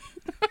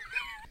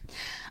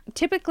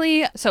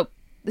 Typically, so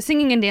the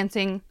singing and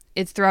dancing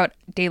is throughout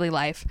daily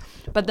life,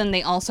 but then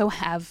they also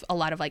have a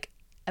lot of like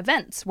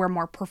events where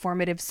more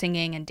performative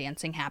singing and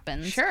dancing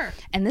happens. Sure.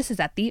 And this is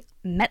at the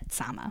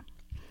Metsama,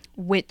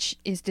 which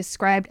is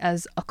described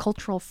as a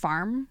cultural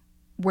farm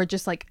where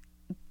just like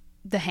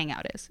the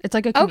hangout is. It's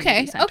like a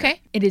community center.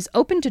 Okay. It is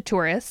open to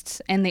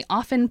tourists, and they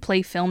often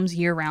play films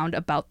year-round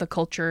about the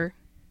culture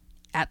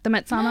at the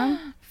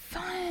Metsama.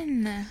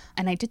 Fun.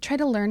 And I did try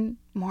to learn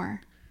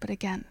more, but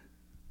again,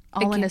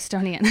 all in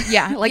Estonian.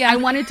 Yeah, Like yeah. I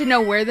wanted to know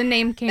where the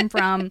name came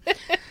from.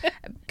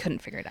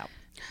 Couldn't figure it out.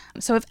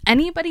 So if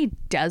anybody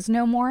does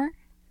know more,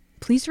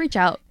 please reach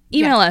out.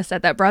 Email us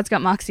at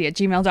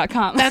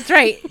thatbroadsgotmoxie@gmail.com. That's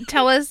right.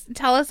 Tell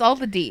us all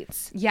the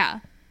deets. Yeah.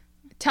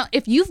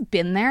 If you've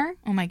been there,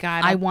 Oh my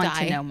God. I I'll want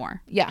die. to know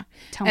more. Yeah.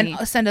 Tell and me.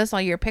 send us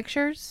all your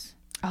pictures.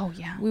 Oh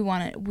yeah. We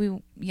want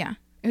it. Yeah.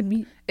 It'd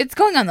be It's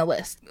going on the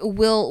list.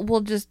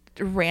 We'll just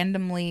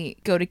randomly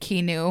go to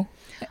Kinu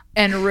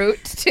en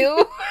route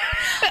to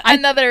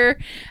another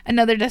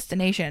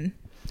destination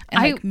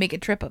and like make a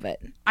trip of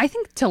it. I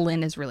think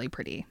Tallinn is really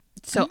pretty.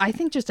 So I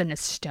think just an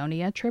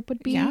Estonia trip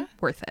would be Yeah?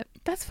 worth it.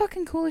 That's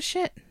fucking cool as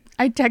shit.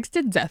 I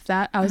texted Zeth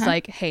that. I was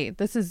like, hey,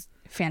 this is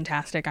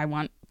fantastic. I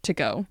want to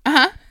go.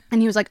 Uh-huh.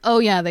 And he was like, oh,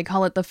 yeah, they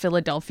call it the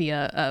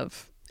Philadelphia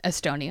of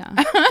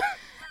Estonia.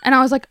 And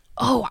I was like,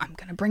 oh, I'm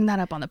going to bring that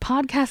up on the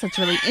podcast. That's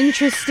really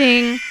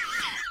interesting.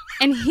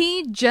 And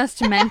he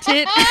just meant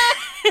it.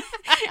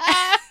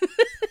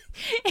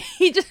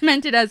 He just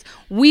meant it as,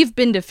 we've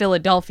been to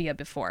Philadelphia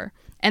before.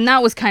 And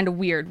that was kind of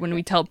weird when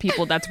we tell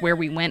people that's where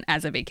we went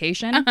as a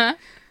vacation. Uh-huh.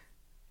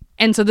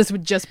 And so this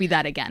would just be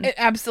that again. It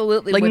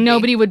absolutely like would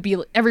nobody would be,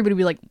 everybody would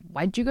be like,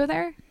 why'd you go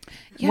there?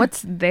 Yeah.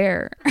 What's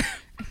there?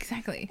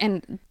 Exactly.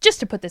 And just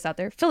to put this out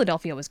there,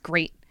 Philadelphia was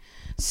great.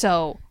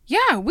 So,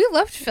 Yeah, we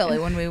loved Philly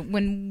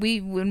when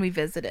we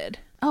visited.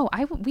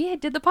 we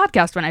did the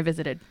podcast when I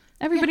visited.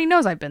 Everybody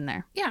knows I've been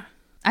there. Yeah.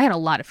 I had a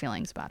lot of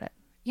feelings about it.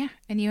 Yeah,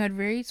 and you had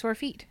very sore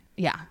feet.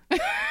 Yeah.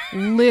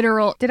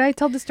 Literal. Did I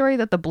tell the story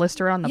that the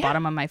blister on the Yeah.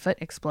 bottom of my foot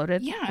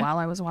exploded while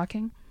I was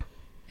walking?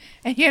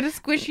 And you had a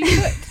squishy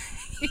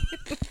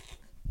foot.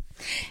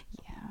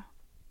 Yeah.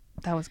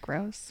 That was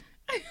gross.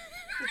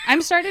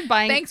 I'm started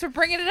buying. Thanks for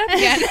bringing it up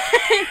again.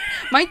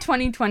 My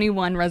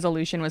 2021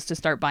 resolution was to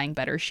start buying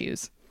better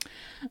shoes.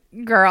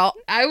 Girl,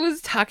 I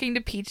was talking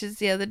to Peaches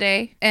the other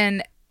day,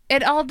 and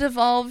it all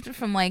devolved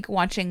from like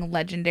watching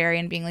Legendary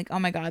and being like, oh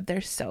my God, they're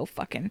so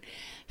fucking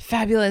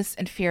fabulous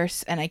and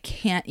fierce, and I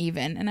can't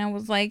even. And I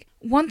was like,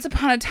 once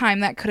upon a time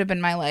that could have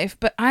been my life,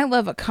 but I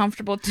love a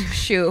comfortable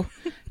shoe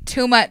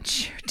too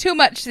much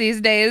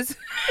these days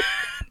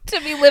to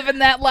be living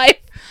that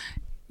life.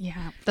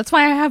 Yeah. That's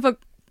why I have a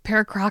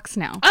pair of Crocs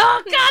now.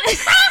 Oh God, the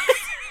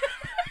Crocs!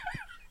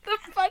 The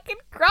fucking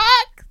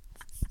Crocs!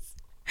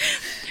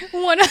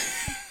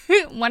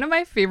 One of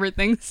my favorite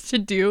things to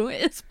do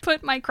is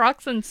put my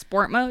Crocs in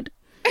sport mode.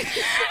 Okay.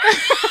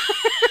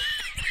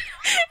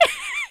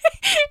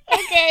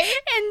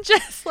 And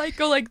just like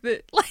go like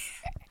the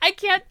I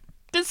can't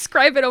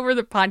describe it over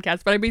the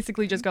podcast, but I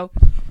basically just go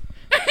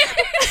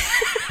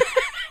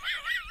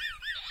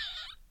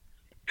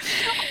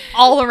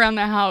all around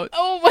the house.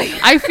 Oh my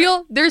God. I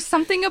feel there's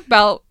something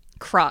about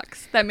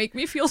Crocs that make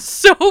me feel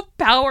so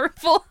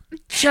powerful.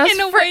 Just in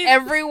a for way.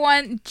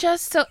 everyone,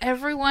 just so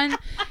everyone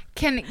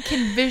can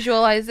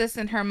visualize this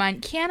in her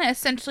mind. Kiana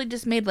essentially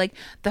just made like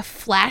the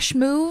Flash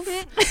move,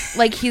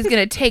 like he's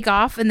gonna take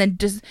off and then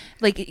just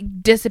like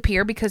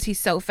disappear because he's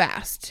so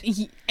fast.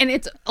 And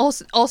it's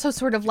also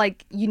sort of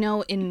like, you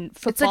know, in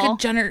football.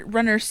 It's like a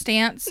runner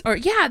stance, or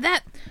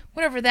that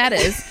whatever that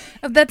is.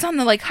 That's on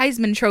the like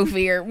Heisman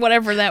Trophy or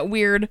whatever that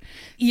weird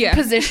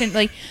position.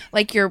 Like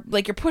you're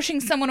pushing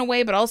someone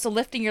away, but also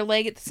lifting your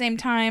leg at the same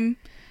time.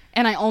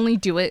 And I only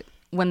do it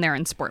when they're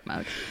in sport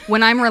mode.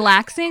 When I'm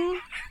relaxing,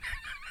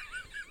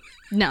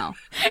 no.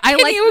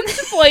 Can you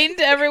explain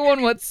to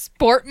everyone what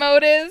sport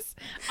mode is?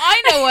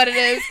 I know what it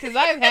is because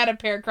I've had a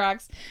pair of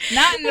Crocs,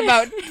 not in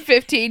about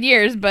 15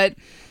 years, but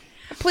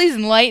please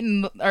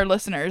enlighten our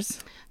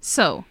listeners.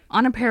 So,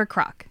 on a pair of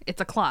Croc, it's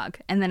a clog,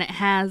 and then it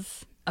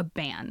has a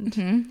band.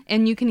 Mm-hmm.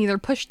 And you can either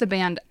push the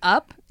band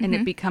up, and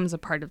it becomes a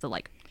part of the,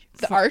 like...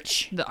 The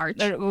arch.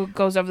 That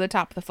goes over the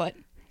top of the foot.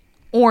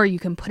 Or you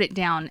can put it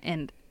down,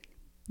 and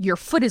your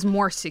foot is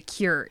more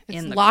secure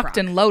in the locked Croc.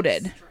 and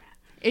loaded.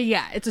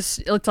 Yeah,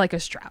 it's like a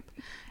strap.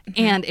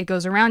 Mm-hmm. And it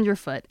goes around your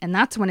foot, and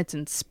that's when it's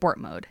in sport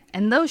mode.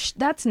 And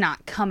that's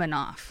not coming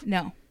off.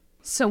 No.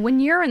 So when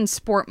you're in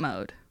sport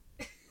mode...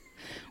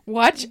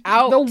 Watch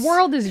out. The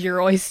world is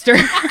your oyster.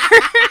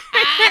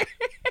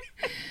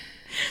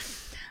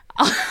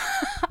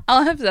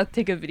 I'll have to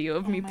take a video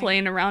of me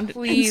playing around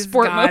in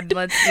sport mode.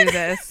 Let's do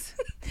this.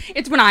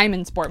 It's when I'm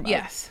in sport mode.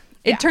 Yes.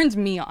 It turns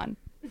me on.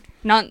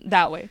 Not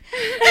that way.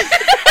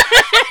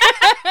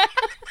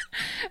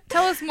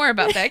 Tell us more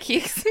about that,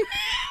 Keeks.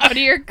 How do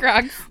your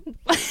Crocs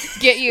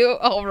get you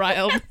all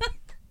riled?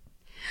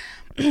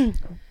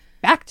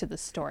 Back to the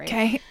story.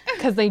 Okay.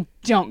 Because they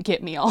don't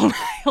get me all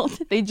riled.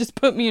 They just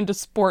put me into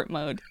sport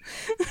mode.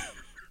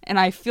 And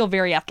I feel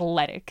very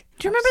athletic.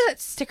 Do you remember that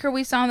sticker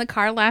we saw in the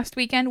car last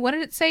weekend? What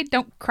did it say?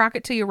 Don't crock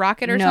it till you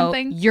rock it or no,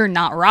 something? You're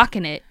not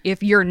rocking it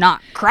if you're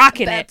not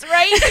crocking That's it.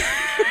 That's right.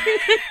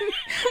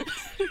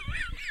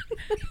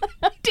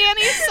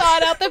 Danny saw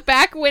it out the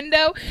back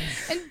window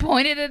and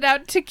pointed it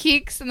out to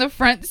Keeks in the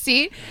front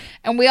seat.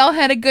 And we all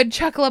had a good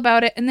chuckle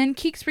about it. And then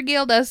Keeks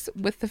regaled us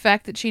with the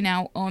fact that she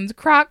now owns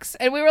Crocs.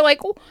 And we were like,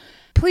 oh,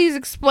 please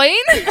explain.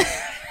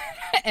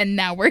 And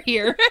now we're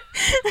here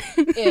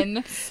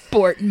in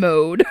sport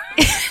mode.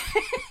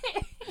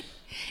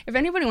 If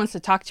anybody wants to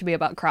talk to me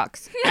about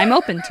Crocs, I'm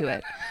open to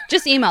it.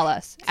 Just email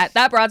us at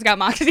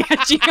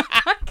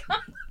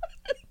thatbroadsgotmoxie@gmail.com.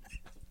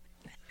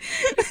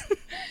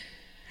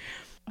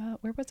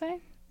 Where was I?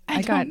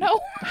 I don't know.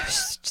 I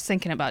was just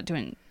thinking about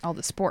doing all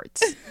the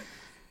sports.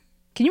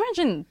 Can you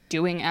imagine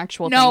doing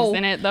actual No, things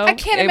in it, though? I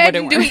can't It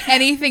imagine wouldn't work. doing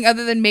anything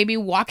other than maybe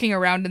walking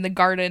around in the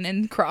garden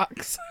in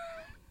Crocs.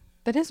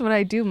 That is what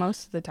I do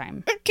most of the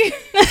time. Okay.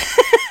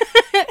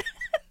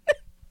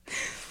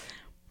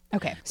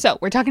 Okay, so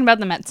we're talking about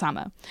the Met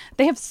Sama.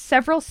 They have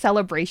several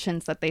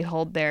celebrations that they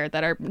hold there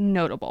that are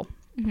notable.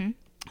 Mm-hmm.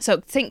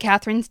 So St.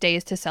 Catherine's Day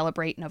is to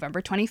celebrate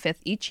November 25th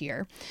each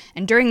year.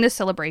 And during this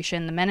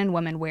celebration, the men and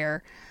women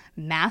wear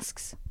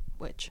masks,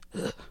 which...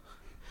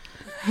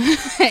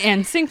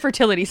 and sing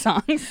fertility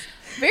songs.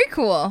 Very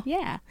cool.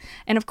 Yeah.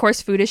 And of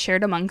course, food is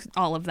shared among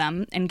all of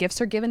them, and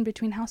gifts are given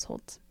between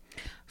households.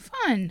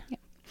 Fun. Yeah.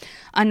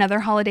 Another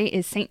holiday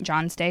is St.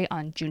 John's Day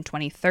on June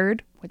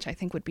 23rd, which I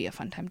think would be a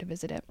fun time to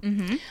visit it,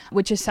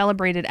 which is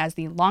celebrated as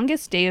the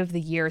longest day of the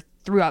year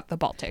throughout the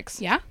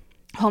Baltics. Yeah.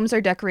 Homes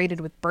are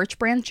decorated with birch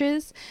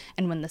branches,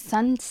 and when the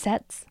sun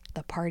sets,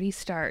 the party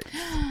starts.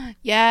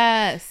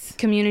 Yes.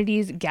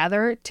 Communities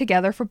gather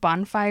together for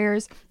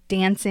bonfires,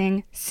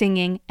 dancing,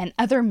 singing, and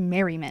other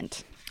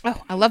merriment. Oh,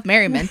 I love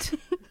merriment.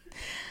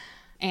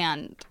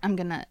 And I'm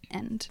going to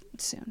end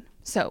soon.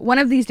 So one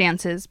of these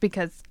dances,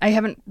 because I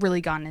haven't really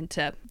gone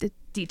into the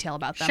detail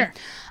about them, Sure.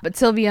 but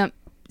Sylvia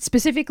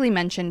specifically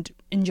mentioned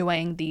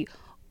enjoying the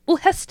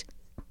Ulhest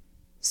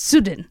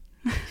Sudden.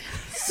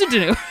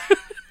 Sudenu.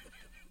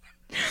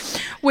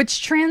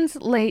 Which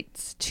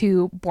translates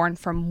to born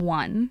from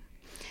one,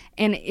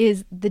 and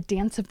is the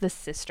dance of the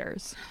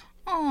sisters.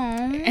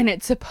 Aww. And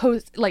it's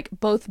supposed, like,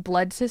 both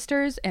blood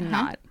sisters and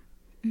not.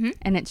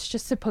 And it's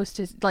just supposed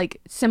to, like,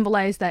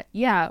 symbolize that,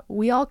 yeah,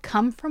 we all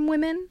come from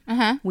women.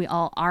 We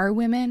all are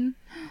women.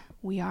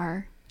 We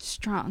are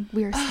strong.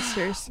 We are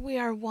sisters. We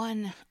are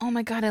one. Oh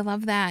my God, I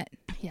love that.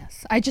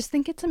 Yes. I just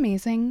think it's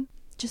amazing.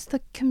 Just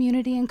the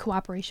community and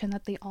cooperation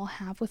that they all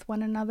have with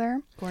one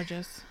another.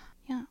 Gorgeous.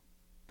 Yeah.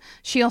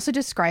 She also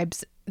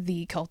describes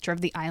the culture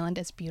of the island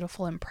as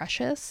beautiful and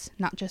precious,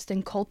 not just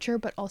in culture,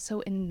 but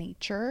also in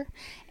nature,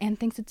 and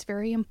thinks it's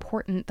very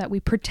important that we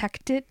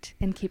protect it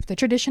and keep the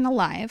tradition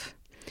alive.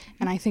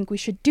 And I think we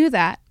should do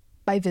that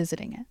by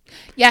visiting it.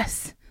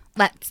 Yes.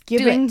 Let's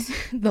Giving do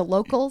it. the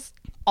locals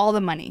all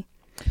the money.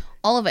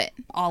 All of it.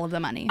 All of the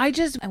money. I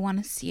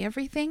want to see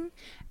everything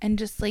and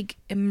just like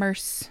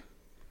immerse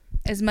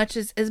as much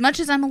as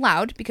I'm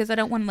allowed, because I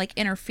don't want to like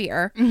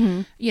interfere,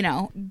 you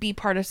know, be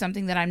part of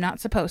something that I'm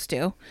not supposed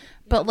to.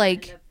 But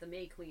like the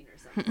May Queen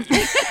or something.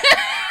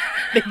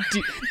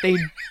 they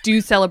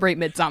do celebrate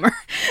Midsummer.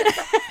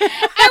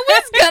 I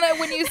was gonna,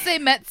 when you say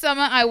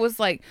Midsummer, I was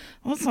like,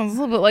 well, that sounds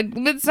a little bit like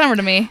Midsummer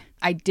to me.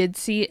 I did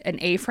see an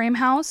A-frame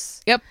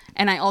house. Yep.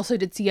 And I also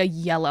did see a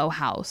yellow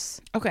house.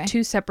 Okay.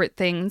 Two separate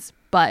things,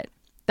 but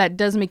that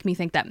does make me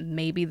think that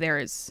maybe there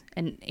is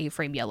an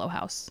A-frame yellow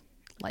house,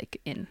 like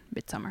in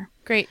Midsummer,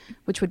 Great.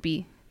 which would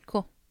be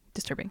Cool.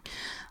 disturbing.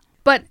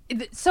 But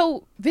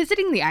so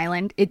visiting the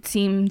island, it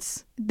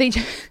seems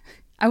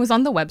I was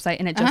on the website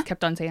and it just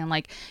kept on saying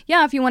like,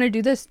 yeah, if you want to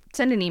do this,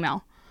 send an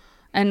email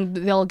and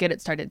they'll get it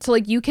started. So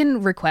like you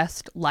can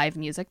request live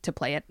music to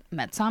play at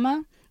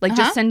Metsama. Like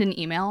just send an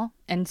email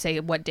and say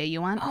what day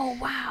you want. Oh,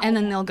 wow. And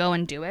then they'll go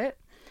and do it.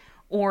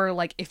 Or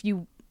like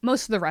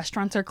most of the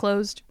restaurants are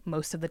closed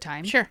most of the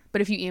time. Sure.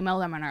 But if you email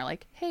them and are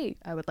like, hey,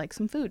 I would like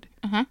some food.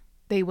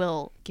 They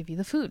will give you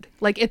the food.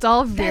 Like it's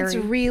all very... That's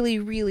really,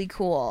 really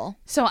cool.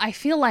 So I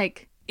feel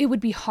like it would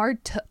be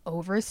hard to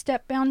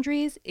overstep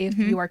boundaries if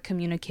you are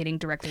communicating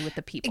directly with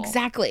the people.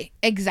 Exactly.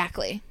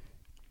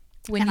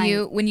 When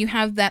And you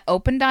have that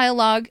open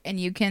dialogue and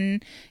you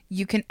can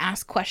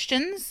ask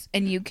questions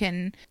and you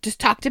can just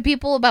talk to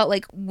people about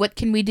like what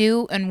can we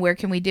do and where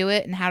can we do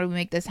it and how do we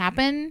make this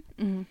happen.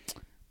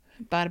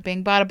 Bada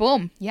bing, bada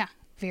boom. Yeah.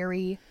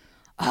 Very...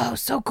 Oh,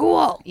 so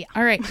cool. Yeah.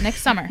 All right,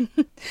 next summer.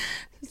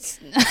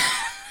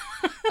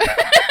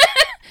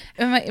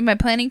 Am I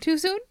planning too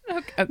soon?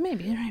 Okay.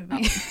 Maybe.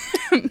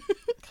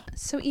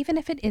 So even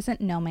if it isn't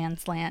no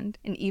man's land,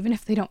 and even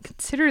if they don't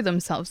consider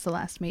themselves the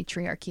last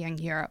matriarchy in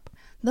Europe,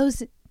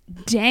 those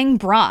dang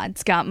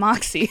broads got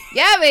moxie.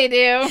 Yeah, they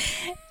do.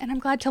 And I'm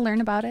glad to learn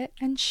about it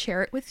and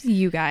share it with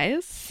you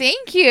guys.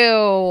 Thank you.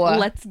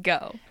 Let's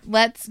go.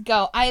 Let's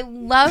go. I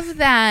love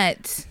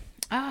that.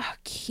 Ah,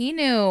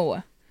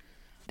 Kinu.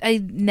 I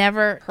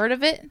never heard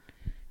of it.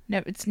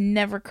 No, it's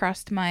never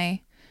crossed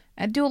my...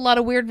 I do a lot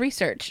of weird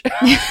research.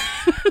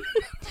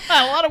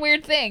 A lot of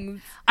weird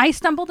things. I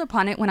stumbled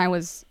upon it when I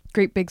was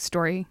Great Big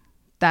Story.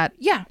 That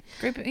Yeah.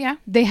 Great. Yeah.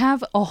 they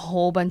have a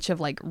whole bunch of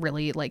like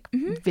really like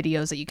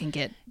videos that you can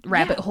get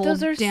rabbit hole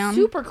Those are down.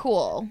 super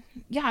cool.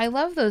 Yeah, I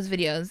love those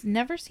videos.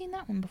 Never seen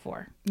that one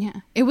before.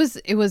 Yeah. It was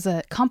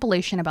a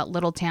compilation about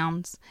little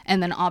towns,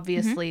 and then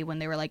obviously when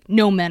they were like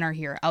no men are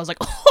here, I was like,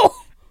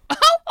 "Oh, I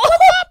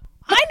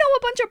know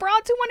a bunch of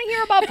broads who want to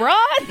hear about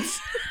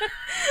broads."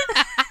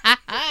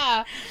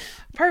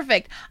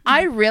 Perfect.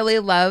 I really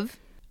love,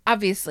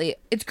 obviously,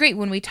 it's great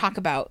when we talk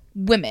about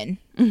women,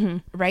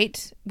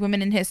 right?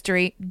 Women in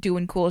history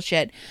doing cool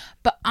shit.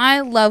 But I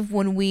love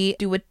when we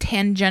do a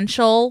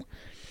tangential,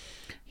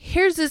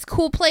 here's this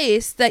cool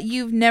place that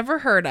you've never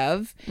heard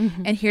of,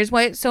 and here's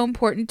why it's so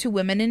important to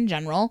women in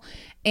general.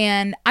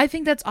 And I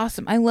think that's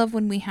awesome. I love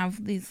when we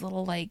have these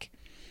little, like,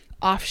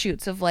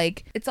 offshoots of,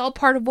 like, it's all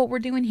part of what we're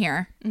doing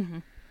here.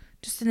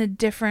 Just in a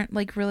different,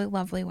 like, really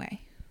lovely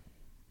way.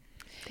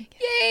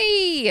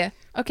 Yay!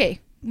 Okay,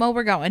 well,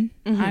 we're going.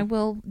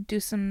 I'll do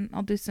some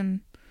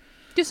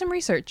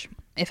research.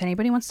 If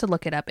anybody wants to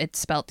look it up, it's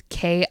spelled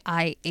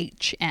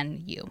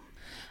Kihnu.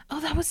 Oh,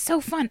 that was so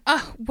fun.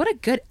 Oh, what a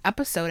good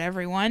episode,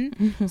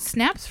 everyone.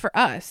 Snaps for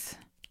us.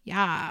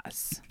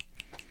 Yes.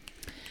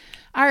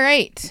 All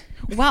right.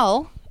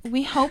 Well,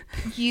 we hope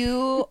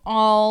you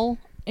all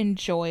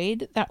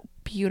enjoyed that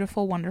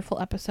beautiful, wonderful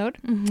episode.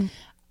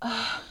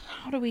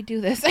 How do we do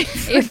this?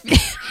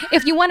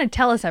 If you want to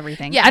tell us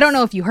everything, Yes. I don't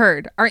know if you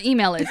heard, our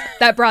email is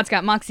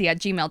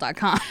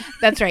thatbroadsgotmoxie@gmail.com.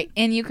 That's right.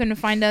 And you can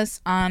find us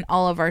on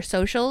all of our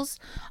socials.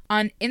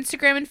 On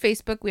Instagram and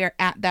Facebook, we are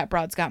at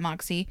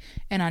thatbroadsgotmoxie,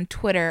 and on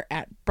Twitter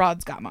at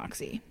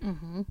broadsgotmoxie.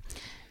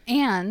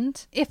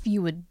 And if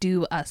you would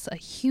do us a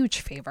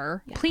huge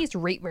favor, please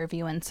rate,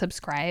 review, and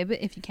subscribe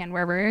if you can,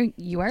 wherever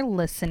you are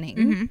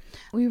listening.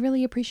 We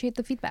really appreciate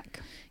the feedback.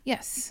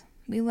 Yes.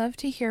 We love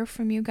to hear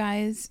from you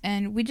guys,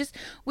 and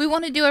we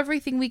want to do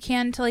everything we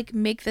can to like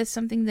make this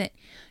something that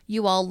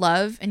you all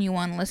love and you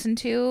want to listen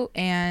to,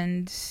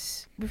 and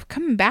we're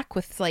coming back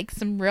with like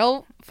some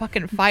real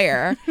fucking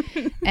fire.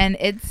 And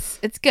it's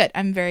good.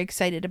 I'm very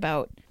excited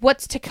about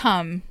what's to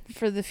come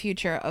for the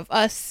future of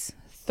us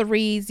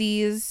three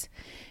Z's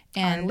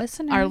and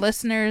our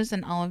listeners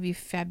and all of you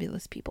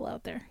fabulous people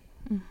out there.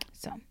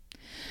 So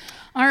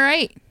all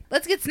right,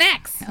 let's get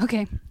snacks.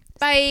 Okay.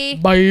 Bye.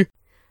 Bye.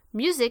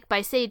 Music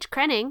by Sage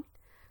Krenning.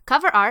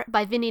 Cover art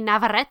by Vinny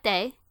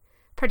Navarrete.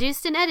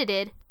 Produced and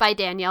edited by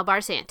Danielle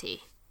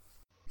Barsanti.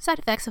 Side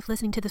effects of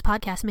listening to this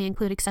podcast may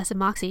include excessive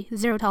moxie,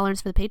 zero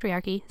tolerance for the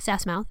patriarchy,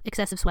 sass mouth,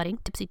 excessive sweating,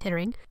 tipsy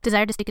tittering,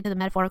 desire to stick it to the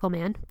metaphorical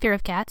man, fear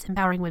of cats,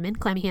 empowering women,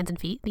 clammy hands and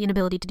feet, the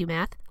inability to do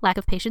math, lack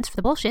of patience for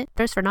the bullshit,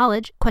 thirst for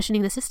knowledge,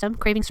 questioning the system,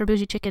 cravings for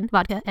bougie chicken,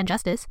 vodka, and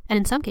justice, and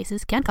in some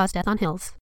cases can cause death on hills.